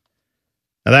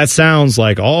 Now that sounds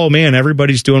like, oh man,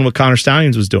 everybody's doing what Connor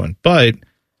Stallions was doing. But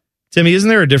Timmy, isn't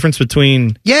there a difference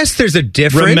between... Yes, there's a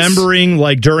difference. Remembering,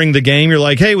 like, during the game, you're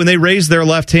like, hey, when they raise their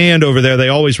left hand over there, they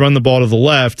always run the ball to the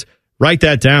left. Write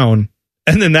that down.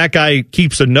 And then that guy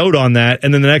keeps a note on that.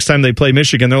 And then the next time they play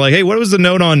Michigan, they're like, hey, what was the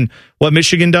note on what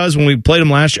Michigan does when we played them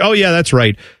last year? Oh, yeah, that's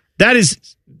right. That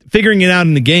is figuring it out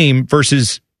in the game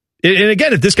versus... And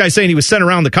again, if this guy's saying he was sent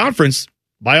around the conference,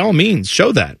 by all means,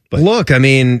 show that. But look,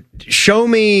 show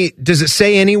me... Does it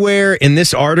say anywhere in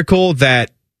this article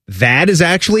that is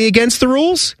actually against the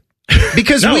rules?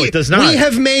 Because no, it does not. We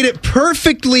have made it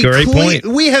perfectly clear.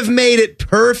 We have made it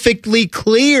perfectly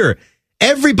clear.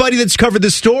 Everybody that's covered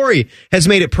this story has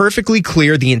made it perfectly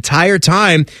clear the entire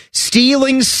time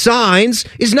stealing signs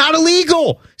is not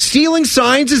illegal. Stealing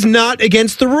signs is not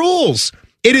against the rules.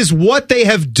 It is what they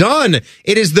have done.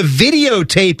 It is the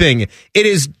videotaping. It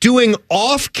is doing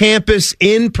off-campus,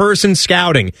 in-person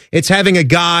scouting. It's having a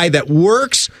guy that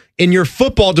works in your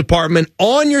football department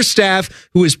on your staff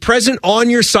who is present on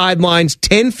your sidelines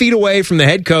 10 feet away from the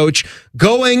head coach,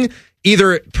 going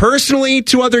either personally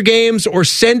to other games or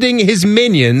sending his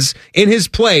minions in his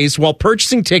place while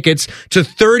purchasing tickets to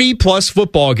 30-plus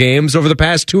football games over the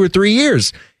past 2 or 3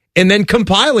 years, and then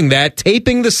compiling that,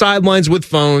 taping the sidelines with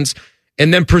phones,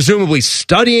 and then presumably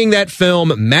studying that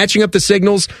film, matching up the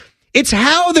signals. It's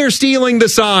how they're stealing the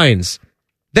signs.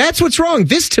 That's what's wrong.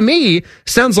 This, to me,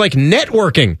 sounds like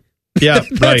networking. Yeah,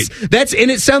 right.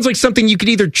 And it sounds like something you could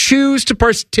either choose to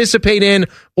participate in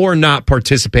or not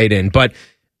participate in. But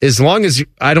as long as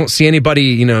I don't see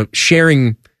anybody,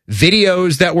 sharing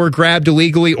videos that were grabbed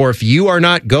illegally, or if you are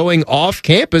not going off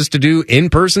campus to do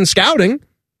in-person scouting,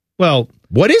 well,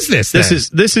 what is this?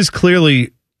 This is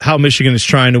clearly how Michigan is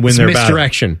trying to win their battle.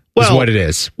 Misdirection is what it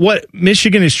is. What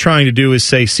Michigan is trying to do is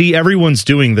say, see, everyone's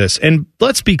doing this. And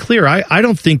let's be clear, I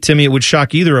don't think, Timmy, it would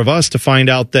shock either of us to find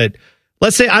out that,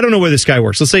 let's say, I don't know where this guy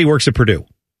works. Let's say he works at Purdue,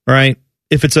 all right?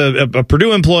 If it's a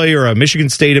Purdue employee or a Michigan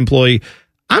State employee,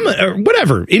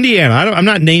 whatever, Indiana, I'm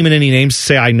not naming any names to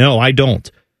say I know, I don't.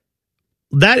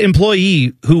 That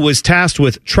employee who was tasked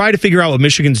with try to figure out what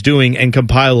Michigan's doing and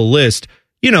compile a list,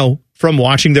 from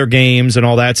watching their games and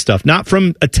all that stuff, not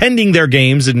from attending their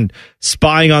games and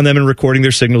spying on them and recording their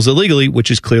signals illegally,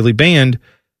 which is clearly banned.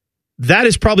 That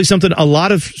is probably something a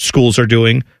lot of schools are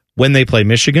doing when they play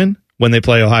Michigan, when they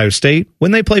play Ohio State, when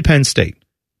they play Penn State,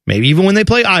 maybe even when they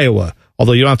play Iowa.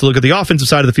 Although you don't have to look at the offensive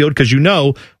side of the field because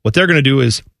what they're going to do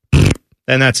is,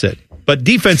 and that's it. But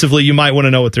defensively, you might want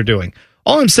to know what they're doing.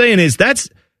 All I'm saying is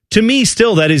to me,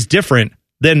 still, that is different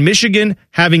than Michigan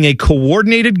having a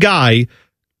coordinated guy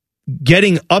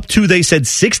getting up to, they said,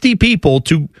 60 people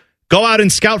to go out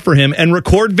and scout for him and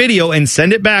record video and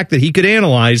send it back that he could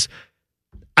analyze.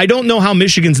 I don't know how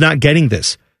Michigan's not getting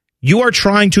this. You are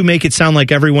trying to make it sound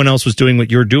like everyone else was doing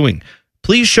what you're doing.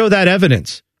 Please show that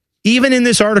evidence. Even in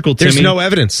this article, Timmy, there's no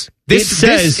evidence. This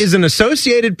is an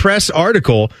Associated Press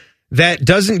article that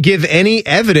doesn't give any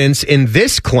evidence in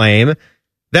this claim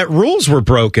that rules were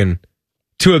broken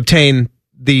to obtain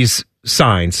these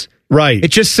signs. Right.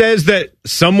 It just says that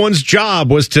someone's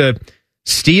job was to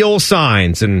steal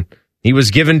signs, and he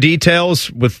was given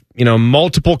details with,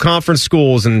 multiple conference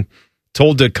schools and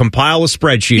told to compile a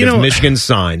spreadsheet of Michigan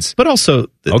signs. But also,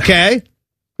 okay,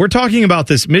 we're talking about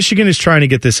this. Michigan is trying to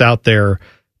get this out there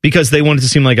because they want it to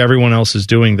seem like everyone else is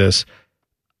doing this.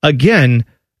 Again,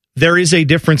 there is a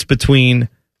difference between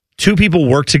two people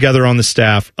work together on the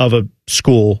staff of a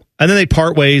school, and then they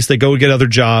part ways, they go get other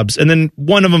jobs, and then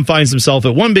one of them finds himself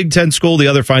at one Big Ten school, the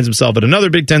other finds himself at another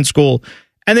Big Ten school,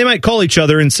 and they might call each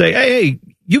other and say, hey,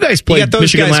 you guys played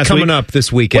Michigan last week. Coming up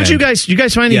this weekend. You guys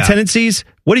find any tendencies?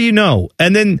 What do you know?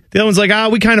 And then the other one's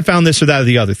like, we kind of found this or that or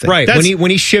the other thing. Right.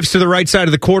 When he shifts to the right side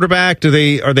of the quarterback, are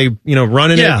they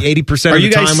running it 80% of the time? Are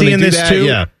you guys seeing this that? too?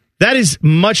 Yeah. That is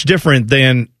much different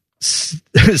than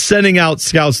sending out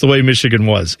scouts the way Michigan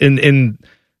was. In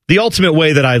the ultimate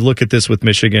way that I look at this with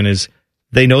Michigan is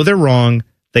they know they're wrong.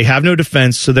 They have no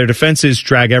defense, so their defense is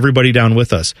drag everybody down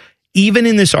with us. Even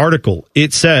in this article,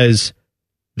 it says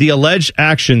the alleged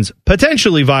actions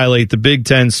potentially violate the Big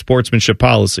Ten sportsmanship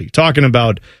policy, talking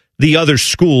about the other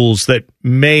schools that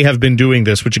may have been doing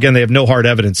this, which, again, they have no hard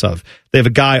evidence of. They have a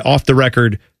guy off the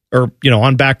record or,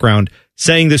 on background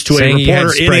saying this to a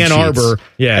reporter in Ann Arbor.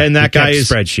 Yeah, and that guy is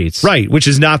spreadsheets. Right, which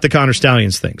is not the Connor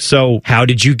Stallions thing. So how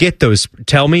did you get those?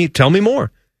 Tell me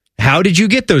more. How did you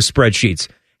get those spreadsheets?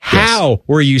 How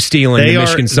were you stealing the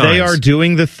Michigan signs? They are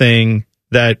doing the thing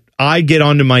that I get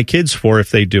onto my kids for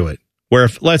if they do it. Where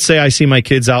if, let's say I see my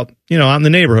kids out, out in the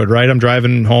neighborhood, right? I'm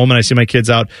driving home and I see my kids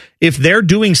out. If they're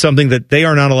doing something that they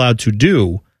are not allowed to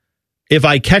do, if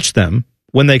I catch them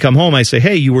when they come home, I say,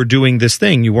 hey, you were doing this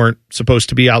thing. You weren't supposed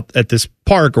to be out at this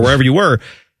park or wherever you were.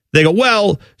 They go,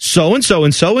 well, so-and-so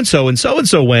and so-and-so and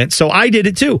so-and-so went, so I did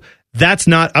it too. That's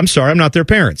not, I'm sorry, I'm not their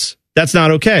parents. That's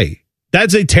not okay.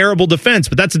 That's a terrible defense,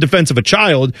 but that's a defense of a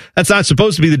child. That's not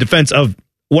supposed to be the defense of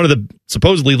one of the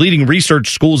supposedly leading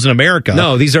research schools in America.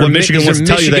 No, these are Michigan wants to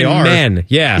tell you they are men.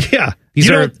 Yeah. These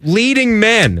are leading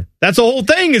men. That's the whole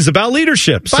thing is about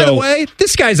leadership. By the way,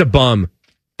 this guy's a bum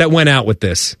that went out with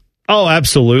this. Oh,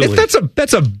 absolutely.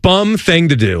 That's a bum thing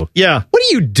to do. Yeah. What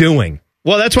are you doing?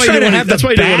 Well, that's why you didn't want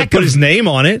to put his name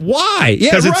on it. Why?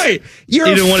 Yeah, right. You're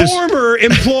a former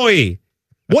employee.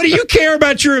 What do you care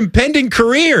about your impending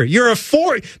career?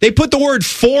 They put the word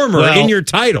former in your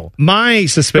title. My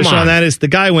suspicion on that is the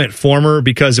guy went former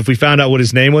because if we found out what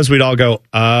his name was, we'd all go,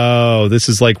 oh, this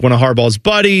is like one of Harbaugh's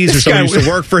buddies or someone who used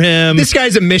to work for him. This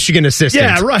guy's a Michigan assistant.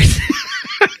 Yeah, right.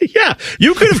 Yeah,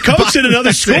 you could have coached at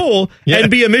another school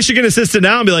and be a Michigan assistant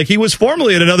now and be like, he was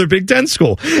formerly at another Big Ten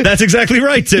school. That's exactly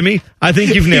right, Timmy. I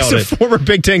think you've nailed He's it. a former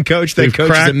Big Ten coach that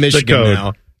coaches at Michigan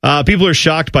now. People are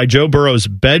shocked by Joe Burrow's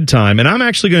bedtime, and I'm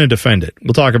actually going to defend it.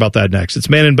 We'll talk about that next. It's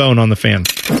Man and Bone on the Fan.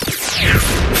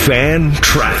 Fan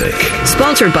Traffic.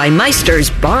 Sponsored by Meister's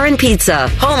Bar and Pizza,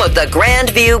 home of the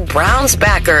Grandview Browns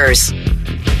backers.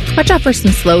 Watch out for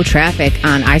some slow traffic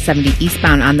on I-70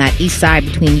 eastbound on that east side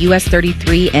between US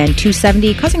 33 and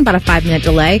 270, causing about a 5-minute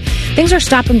delay. Things are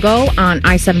stop and go on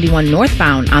I-71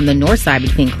 northbound on the north side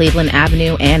between Cleveland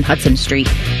Avenue and Hudson Street.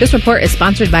 This report is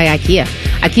sponsored by IKEA.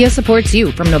 IKEA supports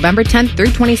you from November 10th through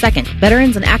 22nd.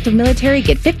 Veterans and active military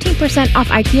get 15% off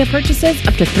IKEA purchases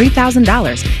up to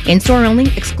 $3,000. In-store only,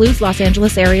 excludes Los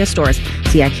Angeles area stores.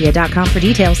 See IKEA.com for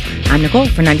details. I'm Nicole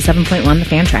for 97.1 The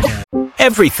Fan Traffic.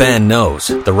 Every fan knows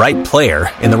the right player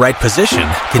in the right position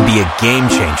can be a game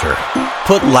changer.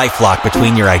 Put LifeLock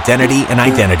between your identity and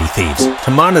identity thieves to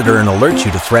monitor and alert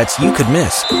you to threats you could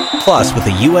miss. Plus, with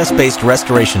a U.S.-based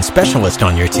restoration specialist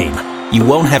on your team, you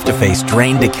won't have to face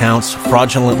drained accounts,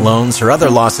 fraudulent loans, or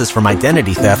other losses from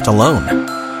identity theft alone.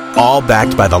 All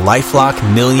backed by the LifeLock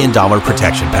 $1 Million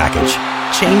Protection Package.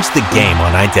 Change the game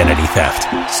on identity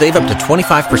theft. Save up to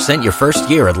 25% your first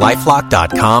year at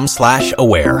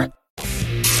LifeLock.com/aware.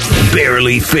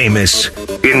 Barely famous,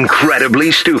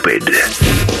 incredibly stupid.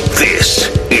 This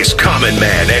is Common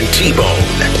Man and T-Bone.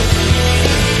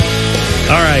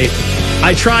 All right.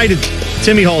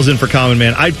 Timmy Hall's in for Common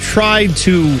Man. I tried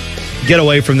to get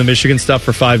away from the Michigan stuff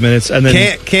for 5 minutes. And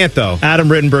then Can't though. Adam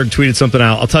Rittenberg tweeted something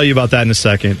out. I'll tell you about that in a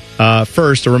second.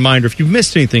 First, a reminder, if you've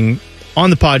missed anything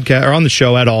on the podcast or on the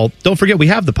show at all, don't forget we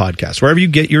have the podcast. Wherever you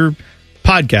get your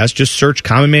podcast, just search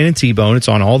Common Man and T-Bone. It's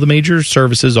on all the major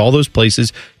services, all those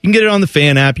places. You can get it on the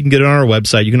Fan app. You can get it on our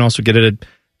website. You can also get it at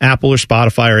Apple or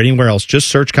Spotify or anywhere else. Just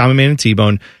search Common Man and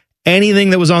T-Bone.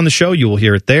 Anything that was on the show, you will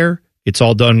hear it there. It's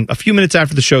all done a few minutes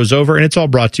after the show's over, and it's all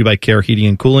brought to you by Care Heating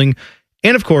and Cooling.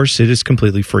 And, of course, it is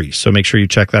completely free. So make sure you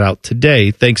check that out today.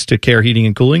 Thanks to Care Heating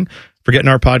and Cooling for getting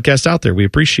our podcast out there. We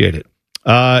appreciate it.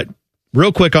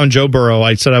 Real quick on Joe Burrow,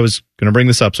 I said I was going to bring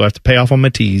this up, so I have to pay off on my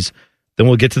tease. Then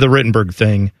we'll get to the Rittenberg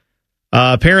thing.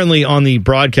 Apparently, on the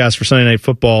broadcast for Sunday Night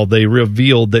Football, they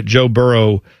revealed that Joe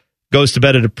Burrow goes to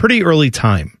bed at a pretty early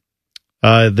time.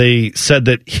 They said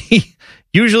that he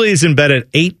usually is in bed at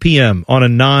 8 p.m. on a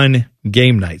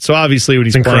non-game night. So obviously, when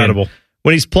he's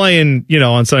playing,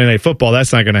 on Sunday Night Football,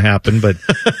 that's not going to happen. But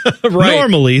right.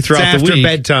 Normally, throughout the week,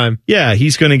 bedtime, yeah,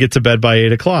 he's going to get to bed by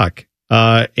 8 o'clock.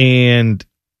 And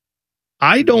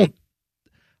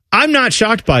I'm not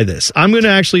shocked by this. I'm going to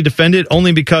actually defend it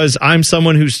only because I'm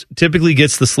someone who typically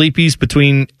gets the sleepies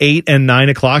between 8 and 9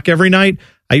 o'clock every night.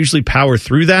 I usually power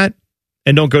through that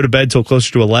and don't go to bed till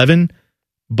closer to 11.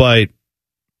 But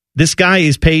this guy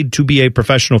is paid to be a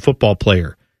professional football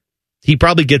player. He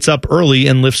probably gets up early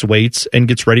and lifts weights and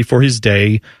gets ready for his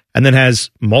day and then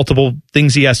has multiple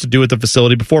things he has to do at the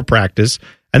facility before practice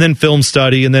and then film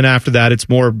study. And then after that, it's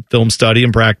more film study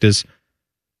and practice.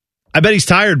 I bet he's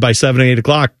tired by 7 or 8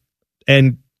 o'clock.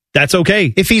 And that's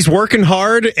okay. If he's working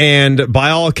hard, and by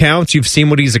all accounts, you've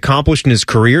seen what he's accomplished in his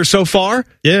career so far.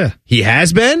 Yeah. He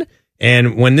has been.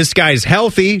 And when this guy's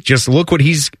healthy, just look what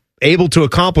he's able to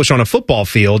accomplish on a football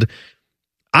field.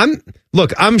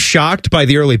 I'm shocked by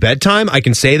the early bedtime. I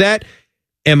can say that.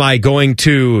 Am I going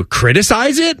to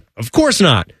criticize it? Of course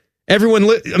not.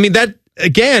 That,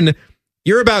 again,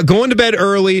 you're about going to bed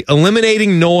early,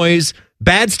 eliminating noise.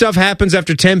 Bad stuff happens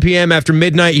after 10 p.m., after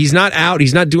midnight. He's not out.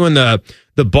 He's not doing the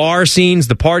bar scenes,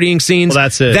 the partying scenes. Well,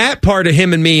 that's it. That part of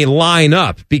him and me line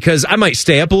up because I might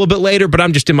stay up a little bit later, but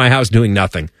I'm just in my house doing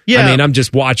nothing. Yeah. I'm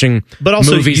just watching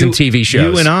movies and TV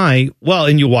shows. You and I,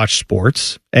 and you watch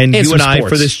sports. And you and I,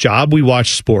 for this job, we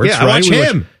watch sports. Yeah, right? I watch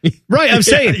him. Right, I'm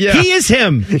saying, he is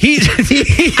him. He is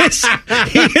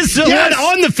the one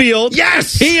on the field.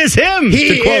 Yes! He is him.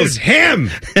 He is him.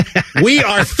 We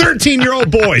are 13-year-old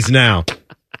boys now.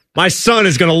 My son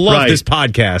is going to love this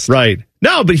podcast. Right.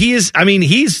 No, but he's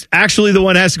actually the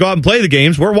one that has to go out and play the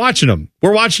games. We're watching him.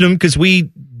 We're watching him because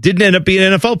we didn't end up being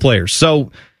NFL players.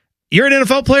 So you're an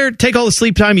NFL player, take all the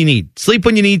sleep time you need. Sleep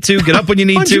when you need to, get up when you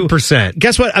need 100%. to.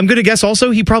 Guess what? I'm going to guess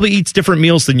also he probably eats different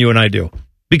meals than you and I do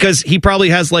because he probably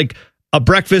has like a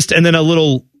breakfast and then a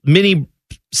little mini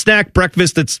snack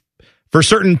breakfast that's for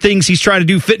certain things he's trying to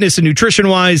do fitness and nutrition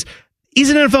wise. he's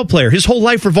an NFL player. His whole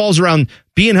life revolves around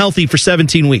being healthy for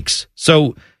 17 weeks.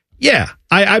 So, yeah,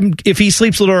 I'm if he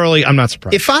sleeps a little early, I'm not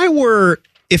surprised. If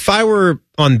I were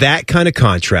on that kind of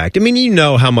contract, I mean, you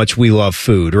know how much we love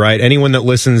food, right? Anyone that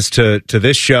listens to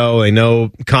this show, they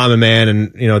know Common Man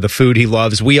and, you know, the food he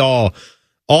loves. We all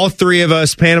three of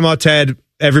us, Panama Ted,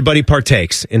 everybody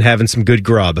partakes in having some good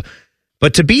grub.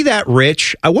 But to be that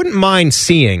rich, I wouldn't mind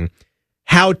seeing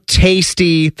how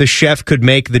tasty the chef could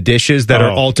make the dishes that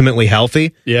are ultimately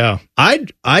healthy. Yeah.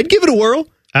 I'd give it a whirl.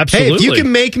 Absolutely. Hey, if you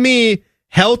can make me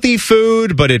healthy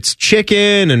food, but it's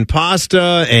chicken and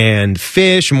pasta and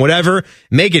fish and whatever,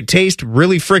 make it taste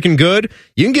really freaking good,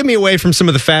 you can get me away from some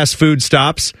of the fast food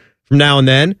stops from now and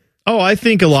then. Oh, I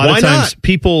think a lot of times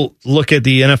people look at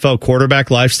the NFL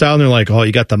quarterback lifestyle and they're like, oh,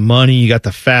 you got the money, you got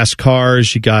the fast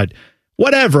cars, you got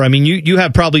whatever. I mean, you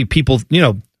have probably people, you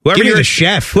know, whoever you're the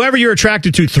chef, whoever you're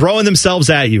attracted to throwing themselves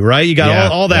at you, right? You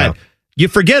got all that. Yeah. You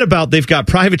forget about they've got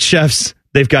private chefs,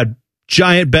 they've got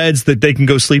giant beds that they can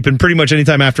go sleep in pretty much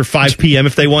anytime after 5 p.m.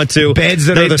 if they want to. Beds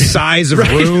that are the size of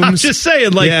rooms. I'm just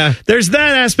saying, there's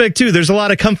that aspect too. There's a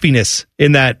lot of comfiness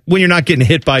in that when you're not getting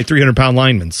hit by 300-pound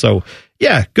linemen. So,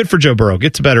 yeah, good for Joe Burrow.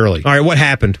 Get to bed early. All right, what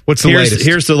happened? What's the latest?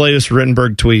 Here's the latest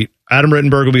Rittenberg tweet. Adam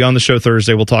Rittenberg will be on the show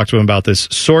Thursday. We'll talk to him about this.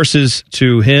 Sources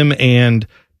to him and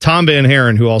Tom Van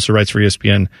Haren, who also writes for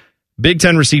ESPN. Big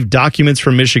Ten received documents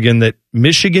from Michigan that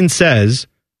Michigan says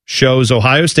shows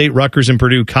Ohio State, Rutgers, and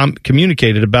Purdue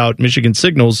communicated about Michigan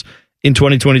signals in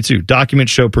 2022.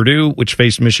 Documents show Purdue, which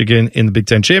faced Michigan in the Big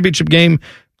Ten championship game,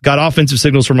 got offensive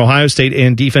signals from Ohio State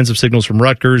and defensive signals from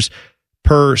Rutgers,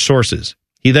 per sources.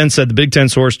 He then said the Big Ten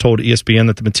source told ESPN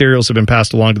that the materials have been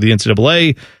passed along to the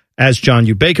NCAA. As John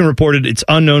U. Bacon reported, it's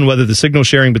unknown whether the signal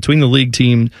sharing between the league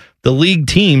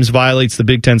teams violates the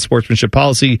Big Ten sportsmanship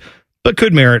policy, but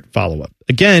could merit follow-up.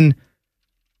 Again,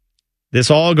 this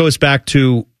all goes back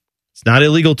to it's not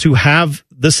illegal to have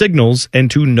the signals and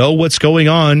to know what's going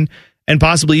on and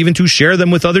possibly even to share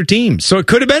them with other teams. So it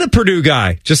could have been a Purdue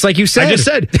guy, just like you said. I just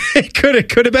said. It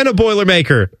could have been a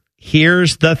Boilermaker.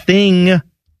 Here's the thing.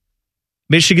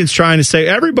 Michigan's trying to say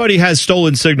everybody has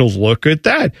stolen signals. Look at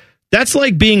that. That's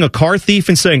like being a car thief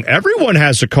and saying everyone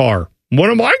has a car. What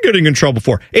am I getting in trouble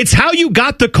for? It's how you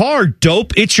got the car,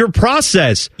 dope. It's your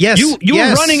process. Yes. You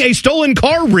were running a stolen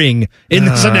car ring in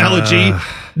this analogy.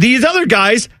 These other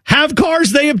guys have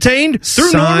cars they obtained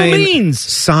through normal means.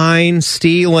 Sign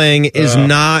stealing is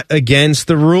not against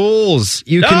the rules.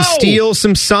 You can steal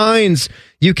some signs.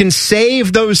 You can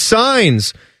save those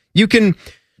signs. You can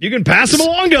pass them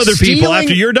along to other people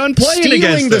after you're done playing against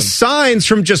them. Stealing the signs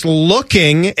from just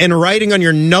looking and writing on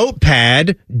your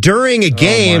notepad during a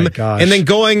game and then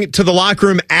going to the locker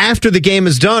room after the game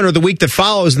is done or the week that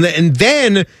follows and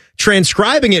then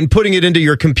transcribing it and putting it into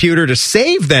your computer to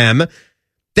save them.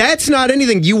 That's not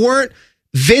anything. You weren't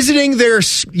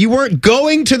you weren't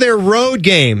going to their road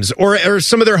games or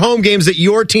some of their home games that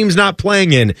your team's not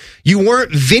playing in. You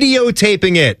weren't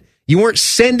videotaping it. You weren't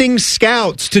sending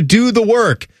scouts to do the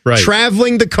work,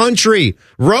 traveling the country,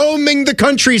 roaming the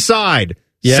countryside,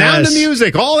 sound of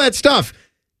music, all that stuff.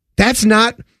 That's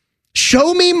not.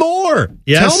 Show me more.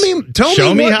 Yes.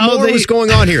 Tell me what more was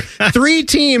going on here. 3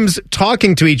 teams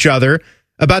talking to each other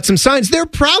about some signs. They're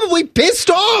probably pissed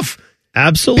off.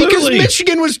 Absolutely. Because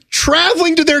Michigan was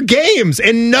traveling to their games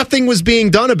and nothing was being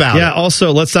done about it. Yeah,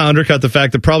 also, let's not undercut the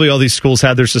fact that probably all these schools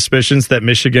had their suspicions that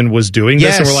Michigan was doing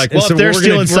this. And we're like, well, if they're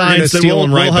stealing signs, then we'll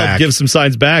help give some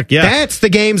signs back. Yeah. That's the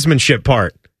gamesmanship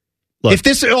part. Look, if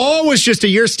this all was just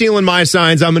you're stealing my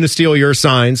signs, I'm going to steal your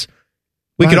signs,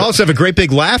 we could also have a great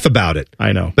big laugh about it.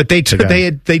 I know. But they took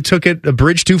it a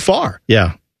bridge too far.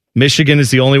 Yeah. Michigan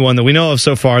is the only one that we know of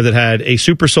so far that had a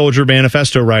super soldier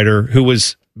manifesto writer who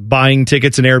was buying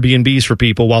tickets and Airbnbs for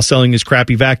people while selling his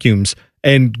crappy vacuums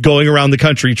and going around the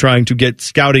country trying to get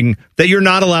scouting that you're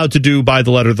not allowed to do by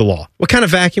the letter of the law. What kind of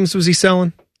vacuums was he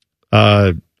selling?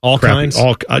 All kinds?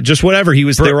 Just whatever. They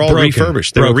were all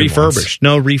refurbished. They were refurbished.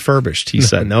 Ones. No, refurbished, he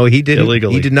said. No, he didn't.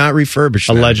 Illegally. He did not refurbish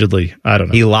them. Allegedly. I don't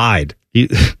know. He lied.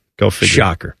 Go figure.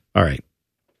 Shocker. All right.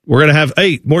 We're going to have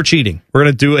more cheating. We're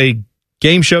going to do a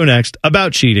game show next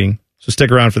about cheating. So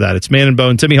stick around for that. It's Man and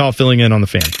Bone. Timmy Hall filling in on the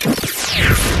Fan.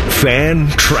 Fan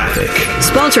Traffic.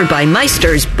 Sponsored by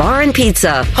Meister's Bar and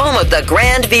Pizza, home of the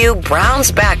Grandview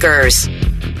Browns backers.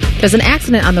 There's an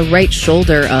accident on the right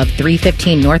shoulder of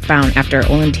 315 northbound after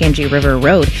Olentangy River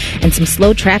Road, and some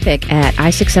slow traffic at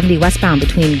I-670 westbound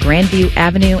between Grandview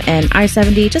Avenue and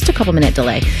I-70, just a couple-minute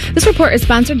delay. This report is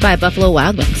sponsored by Buffalo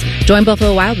Wild Wings. Join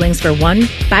Buffalo Wild Wings for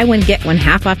buy one, get one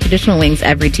half off traditional wings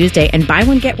every Tuesday, and buy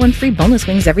one, get one free bonus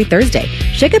wings every Thursday.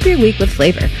 Shake up your week with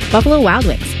flavor. Buffalo Wild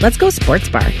Wings. Let's go sports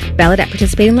bar. Valid at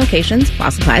participating locations while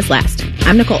supplies last.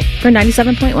 I'm Nicole for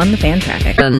 97.1 The Fan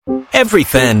Traffic. Every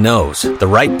fan knows the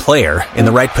right player in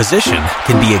the right position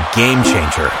can be a game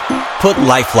changer. Put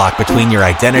LifeLock between your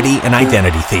identity and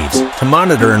identity thieves to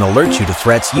monitor and alert you to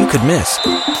threats you could miss.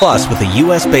 Plus, with a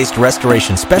U.S.-based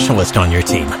restoration specialist on your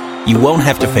team, you won't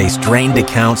have to face drained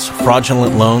accounts,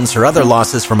 fraudulent loans, or other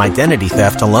losses from identity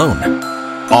theft alone.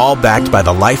 All backed by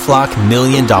the LifeLock $1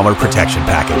 Million Protection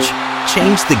Package.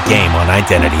 Change the game on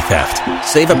identity theft.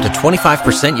 Save up to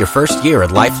 25% your first year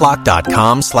at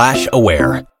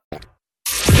LifeLock.com/aware.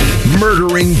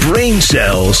 Murdering brain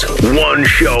cells, one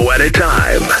show at a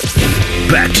time.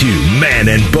 Back to Man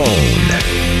and Bone.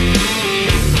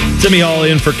 Timmy Hall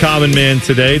in for Common Man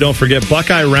today. Don't forget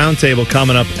Buckeye Roundtable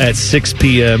coming up at 6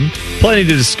 p.m. Plenty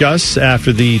to discuss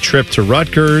after the trip to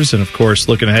Rutgers, and of course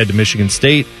looking ahead to Michigan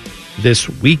State this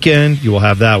weekend. You will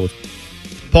have that with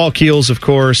Paul Keels, of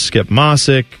course, Skip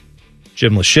Mossick,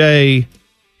 Jim Lachey.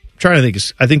 Trying to think.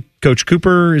 I think Coach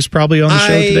Cooper is probably on the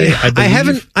show today.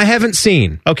 I haven't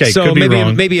seen. Okay, so could be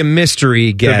wrong. maybe a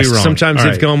mystery guest. Could be wrong. Sometimes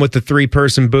they've gone with the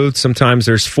 3-person booth. Sometimes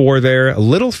there's 4 there. A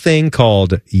little thing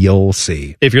called You'll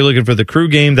See. If you're looking for the crew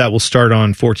game, that will start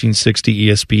on 1460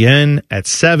 ESPN at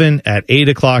 7, at 8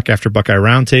 o'clock after Buckeye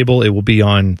Roundtable. It will be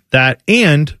on that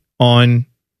and on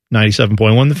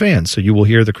 97.1 The Fan. So you will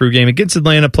hear the crew game against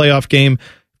Atlanta playoff game.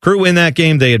 Crew win that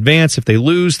game, they advance. If they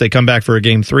lose, they come back for a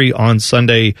game 3 on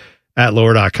Sunday at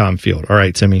Lower.com Field. All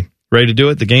right, Timmy, ready to do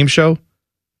it? The game show?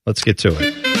 Let's get to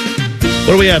it.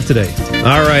 What do we have today?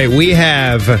 All right, we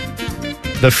have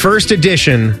the first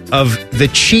edition of the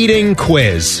cheating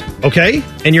quiz. Okay.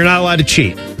 And you're not allowed to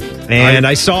cheat. And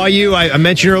I saw you, I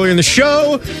mentioned earlier in the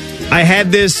show, I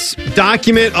had this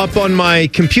document up on my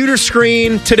computer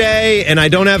screen today, and I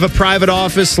don't have a private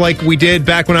office like we did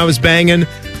back when I was banging.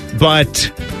 But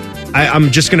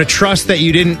I'm just going to trust that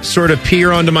you didn't sort of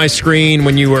peer onto my screen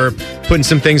when you were putting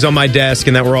some things on my desk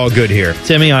and that we're all good here.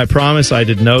 Timmy, I promise I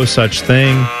did no such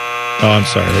thing. Oh, I'm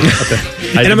sorry. Okay.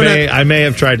 I may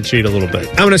have tried to cheat a little bit.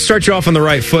 I'm going to start you off on the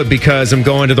right foot because I'm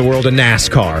going to the world of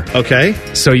NASCAR. Okay.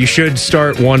 So you should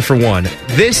start 1 for 1.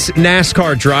 This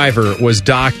NASCAR driver was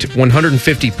docked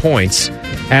 150 points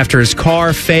after his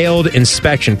car failed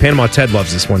inspection. Panama Ted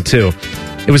loves this one, too.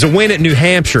 It was a win at New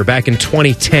Hampshire back in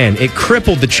 2010. It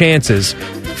crippled the chances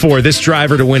for this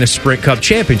driver to win a Sprint Cup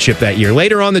championship that year.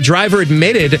 Later on, the driver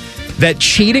admitted that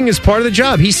cheating is part of the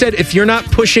job. He said if you're not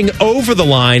pushing over the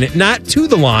line, not to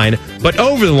the line, but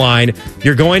over the line,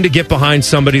 you're going to get behind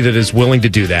somebody that is willing to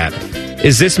do that.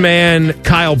 Is this man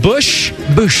Kyle Busch,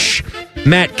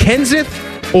 Matt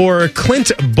Kenseth, or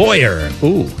Clint Boyer?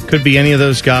 Ooh, could be any of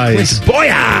those guys. Clint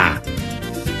Boyer!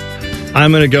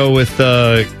 I'm going to go with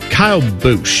Kyle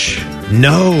Busch.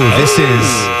 No, this is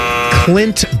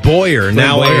Clint Boyer,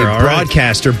 now Boyer, a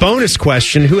broadcaster. Right. Bonus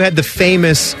question, who had the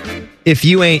famous, if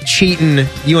you ain't cheating,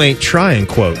 you ain't trying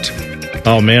quote?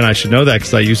 Oh, man, I should know that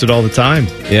because I use it all the time.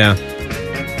 Yeah.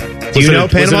 Do you know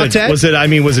Panama Ted? Was it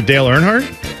Dale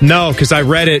Earnhardt? No, because I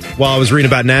read it while I was reading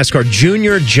about NASCAR.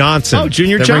 Junior Johnson. Oh,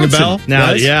 Junior Johnson. Ring a bell?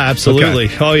 Now, yeah, absolutely.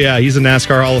 Okay. Oh, yeah, he's a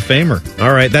NASCAR Hall of Famer.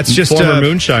 All right, that's just former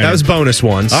moonshiner. That was bonus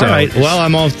one. All right, well,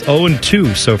 I'm all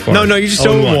 0-2 so far. No, you're just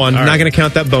 0-1. I'm not going to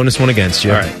count that bonus one against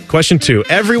you. All right. Question 2.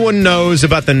 Everyone knows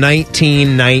about the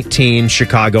 1919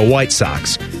 Chicago White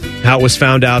Sox. How it was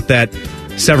found out that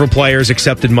several players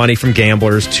accepted money from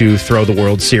gamblers to throw the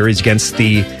World Series against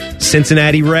the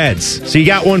Cincinnati Reds. So you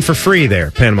got one for free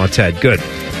there, Panama Ted. Good.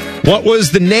 What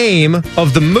was the name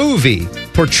of the movie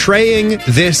portraying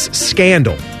this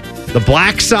scandal? The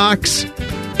Black Sox,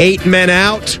 8 Men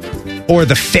Out, or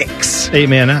The Fix? 8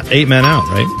 Men Out,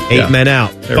 right? 8 Men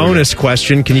Out. Bonus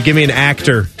question. Can you give me an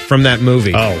actor from that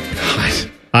movie? Oh,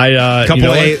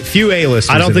 God. Few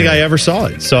A-listers. I don't think I ever saw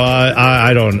it. So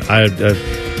I don't.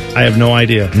 I have no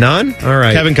idea. None? All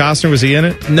right. Kevin Costner, was he in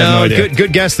it? No,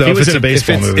 good guess, though. He was in a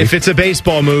baseball movie. If it's a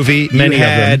baseball movie, Many you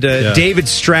had of them. David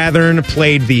Strathern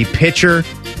played the pitcher.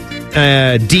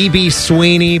 D.B.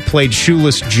 Sweeney played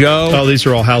Shoeless Joe. Oh, these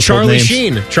are all household names.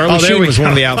 Sheen Charlie Sheen was one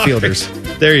of the outfielders.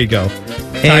 There you go.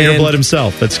 Tiger Blood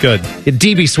himself. That's good.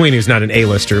 D.B. Sweeney is not an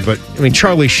A-lister, but I mean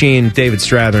Charlie Sheen, David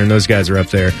Strathern, those guys are up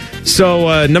there.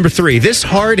 So number 3, this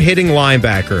hard-hitting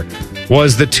linebacker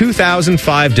was the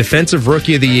 2005 Defensive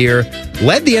Rookie of the Year,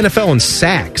 led the NFL in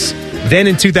sacks. Then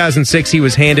in 2006, he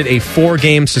was handed a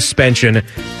 4-game suspension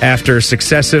after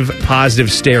successive positive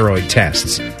steroid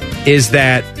tests. Is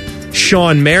that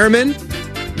Sean Merriman?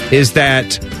 Is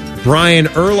that Brian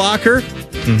Urlacher?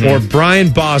 Or Brian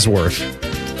Bosworth?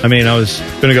 I mean, I was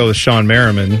going to go with Sean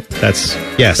Merriman. That's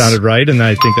sounded right, and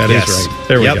I think that is right.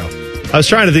 There we go. I was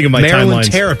trying to think of my Maryland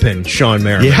timelines. Terrapin, Sean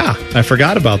Merriman. Yeah, I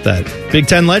forgot about that. Big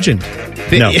Ten legend.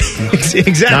 No.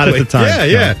 Exactly. Not at the time.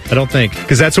 Yeah. No, I don't think.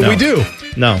 Because that's what we do.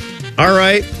 No. All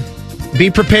right. Be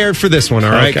prepared for this one,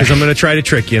 all right? Because I'm going to try to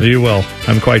trick you. You will.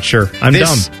 I'm quite sure. I'm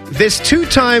dumb. This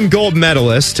 2-time gold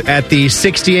medalist at the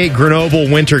 68 Grenoble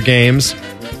Winter Games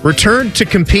returned to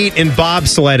compete in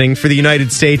bobsledding for the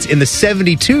United States in the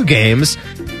 72 games,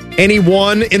 and he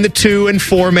won in the 2- and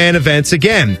 4-man events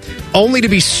again, only to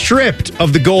be stripped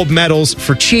of the gold medals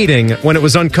for cheating when it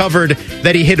was uncovered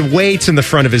that he hid weights in the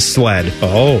front of his sled.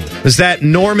 Oh. Was that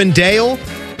Norman Dale,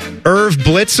 Irv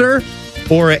Blitzer,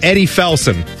 or Eddie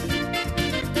Felson?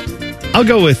 I'll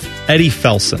go with Eddie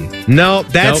Felson. No,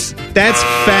 that's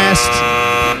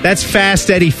fast. That's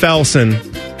Fast Eddie Felson,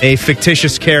 a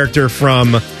fictitious character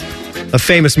from a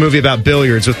famous movie about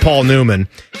billiards with Paul Newman.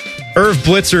 Irv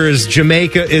Blitzer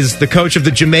is the coach of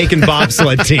the Jamaican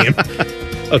bobsled team.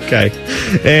 Okay.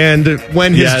 And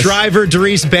when his driver,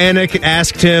 Dries Bannock,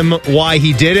 asked him why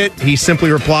he did it, he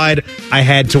simply replied, I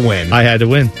had to win. I had to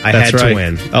win. I had to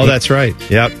win. Oh, that's right.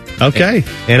 Yep. Okay.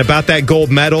 And about that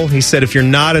gold medal, he said, if you're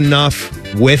not enough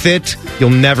with it, you'll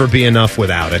never be enough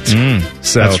without it.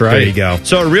 So that's right. There you go.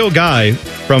 So a real guy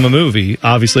from a movie,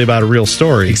 obviously about a real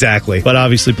story. Exactly. But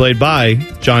obviously played by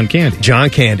John Candy.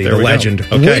 John Candy, the legend.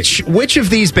 Okay. Which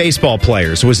of these baseball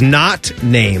players was not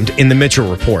named in the Mitchell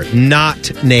Report?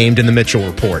 Not named in the Mitchell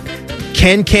Report.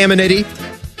 Ken Caminiti,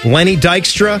 Lenny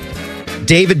Dykstra,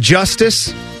 David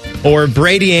Justice, or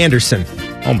Brady Anderson?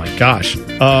 Oh my gosh.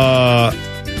 I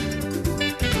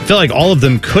feel like all of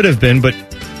them could have been, but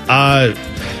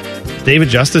David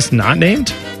Justice not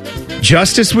named?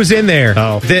 Justice was in there.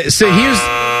 Oh. So here's...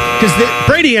 because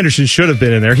Brady Anderson should have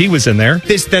been in there. He was in there.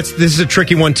 This is a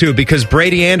tricky one, too, because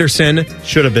Brady Anderson...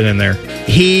 should have been in there.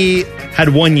 He... had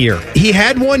 1 year. He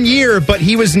had 1 year, but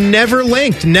he was never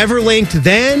linked. Never linked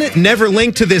then, never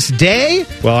linked to this day.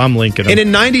 Well, I'm linking him. And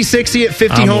in 96, he hit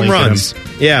 50 home runs.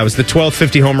 Yeah, it was the 12th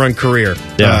 50 home run career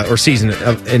or season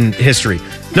in history.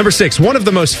 Number 6, one of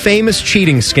the most famous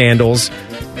cheating scandals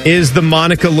is the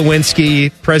Monica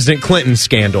Lewinsky President Clinton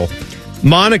scandal.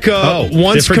 Monica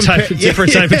once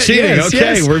different type of cheating.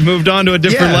 Yes. We're moved on to a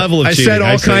different level of cheating. I said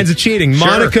all kinds of cheating. Sure.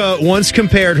 Monica once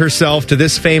compared herself to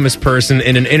this famous person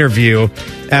in an interview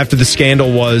after the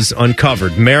scandal was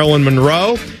uncovered. Marilyn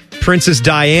Monroe, Princess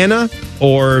Diana,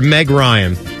 or Meg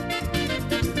Ryan?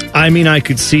 I mean, I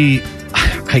could see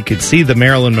the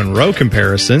Marilyn Monroe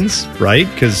comparisons,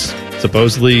 right? Because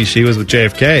supposedly she was with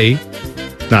JFK.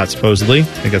 Not supposedly. I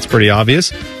think that's pretty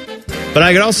obvious. But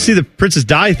I could also see the Princess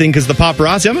Di thing because the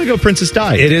paparazzi. I'm going to go Princess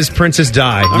Di. It is Princess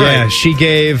Di. Right. She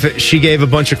gave a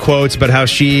bunch of quotes about how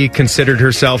she considered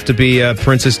herself to be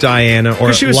Princess Diana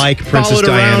or she was like Princess followed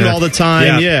Diana around all the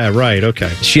time. Yeah, right. Okay.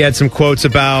 She had some quotes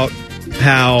about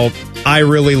how I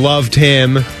really loved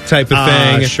him type of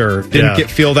thing. Sure. Didn't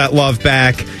feel that love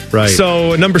back. Right.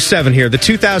 So number 7 here, the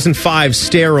 2005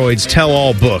 Steroids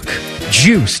Tell-All book,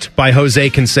 Juiced by Jose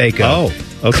Canseco. Oh.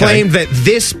 Okay. Claimed that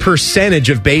this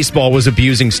percentage of baseball was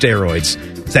abusing steroids.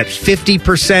 Is that 50%,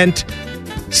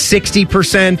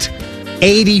 60%,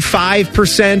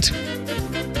 85%,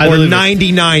 or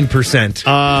 99%?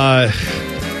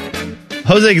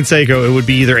 Jose Canseco, it would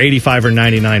be either 85 or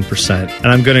 99%. And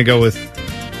I'm going to go with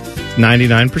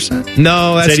 99%?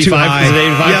 No, that's 85? too high. Is it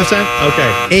 85%? Yep.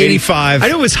 Okay. 85. I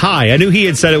knew it was high. I knew he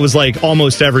had said it was like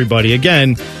almost everybody.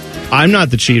 Again, I'm not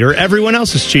the cheater. Everyone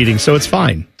else is cheating, so it's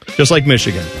fine. Just like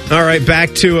Michigan. All right,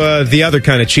 back to the other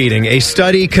kind of cheating. A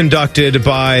study conducted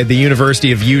by the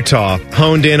University of Utah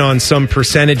honed in on some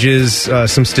percentages,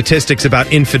 some statistics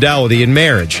about infidelity in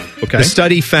marriage. Okay. The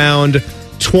study found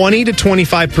 20 to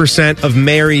 25% of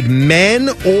married men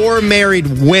or married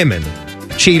women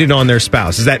cheated on their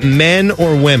spouse. Is that men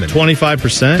or women?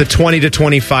 25%? The 20 to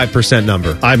 25%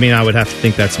 number. I mean, I would have to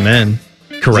think that's men.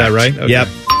 Correct. Is that right? Okay. Yep.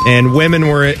 And women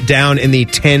were down in the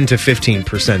 10 to 15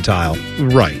 percentile.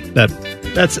 Right.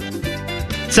 That's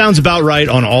sounds about right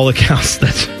on all accounts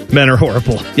that men are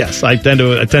horrible. Yes, I tend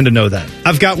to know that.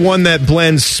 I've got one that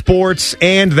blends sports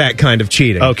and that kind of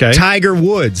cheating. Okay. Tiger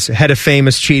Woods had a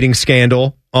famous cheating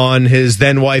scandal on his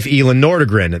then wife Elin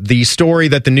Nordegren. The story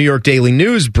that the New York Daily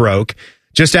News broke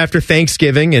just after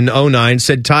Thanksgiving in 2009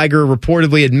 said Tiger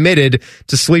reportedly admitted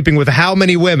to sleeping with how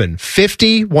many women?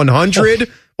 50,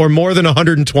 100, or more than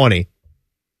 120?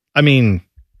 I mean,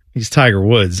 He's Tiger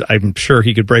Woods. I'm sure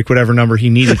he could break whatever number he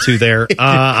needed to there.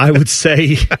 I would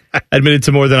say admitted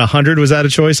to more than 100. Was that a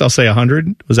choice? I'll say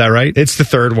 100. Was that right? It's the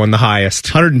third one, the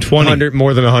highest. 120.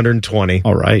 More than 120.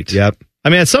 All right. Yep. I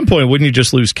mean, at some point, wouldn't you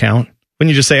just lose count?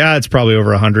 Wouldn't you just say, it's probably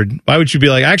over 100? Why would you be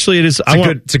like, actually, it is?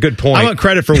 It's a good point. I want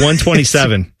credit for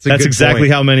 127. That's exactly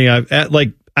how many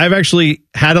I've actually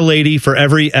had a lady for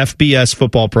every FBS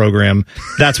football program.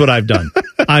 That's what I've done.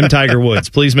 I'm Tiger Woods.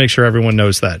 Please make sure everyone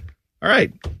knows that. All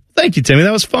right. Thank you, Timmy.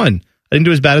 That was fun. I didn't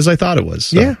do as bad as I thought it was.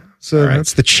 So. Yeah. So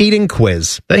that's the cheating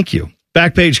quiz. Thank you.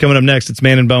 Back page coming up next. It's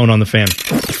Man and Bone on the Fan.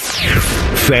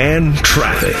 Fan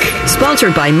traffic.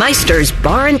 Sponsored by Meister's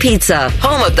Bar and Pizza,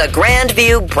 home of the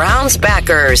Grandview Browns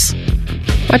backers.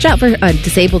 Watch out for a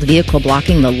disabled vehicle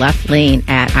blocking the left lane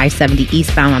at I-70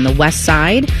 eastbound on the west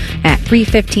side at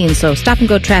 3:15. So stop and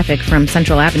go traffic from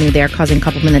Central Avenue there, causing a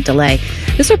couple-minute delay.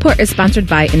 This report is sponsored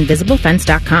by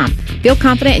InvisibleFence.com. Feel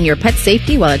confident in your pet's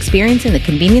safety while experiencing the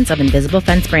convenience of Invisible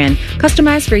Fence brand.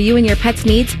 Customized for you and your pet's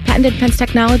needs, patented fence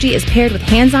technology is paired with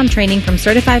hands-on training from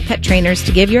certified pet trainers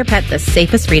to give your pet the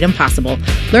safest freedom possible.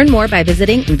 Learn more by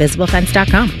visiting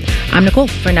InvisibleFence.com. I'm Nicole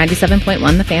for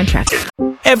 97.1 The Fan Traffic.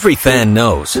 Every fan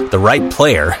knows the right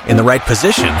player in the right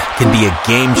position can be a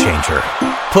game changer.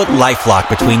 Put LifeLock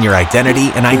between your identity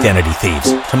and identity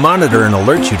thieves to monitor and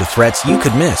alert you to threats you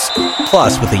could miss.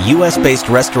 Plus, with a U.S.-based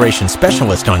restoration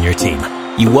specialist on your team,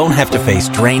 you won't have to face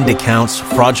drained accounts,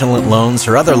 fraudulent loans,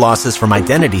 or other losses from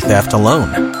identity theft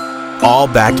alone. All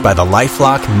backed by the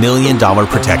LifeLock $1 Million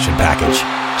Protection Package.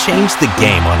 Change the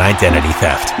game on identity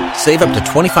theft. Save up to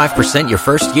 25% your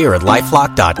first year at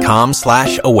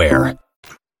LifeLock.com/aware.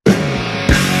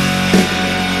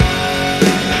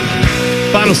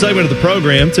 Final segment of the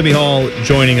program. Timmy Hall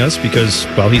joining us because,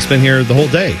 well, he's been here the whole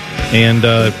day. And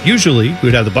usually we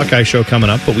would have the Buckeye Show coming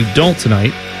up, but we don't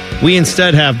tonight. We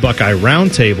instead have Buckeye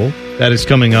Roundtable. That is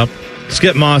coming up.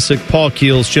 Skip Mossick, Paul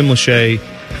Keels, Jim Lachey,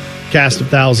 cast of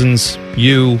thousands,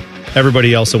 you,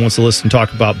 everybody else that wants to listen and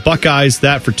talk about Buckeyes.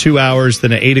 That for 2 hours.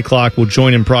 Then at 8 o'clock, we'll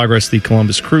join in progress the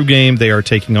Columbus Crew game. They are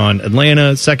taking on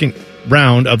Atlanta. Second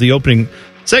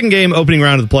game, opening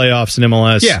round of the playoffs in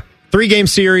MLS. Yeah. 3-game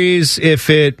series. If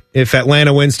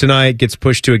Atlanta wins tonight, gets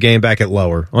pushed to a game back at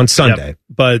Lower on Sunday. Yep.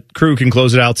 But Crew can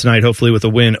close it out tonight, hopefully with a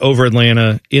win over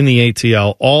Atlanta in the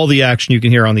ATL. All the action you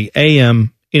can hear on the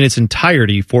AM in its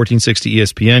entirety, 1460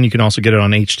 ESPN. You can also get it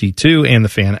on HD2 and the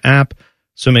Fan app.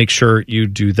 So make sure you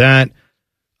do that.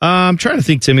 I'm trying to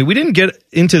think, Timmy. We didn't get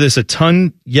into this a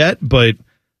ton yet, but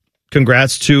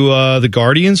congrats to the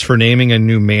Guardians for naming a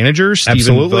new manager.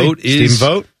 Stephen Vogt.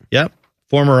 Yep.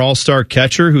 Former all-star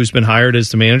catcher who's been hired as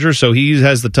the manager. So he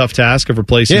has the tough task of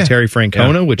replacing Terry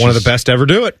Francona, which one of the best to ever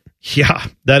do it. Yeah,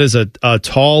 that is a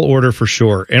tall order for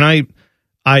sure. And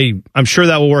I'm sure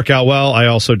that will work out well. I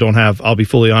also don't have, I'll be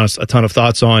fully honest, a ton of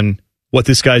thoughts on what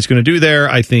this guy's going to do there.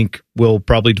 I think we'll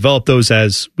probably develop those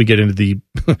as we get into the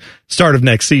start of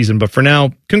next season. But for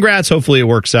now, congrats. Hopefully it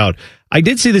works out. I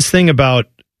did see this thing about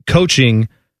coaching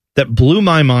that blew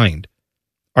my mind.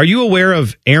 Are you aware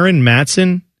of Aaron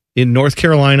Matson in North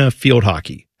Carolina field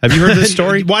hockey? Have you heard this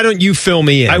story? Why don't you fill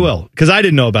me in? I will, because I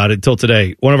didn't know about it until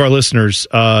today. One of our listeners,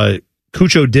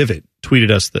 Cucho Divot,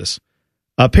 tweeted us this.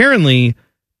 Apparently,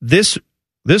 this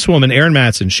woman, Aaron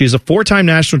Matson, she's a 4-time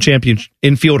national champion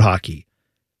in field hockey,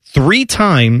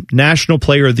 3-time National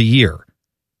Player of the Year.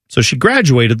 So she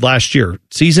graduated last year.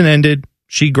 Season ended.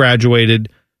 She graduated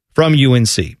from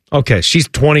UNC. Okay, she's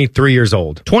 23 years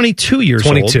old. 22 years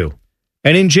old. 22.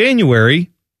 And in January,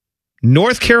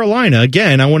 North Carolina,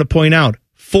 again, I want to point out,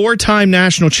 4-time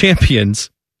national champions.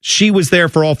 She was there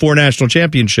for all 4 national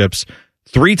championships,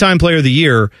 3-time Player of the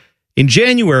Year. In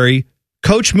January,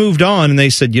 coach moved on, and they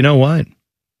said, you know what?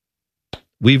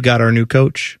 We've got our new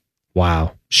coach.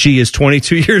 Wow. She is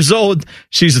 22 years old.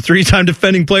 She's a 3-time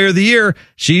defending Player of the Year.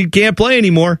 She can't play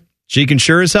anymore. She can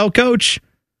sure as hell coach.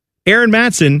 Aaron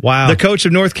Matson, the coach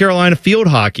of North Carolina field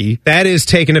hockey. That is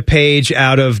taking a page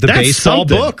out of the baseball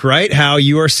book, right? How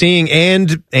you are seeing, and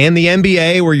the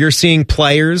NBA, where you're seeing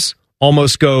players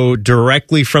almost go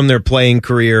directly from their playing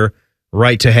career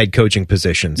right to head coaching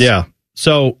positions. Yeah.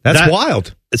 So that's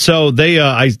wild. So they,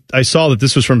 I saw that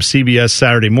this was from CBS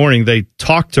Saturday Morning. They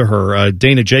talked to her.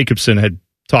 Dana Jacobson had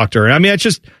talked to her. I mean, I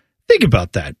just think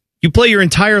about that. You play your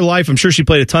entire life. I'm sure she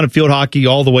played a ton of field hockey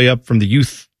all the way up from the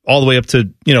youth, all the way up to,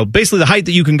 basically the height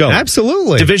that you can go.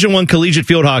 Absolutely. Division I collegiate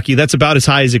field hockey, that's about as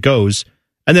high as it goes.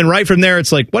 And then right from there,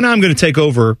 it's like, well, now I'm going to take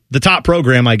over the top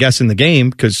program, I guess, in the game,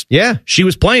 because she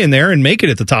was playing there and making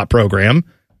it the top program.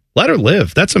 Let her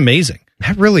live. That's amazing.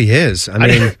 That really is. I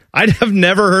mean, I'd have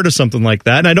never heard of something like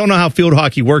that. And I don't know how field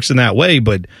hockey works in that way,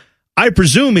 but I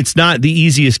presume it's not the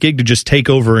easiest gig to just take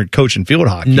over and coach in field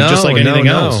hockey, just like anything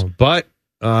else. But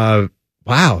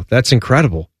wow, that's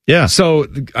incredible. Yeah. So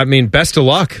I mean, best of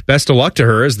luck. Best of luck to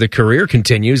her as the career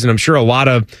continues, and I'm sure a lot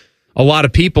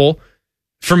of people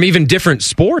from even different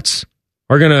sports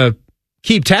are going to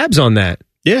keep tabs on that.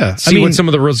 Yeah, See what some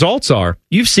of the results are.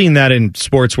 You've seen that in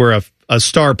sports where a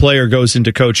star player goes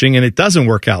into coaching and it doesn't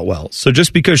work out well. So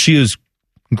just because she is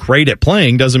great at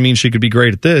playing doesn't mean she could be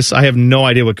great at this. I have no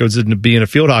idea what goes into being a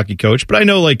field hockey coach, but I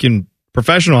know like in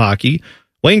professional hockey,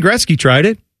 Wayne Gretzky tried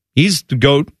it. He's the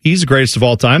GOAT. He's the greatest of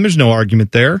all time. There's no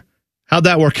argument there. How'd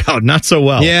that work out? Not so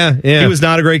well. Yeah. He was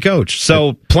not a great coach.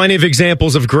 So plenty of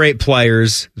examples of great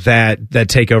players that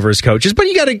take over as coaches, but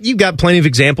you got plenty of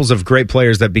examples of great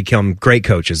players that become great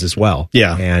coaches as well.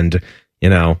 Yeah. And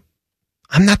I'm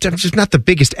just not the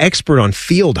biggest expert on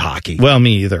field hockey. Well,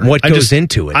 me either. What goes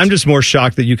into it? I'm just more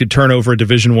shocked that you could turn over a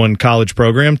Division I college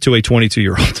program to a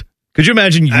 22-year-old. Could you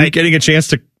imagine you getting a chance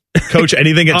to coach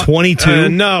anything at 22?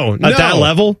 No. At that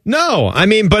level? No. I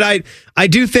mean, but I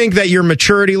do think that your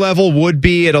maturity level would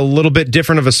be at a little bit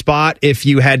different of a spot if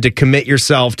you had to commit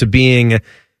yourself to being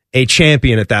a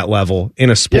champion at that level in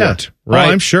a sport. Yeah. Right?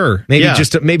 Oh, I'm sure.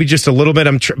 Maybe just a little bit.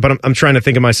 But I'm trying to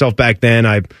think of myself back then.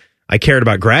 I cared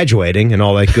about graduating and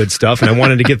all that good stuff, and I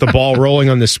wanted to get the ball rolling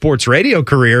on this sports radio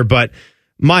career. But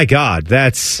my God,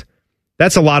 that's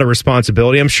a lot of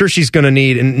responsibility. I'm sure she's going to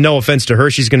need, and no offense to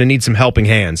her, she's going to need some helping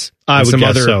hands. I would some guess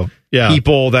other so. Yeah.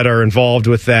 people that are involved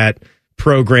with that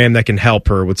program that can help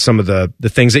her with some of the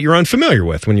things that you're unfamiliar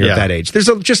with when you're at that age. There's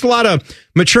just a lot of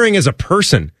maturing as a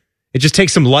person. It just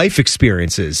takes some life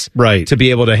experiences to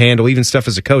be able to handle even stuff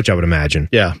as a coach, I would imagine.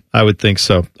 Yeah, I would think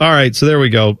so. All right, so there we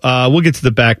go. We'll get to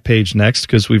the back page next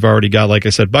because we've already got, like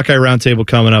I said, Buckeye Roundtable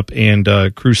coming up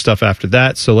and crew stuff after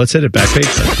that. So let's hit it. Back page.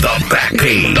 The back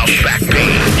page. The back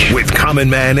page with Common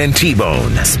Man and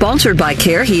T-Bone. Sponsored by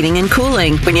Care Heating and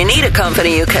Cooling. When you need a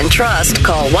company you can trust,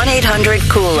 call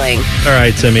 1-800-COOLING. All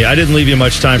right, Timmy, I didn't leave you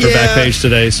much time for back page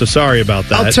today, so sorry about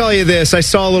that. I'll tell you this. I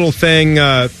saw a little thing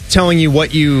telling you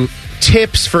what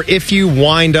tips for if you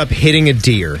wind up hitting a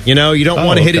deer. You don't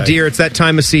want to hit a deer. It's that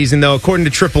time of season, though. According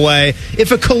to AAA,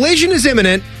 if a collision is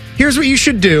imminent, here's what you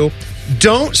should do.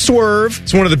 Don't swerve.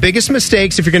 It's one of the biggest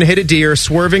mistakes if you're going to hit a deer.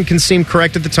 Swerving can seem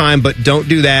correct at the time, but don't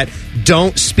do that.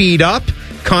 Don't speed up.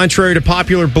 Contrary to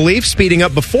popular belief, speeding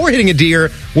up before hitting a deer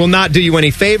will not do you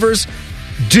any favors.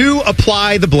 Do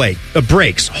apply the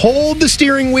brakes. Hold the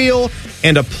steering wheel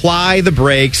and apply the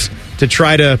brakes to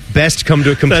try to best come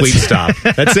to a complete stop.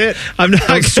 That's it. I'm not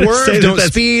don't swerve, don't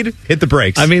speed, hit the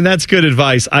brakes. I mean, that's good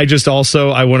advice. I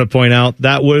want to point out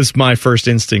that was my first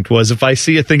instinct was if I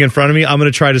see a thing in front of me, I'm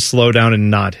going to try to slow down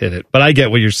and not hit it. But I get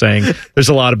what you're saying. There's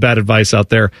a lot of bad advice out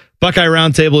there. Buckeye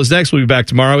Roundtable is next. We'll be back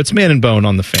tomorrow. It's Man and Bone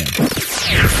on the Fan.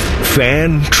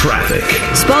 Fan traffic.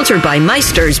 Sponsored by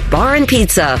Meister's Bar and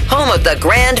Pizza, home of the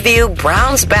Grandview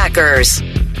Browns backers.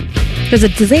 There's a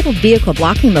disabled vehicle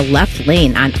blocking the left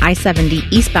lane on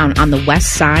I-70 eastbound on the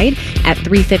west side at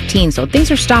 3:15. So things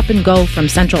are stop and go from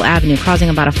Central Avenue, causing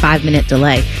about a 5-minute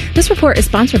delay. This report is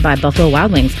sponsored by Buffalo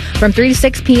Wild Wings. From 3 to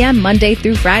 6 p.m. Monday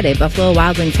through Friday, Buffalo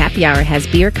Wild Wings Happy Hour has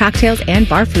beer, cocktails, and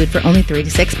bar food for only $3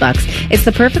 to $6. It's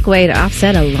the perfect way to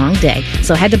offset a long day.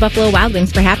 So head to Buffalo Wild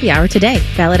Wings for Happy Hour today.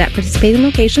 Valid at participating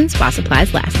locations while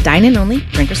supplies last. Dine in only.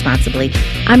 Drink responsibly.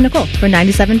 I'm Nicole for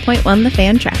 97.1 The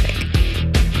Fan Traffic.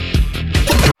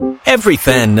 Every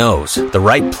fan knows the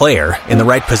right player in the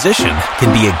right position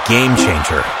can be a game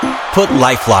changer. Put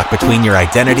LifeLock between your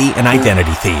identity and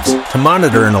identity thieves to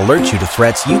monitor and alert you to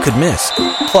threats you could miss.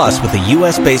 Plus, with a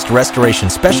U.S.-based restoration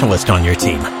specialist on your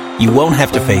team, you won't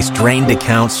have to face drained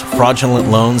accounts, fraudulent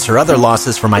loans, or other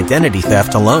losses from identity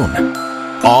theft alone.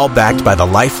 All backed by the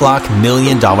LifeLock $1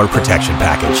 Million Protection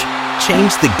Package.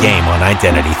 Change the game on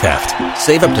identity theft.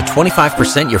 Save up to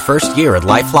 25% your first year at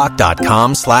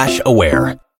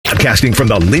LifeLock.com/aware. Broadcasting from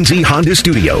the Lindsay Honda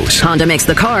Studios. Honda makes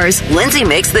the cars. Lindsay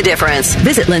makes the difference.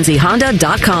 Visit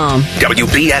lindsayhonda.com.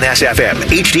 WBNS-FM,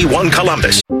 HD1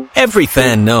 Columbus. Every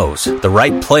fan knows the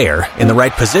right player in the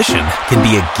right position can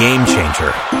be a game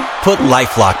changer. Put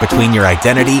LifeLock between your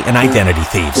identity and identity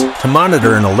thieves to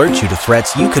monitor and alert you to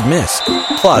threats you could miss.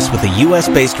 Plus, with a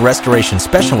U.S.-based restoration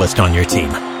specialist on your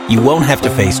team, you won't have to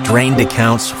face drained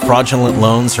accounts, fraudulent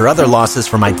loans, or other losses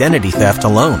from identity theft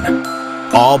alone.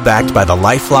 All backed by the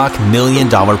LifeLock $1 Million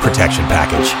Protection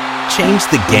Package. Change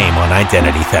the game on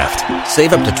identity theft.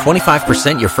 Save up to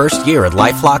 25% your first year at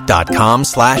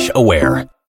LifeLock.com/aware.